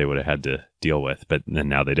problem that they would have had to deal with, but then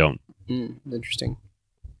now they don't. Interesting.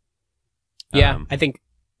 Yeah, I think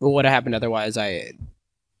what would have happened otherwise, they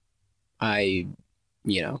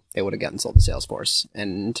would have gotten sold to Salesforce.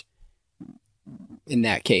 And in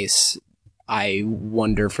that case, I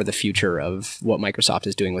wonder for the future of what Microsoft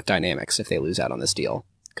is doing with Dynamics if they lose out on this deal,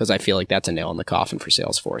 because I feel like that's a nail in the coffin for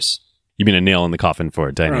Salesforce. You mean a nail in the coffin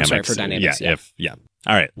for Dynamics? Sorry, for Dynamics. Yeah.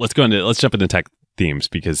 All right, let's jump into tech themes,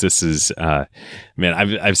 because this is, man,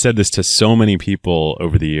 I've said this to so many people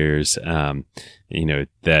over the years,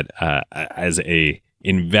 that as a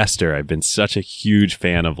investor, I've been such a huge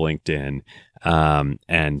fan of LinkedIn.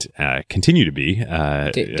 And continue to be.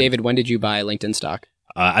 David, when did you buy LinkedIn stock?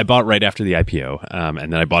 I bought right after the IPO,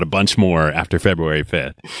 and then I bought a bunch more after February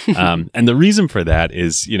 5th. And the reason for that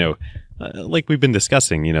is, like we've been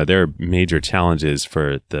discussing, there are major challenges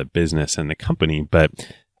for the business and the company, but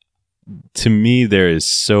to me, there is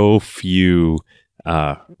so few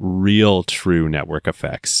real true network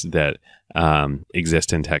effects that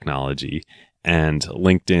exist in technology, and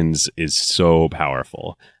LinkedIn's is so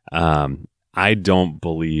powerful. I don't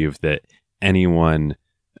believe that anyone,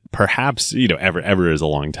 perhaps, ever is a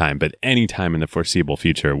long time, but any time in the foreseeable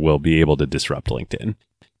future will be able to disrupt LinkedIn.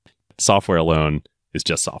 Software alone is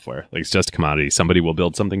just software. Like, it's just a commodity. Somebody will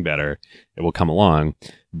build something better. It will come along.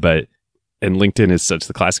 And LinkedIn is such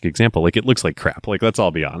the classic example. Like, it looks like crap. Like, let's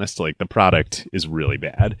all be honest. Like, the product is really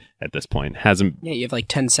bad at this point. You have like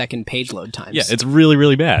 10-second page load times. Yeah, it's really,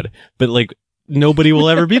 really bad. But like, nobody will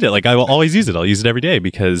ever beat it. Like, I will always use it. I'll use it every day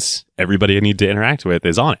because everybody I need to interact with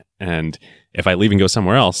is on it. And if I leave and go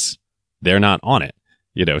somewhere else, they're not on it,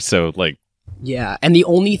 so like. Yeah. And the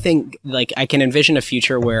only thing, like, I can envision a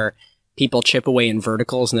future where people chip away in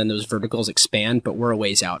verticals and then those verticals expand, but we're a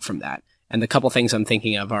ways out from that. And the couple things I'm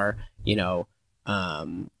thinking of are,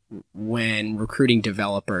 when recruiting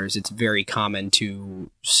developers, it's very common to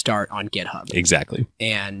start on GitHub. Exactly.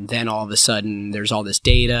 And then all of a sudden there's all this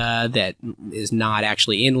data that is not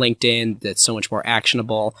actually in LinkedIn that's so much more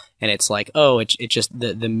actionable. And it's like, it's just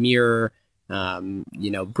the mere,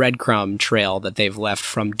 breadcrumb trail that they've left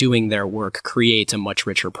from doing their work creates a much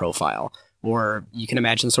richer profile. Or you can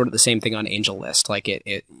imagine sort of the same thing on AngelList. Like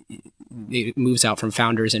it moves out from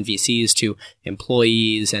founders and VCs to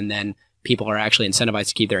employees, and then people are actually incentivized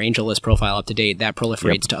to keep their AngelList profile up to date. That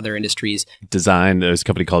proliferates to other industries. Design, there's a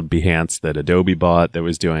company called Behance that Adobe bought that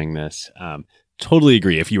was doing this. Totally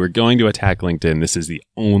agree. If you were going to attack LinkedIn, this is the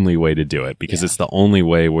only way to do it, because it's the only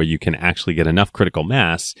way where you can actually get enough critical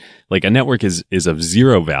mass. Like, a network is of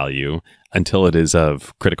zero value until it is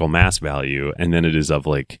of critical mass value, and then it is of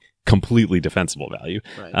like completely defensible value.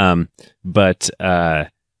 Right. But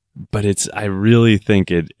it's, I really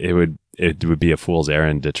think it would be a fool's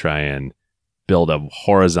errand to try and build a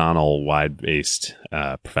horizontal, wide-based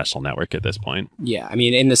professional network at this point. Yeah, I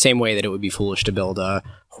mean, in the same way that it would be foolish to build a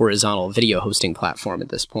horizontal video hosting platform at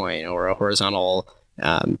this point, or a horizontal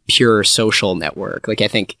pure social network. Like, I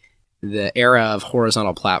think the era of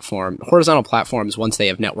horizontal platforms, once they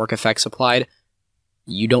have network effects applied,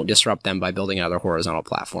 you don't disrupt them by building another horizontal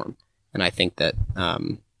platform. And I think that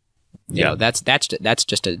you know, that's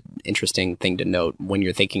just an interesting thing to note when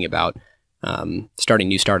you're thinking about starting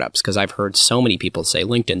new startups, because I've heard so many people say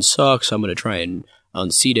LinkedIn sucks, I'm going to try and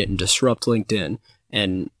unseat it and disrupt LinkedIn.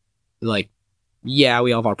 And like, yeah,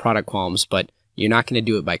 we all have our product qualms, but you're not going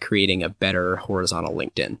to do it by creating a better horizontal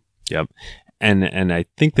LinkedIn. Yep. And I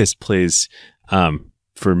think this plays,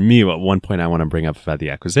 for me, at one point I want to bring up about the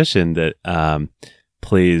acquisition that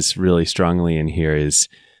plays really strongly in here is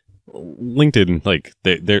LinkedIn. Like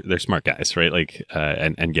they're smart guys, right? Like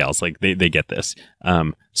and gals, like they get this.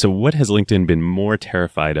 So what has LinkedIn been more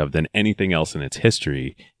terrified of than anything else in its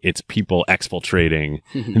history? It's people exfiltrating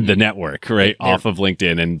the network, right, off of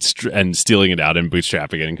LinkedIn and stealing it out and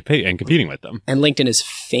bootstrapping it and competing with them. And LinkedIn is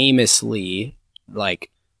famously like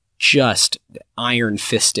just iron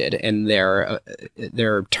fisted in their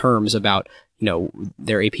terms about, you know,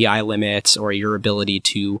 their API limits or your ability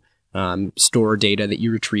to store data that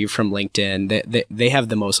you retrieve from LinkedIn. They have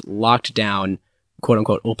the most locked down, quote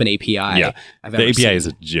unquote, open API. Yeah, I've the ever API seen. is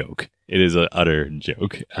a joke. It is an utter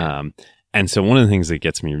joke. And so one of the things that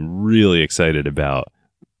gets me really excited about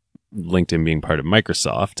LinkedIn being part of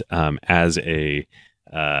Microsoft as a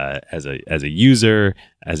user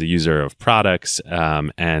of products,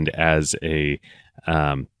 and as a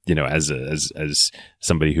you know, as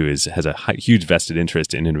somebody who has a huge vested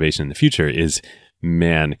interest in innovation in the future is,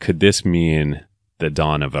 man, could this mean the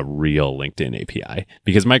dawn of a real LinkedIn API?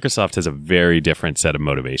 Because Microsoft has a very different set of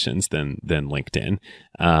motivations than LinkedIn.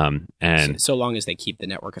 And so long as they keep the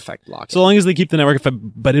network effect locked. so long as they keep the network effect,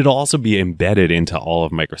 but it'll also be embedded into all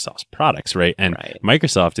of Microsoft's products, right? And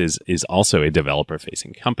Microsoft is also a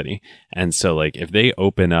developer-facing company. And so, like, if they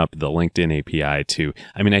open up the LinkedIn API to,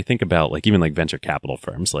 I mean, I think about, like, even like venture capital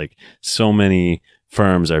firms, like so many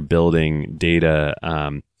firms are building data,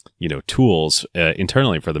 you know, tools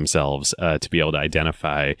internally for themselves to be able to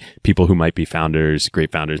identify people who might be founders,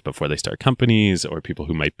 great founders before they start companies, or people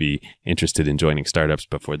who might be interested in joining startups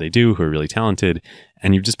before they do, who are really talented.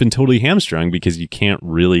 And you've just been totally hamstrung because you can't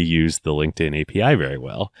really use the LinkedIn API very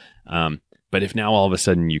well. But if now all of a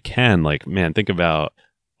sudden you can, like, man, think about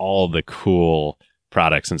all the cool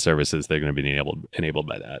products and services that are going to be enabled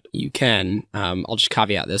by that. You can. I'll just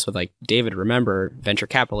caveat this with, like, David, remember, venture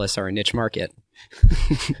capitalists are a niche market.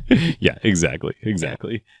 Yeah, exactly.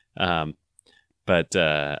 But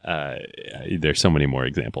there's so many more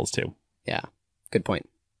examples too. Yeah, good point.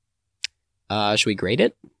 Should we grade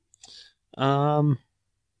it? Yeah,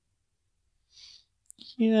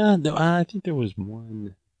 no, I think there was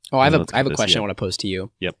one. Oh, I have a question I want to pose to you.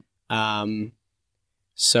 Yep.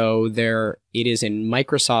 So it is in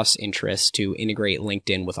Microsoft's interest to integrate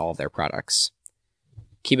LinkedIn with all of their products.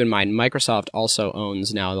 Keep in mind, Microsoft also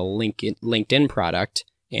owns now the LinkedIn product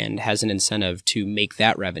and has an incentive to make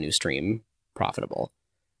that revenue stream profitable.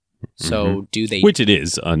 So do they... Which it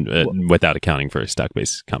is, without accounting for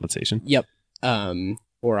stock-based compensation. Yep.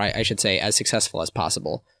 Or I should say as successful as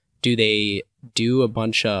possible. Do they do a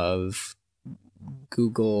bunch of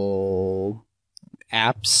Google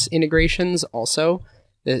Apps integrations also?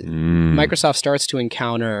 Microsoft starts to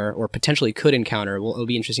encounter, or potentially could encounter, it'll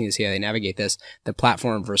be interesting to see how they navigate this, the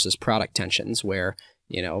platform versus product tensions, where,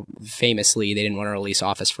 you know, famously they didn't want to release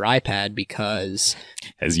Office for iPad because,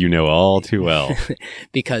 as you know all too well,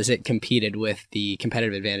 because it competed with the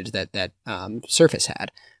competitive advantage that Surface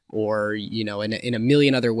had. Or, you know, in a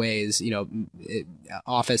million other ways, you know,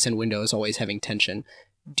 Office and Windows always having tension.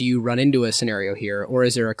 Do you run into a scenario here, or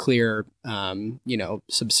is there a clear, you know,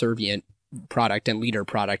 subservient product and leader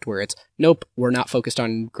product where it's, nope, we're not focused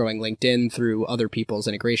on growing LinkedIn through other people's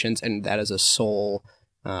integrations, and that is a sole,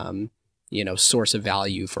 you know, source of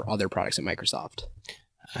value for other products at Microsoft?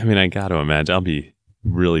 I mean, I got to imagine I'll be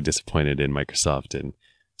really disappointed in Microsoft and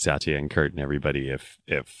Satya and Kurt and everybody if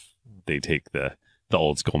they take the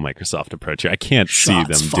old school Microsoft approach here. I can't see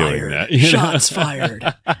them doing that. Shots fired.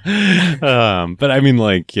 But I mean,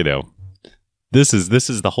 like, you know, this is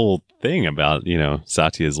the whole thing about, you know,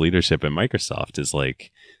 Satya's leadership at Microsoft is like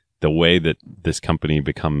the way that this company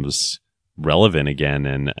becomes relevant again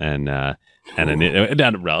and an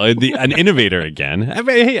innovator again. I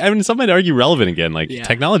mean, some might argue relevant again. Like,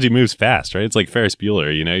 technology moves fast, right? It's like Ferris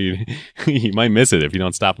Bueller. You know, you might miss it if you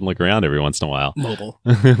don't stop and look around every once in a while. Mobile,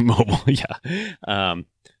 yeah.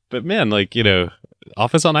 But man, like, you know,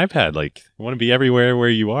 Office on iPad. Like, I want to be everywhere where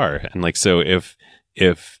you are. And like, so if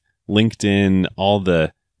LinkedIn, all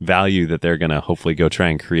the value that they're going to hopefully go try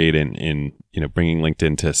and create in bringing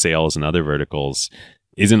LinkedIn to sales and other verticals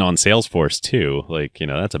isn't on Salesforce too, like,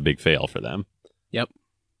 that's a big fail for them. Yep.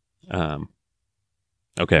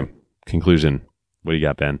 Okay. Conclusion. What do you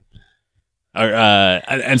got, Ben?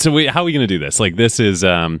 And so how are we going to do this? Like, this is,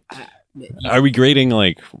 are we grading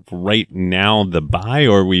like right now the buy,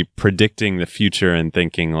 or are we predicting the future and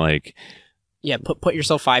thinking like, yeah, put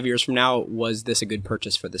yourself 5 years from now, was this a good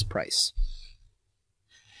purchase for this price?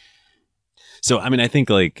 So, I mean, I think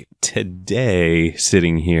like today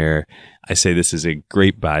sitting here, I say this is a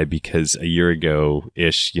great buy because a year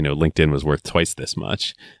ago-ish, LinkedIn was worth twice this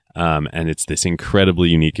much. And it's this incredibly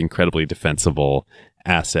unique, incredibly defensible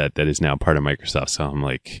asset that is now part of Microsoft. So I'm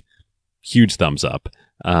like, huge thumbs up.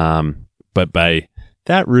 But by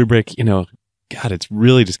that rubric, God, it's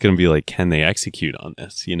really just going to be like, can they execute on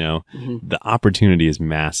this? The opportunity is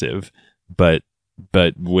massive, but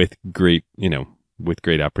with great, with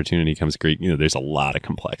great opportunity comes great, there's a lot of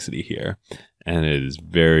complexity here, and it is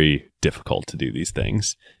very difficult to do these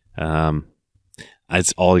things.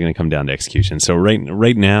 It's all going to come down to execution. So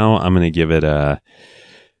right now, I'm going to give it an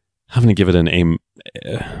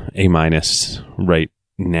A minus right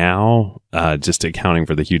now, just accounting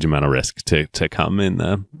for the huge amount of risk to come in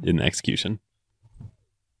the execution.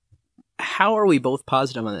 How are we both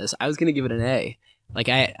positive on this? I was going to give it an A. Like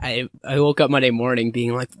I woke up Monday morning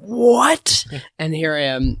being like, what? And here I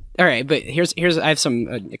am. All right, but here's I have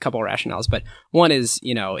a couple of rationales, but one is,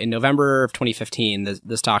 in November of 2015,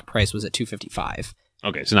 the stock price was at $255.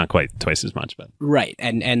 Okay, so not quite twice as much, but right,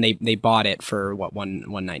 and they bought it for what,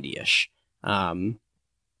 190-ish. I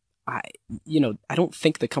don't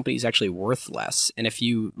think the company is actually worth less. And if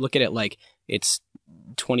you look at it like it's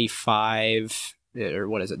 25, or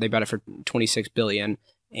what is it? They bought it for $26 billion.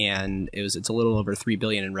 And it's a little over $3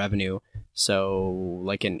 billion in revenue, so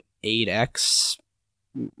like an 8x,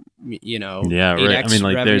 yeah, 8x right. I mean,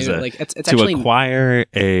 like revenue. there's it's to actually acquire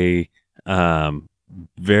a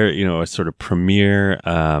very a sort of premier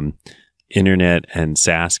internet and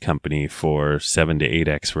SaaS company for 7 to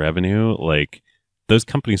 8x revenue. Like, those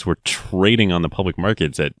companies were trading on the public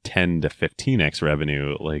markets at 10 to 15x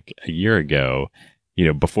revenue like a year ago,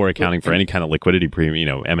 before accounting for any kind of liquidity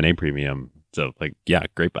premium, M&A premium. So, like, yeah,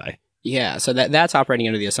 great buy. Yeah, so that's operating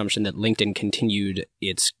under the assumption that LinkedIn continued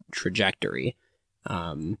its trajectory.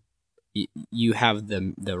 You have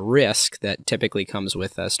the risk that typically comes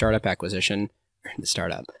with a startup acquisition,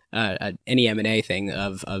 any M&A thing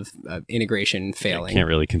of integration failing. I can't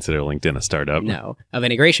really consider LinkedIn a startup. No, of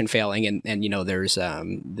integration failing, and there's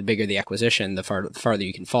the bigger the acquisition, the farther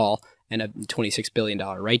you can fall, and a $26 billion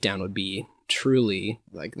write-down would be truly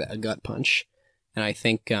like a gut punch. And I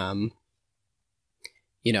think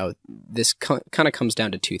this kind of comes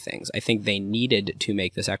down to two things. I think they needed to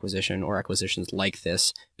make this acquisition or acquisitions like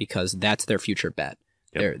this because that's their future bet.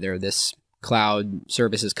 Yep. They're this cloud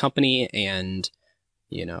services company, and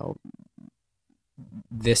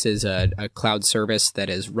this is a cloud service that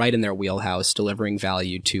is right in their wheelhouse, delivering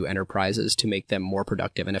value to enterprises to make them more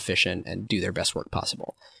productive and efficient and do their best work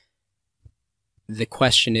possible. The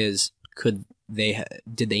question is,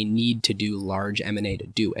 did they need to do large M&A to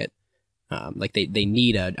do it? Like they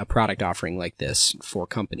need a product offering like this for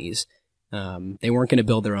companies. They weren't going to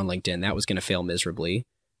build their own LinkedIn. That was going to fail miserably.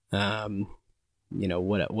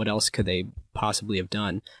 What else could they possibly have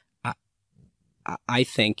done? I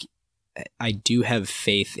think I do have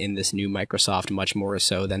faith in this new Microsoft much more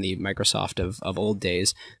so than the Microsoft of old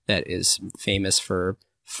days that is famous for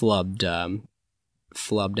flubbed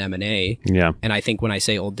M&A. Yeah. And I think when I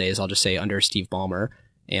say old days, I'll just say under Steve Ballmer.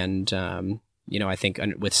 And I think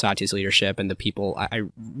with Satya's leadership and the people, I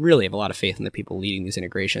really have a lot of faith in the people leading these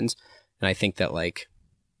integrations. And I think that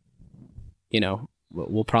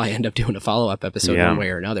we'll probably end up doing a follow-up episode one way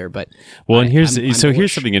or another. But and here's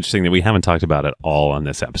something interesting that we haven't talked about at all on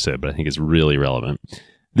this episode, but I think is really relevant.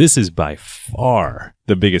 This is by far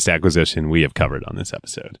the biggest acquisition we have covered on this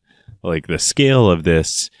episode. Like, the scale of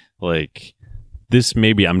this, like this,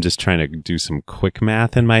 maybe I'm just trying to do some quick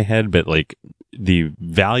math in my head, but like, the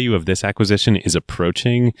value of this acquisition is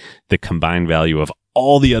approaching the combined value of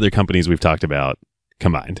all the other companies we've talked about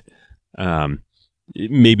combined.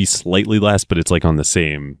 Maybe slightly less, but it's like on the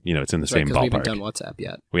same, it's in the same ballpark.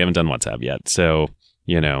 We haven't done WhatsApp yet. So,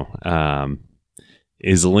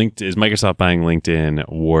 is Microsoft buying LinkedIn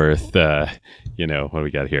worth, what do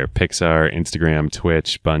we got here? Pixar, Instagram,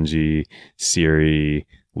 Twitch, Bungie, Siri,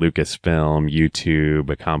 Lucasfilm, YouTube,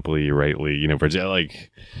 Acompli, Rightly, Virgin, like,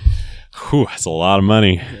 whew, that's a lot of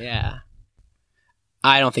money. Yeah.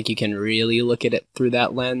 I don't think you can really look at it through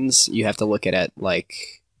that lens. You have to look at it like,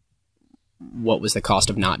 what was the cost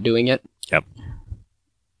of not doing it? Yep.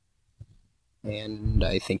 And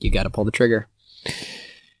I think you got to pull the trigger.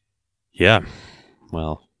 Yeah.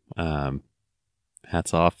 Well,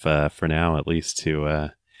 hats off for now, at least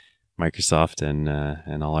to Microsoft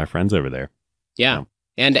and all our friends over there. Yeah. So.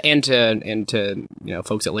 And to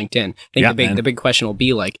folks at LinkedIn. I think the big question will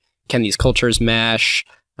be like, can these cultures mesh?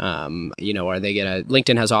 Are they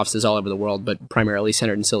LinkedIn has offices all over the world, but primarily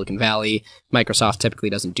centered in Silicon Valley. Microsoft typically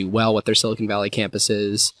doesn't do well with their Silicon Valley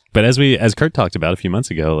campuses. But as Kurt talked about a few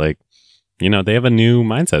months ago, like, they have a new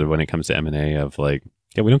mindset when it comes to M&A of like,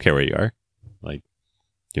 yeah, we don't care where you are. Like,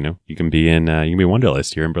 you can be in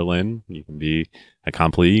Wunderlist here in Berlin. You can be a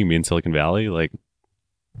Compli, you can be in Silicon Valley. Like,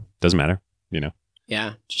 doesn't matter,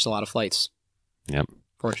 Yeah, just a lot of flights. Yep.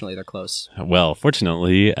 Fortunately, they're close. Well,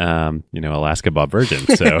 fortunately, Alaska bought Virgin,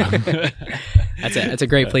 so that's a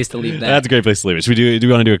great place to leave that. That's a great place to leave it. Should we do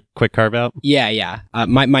you want to do a quick carve out? Yeah.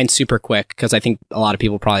 Mine's super quick because I think a lot of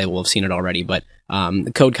people probably will have seen it already. But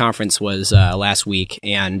the Code Conference was last week,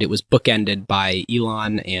 and it was bookended by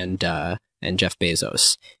Elon and Jeff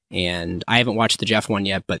Bezos. And I haven't watched the Jeff one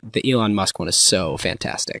yet, but the Elon Musk one is so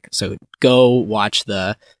fantastic. So go watch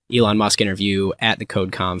the Elon Musk interview at the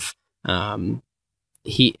Code Conf.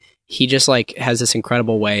 He just like has this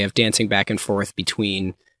incredible way of dancing back and forth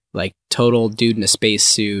between like total dude in a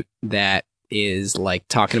spacesuit that is like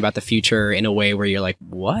talking about the future in a way where you're like,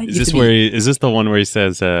 what? Is this the one where he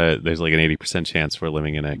says there's like an 80% chance we're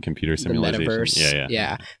living in a computer simulation? The metaverse.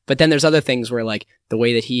 Yeah. But then there's other things where like the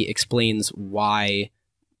way that he explains why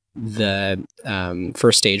the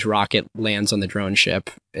first stage rocket lands on the drone ship.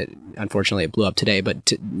 Unfortunately, it blew up today, but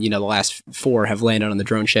the last 4 have landed on the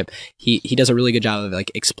drone ship. He does a really good job of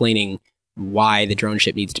like explaining why the drone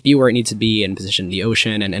ship needs to be where it needs to be and positioned in the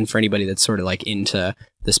ocean. And for anybody that's sort of like into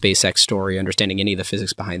the SpaceX story, understanding any of the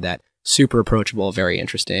physics behind that, super approachable, very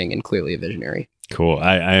interesting, and clearly a visionary. Cool.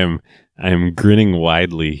 I am grinning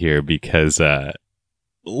widely here because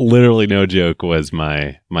literally no joke was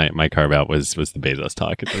my carve out was the Bezos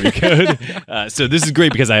talk at the Recode. So this is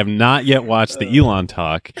great because I have not yet watched the Elon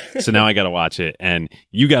talk. So now I got to watch it, and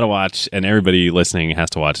you got to watch, and everybody listening has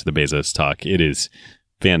to watch the Bezos talk. It is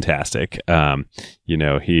fantastic.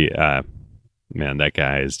 He, man, that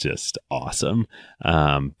guy is just awesome.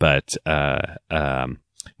 But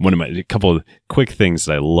one of a couple of quick things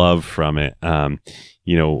that I love from it.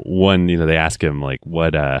 One, they ask him like,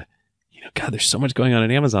 what, God, there's so much going on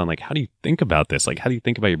at Amazon. Like, how do you think about this? Like, how do you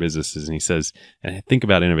think about your businesses? And he says, and I think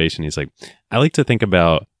about innovation. He's like, I like to think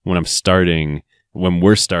about when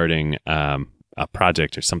we're starting a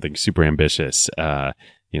project or something super ambitious,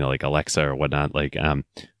 like Alexa or whatnot. Like,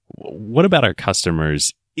 what about our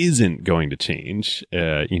customers isn't going to change,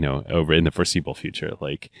 over in the foreseeable future?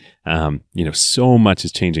 Like, so much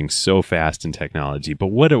is changing so fast in technology, but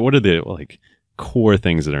what are the like core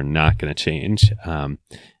things that are not going to change?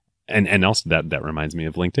 And also that reminds me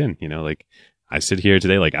of LinkedIn. Like I sit here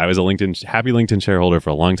today, like I was a happy LinkedIn shareholder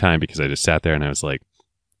for a long time because I just sat there and I was like,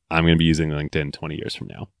 I'm going to be using LinkedIn 20 years from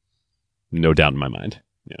now. No doubt in my mind.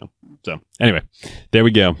 So anyway, there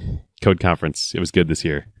we go. Code Conference. It was good this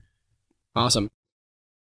year. Awesome.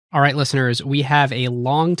 All right, listeners, we have a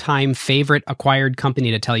longtime favorite acquired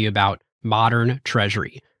company to tell you about, Modern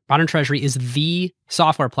Treasury. Modern Treasury is the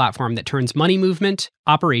software platform that turns money movement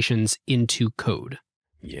operations into code.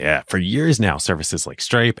 Yeah, for years now, services like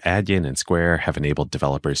Stripe, Adyen, and Square have enabled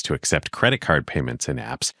developers to accept credit card payments in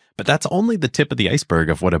apps, but that's only the tip of the iceberg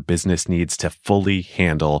of what a business needs to fully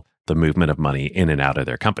handle the movement of money in and out of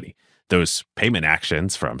their company. Those payment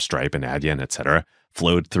actions from Stripe and Adyen, etc.,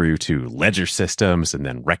 flowed through to ledger systems and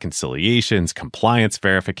then reconciliations, compliance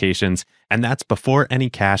verifications, and that's before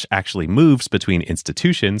any cash actually moves between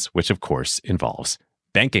institutions, which of course involves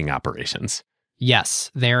banking operations. Yes,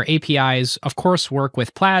 their APIs, of course, work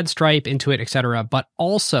with Plaid, Stripe, Intuit, etc., but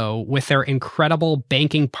also with their incredible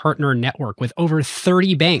banking partner network with over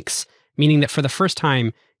 30 banks, meaning that for the first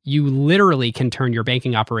time, you literally can turn your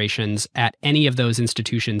banking operations at any of those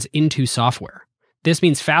institutions into software. This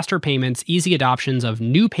means faster payments, easy adoptions of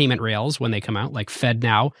new payment rails when they come out, like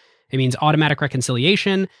FedNow. It means automatic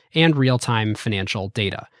reconciliation and real-time financial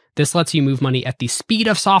data. This lets you move money at the speed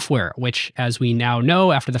of software, which, as we now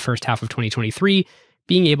know after the first half of 2023,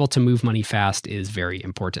 being able to move money fast is very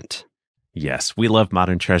important. Yes, we love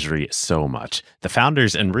Modern Treasury so much. The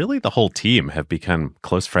founders and really the whole team have become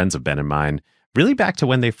close friends of Ben and mine, really back to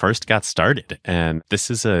when they first got started. And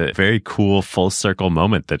this is a very cool full circle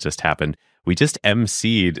moment that just happened. We just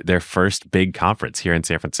emceed their first big conference here in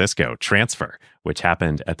San Francisco, Transfer, which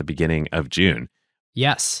happened at the beginning of June.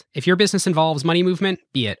 Yes, if your business involves money movement,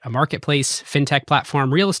 be it a marketplace, fintech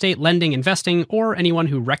platform, real estate, lending, investing, or anyone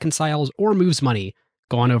who reconciles or moves money,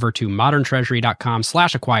 go on over to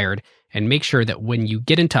moderntreasury.com/acquired and make sure that when you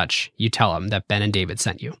get in touch, you tell them that Ben and David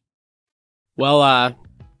sent you. Well,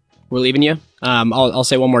 we're leaving you. I'll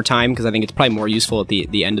say one more time because I think it's probably more useful at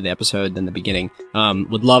the end of the episode than the beginning.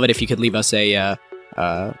 Would love it if you could leave us a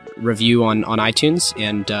review on iTunes,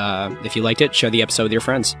 and if you liked it, share the episode with your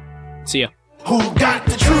friends. See ya. Who got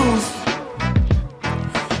the truth?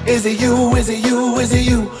 Is it you? Is it you? Is it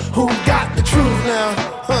you? Who got the truth now?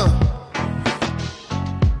 Huh?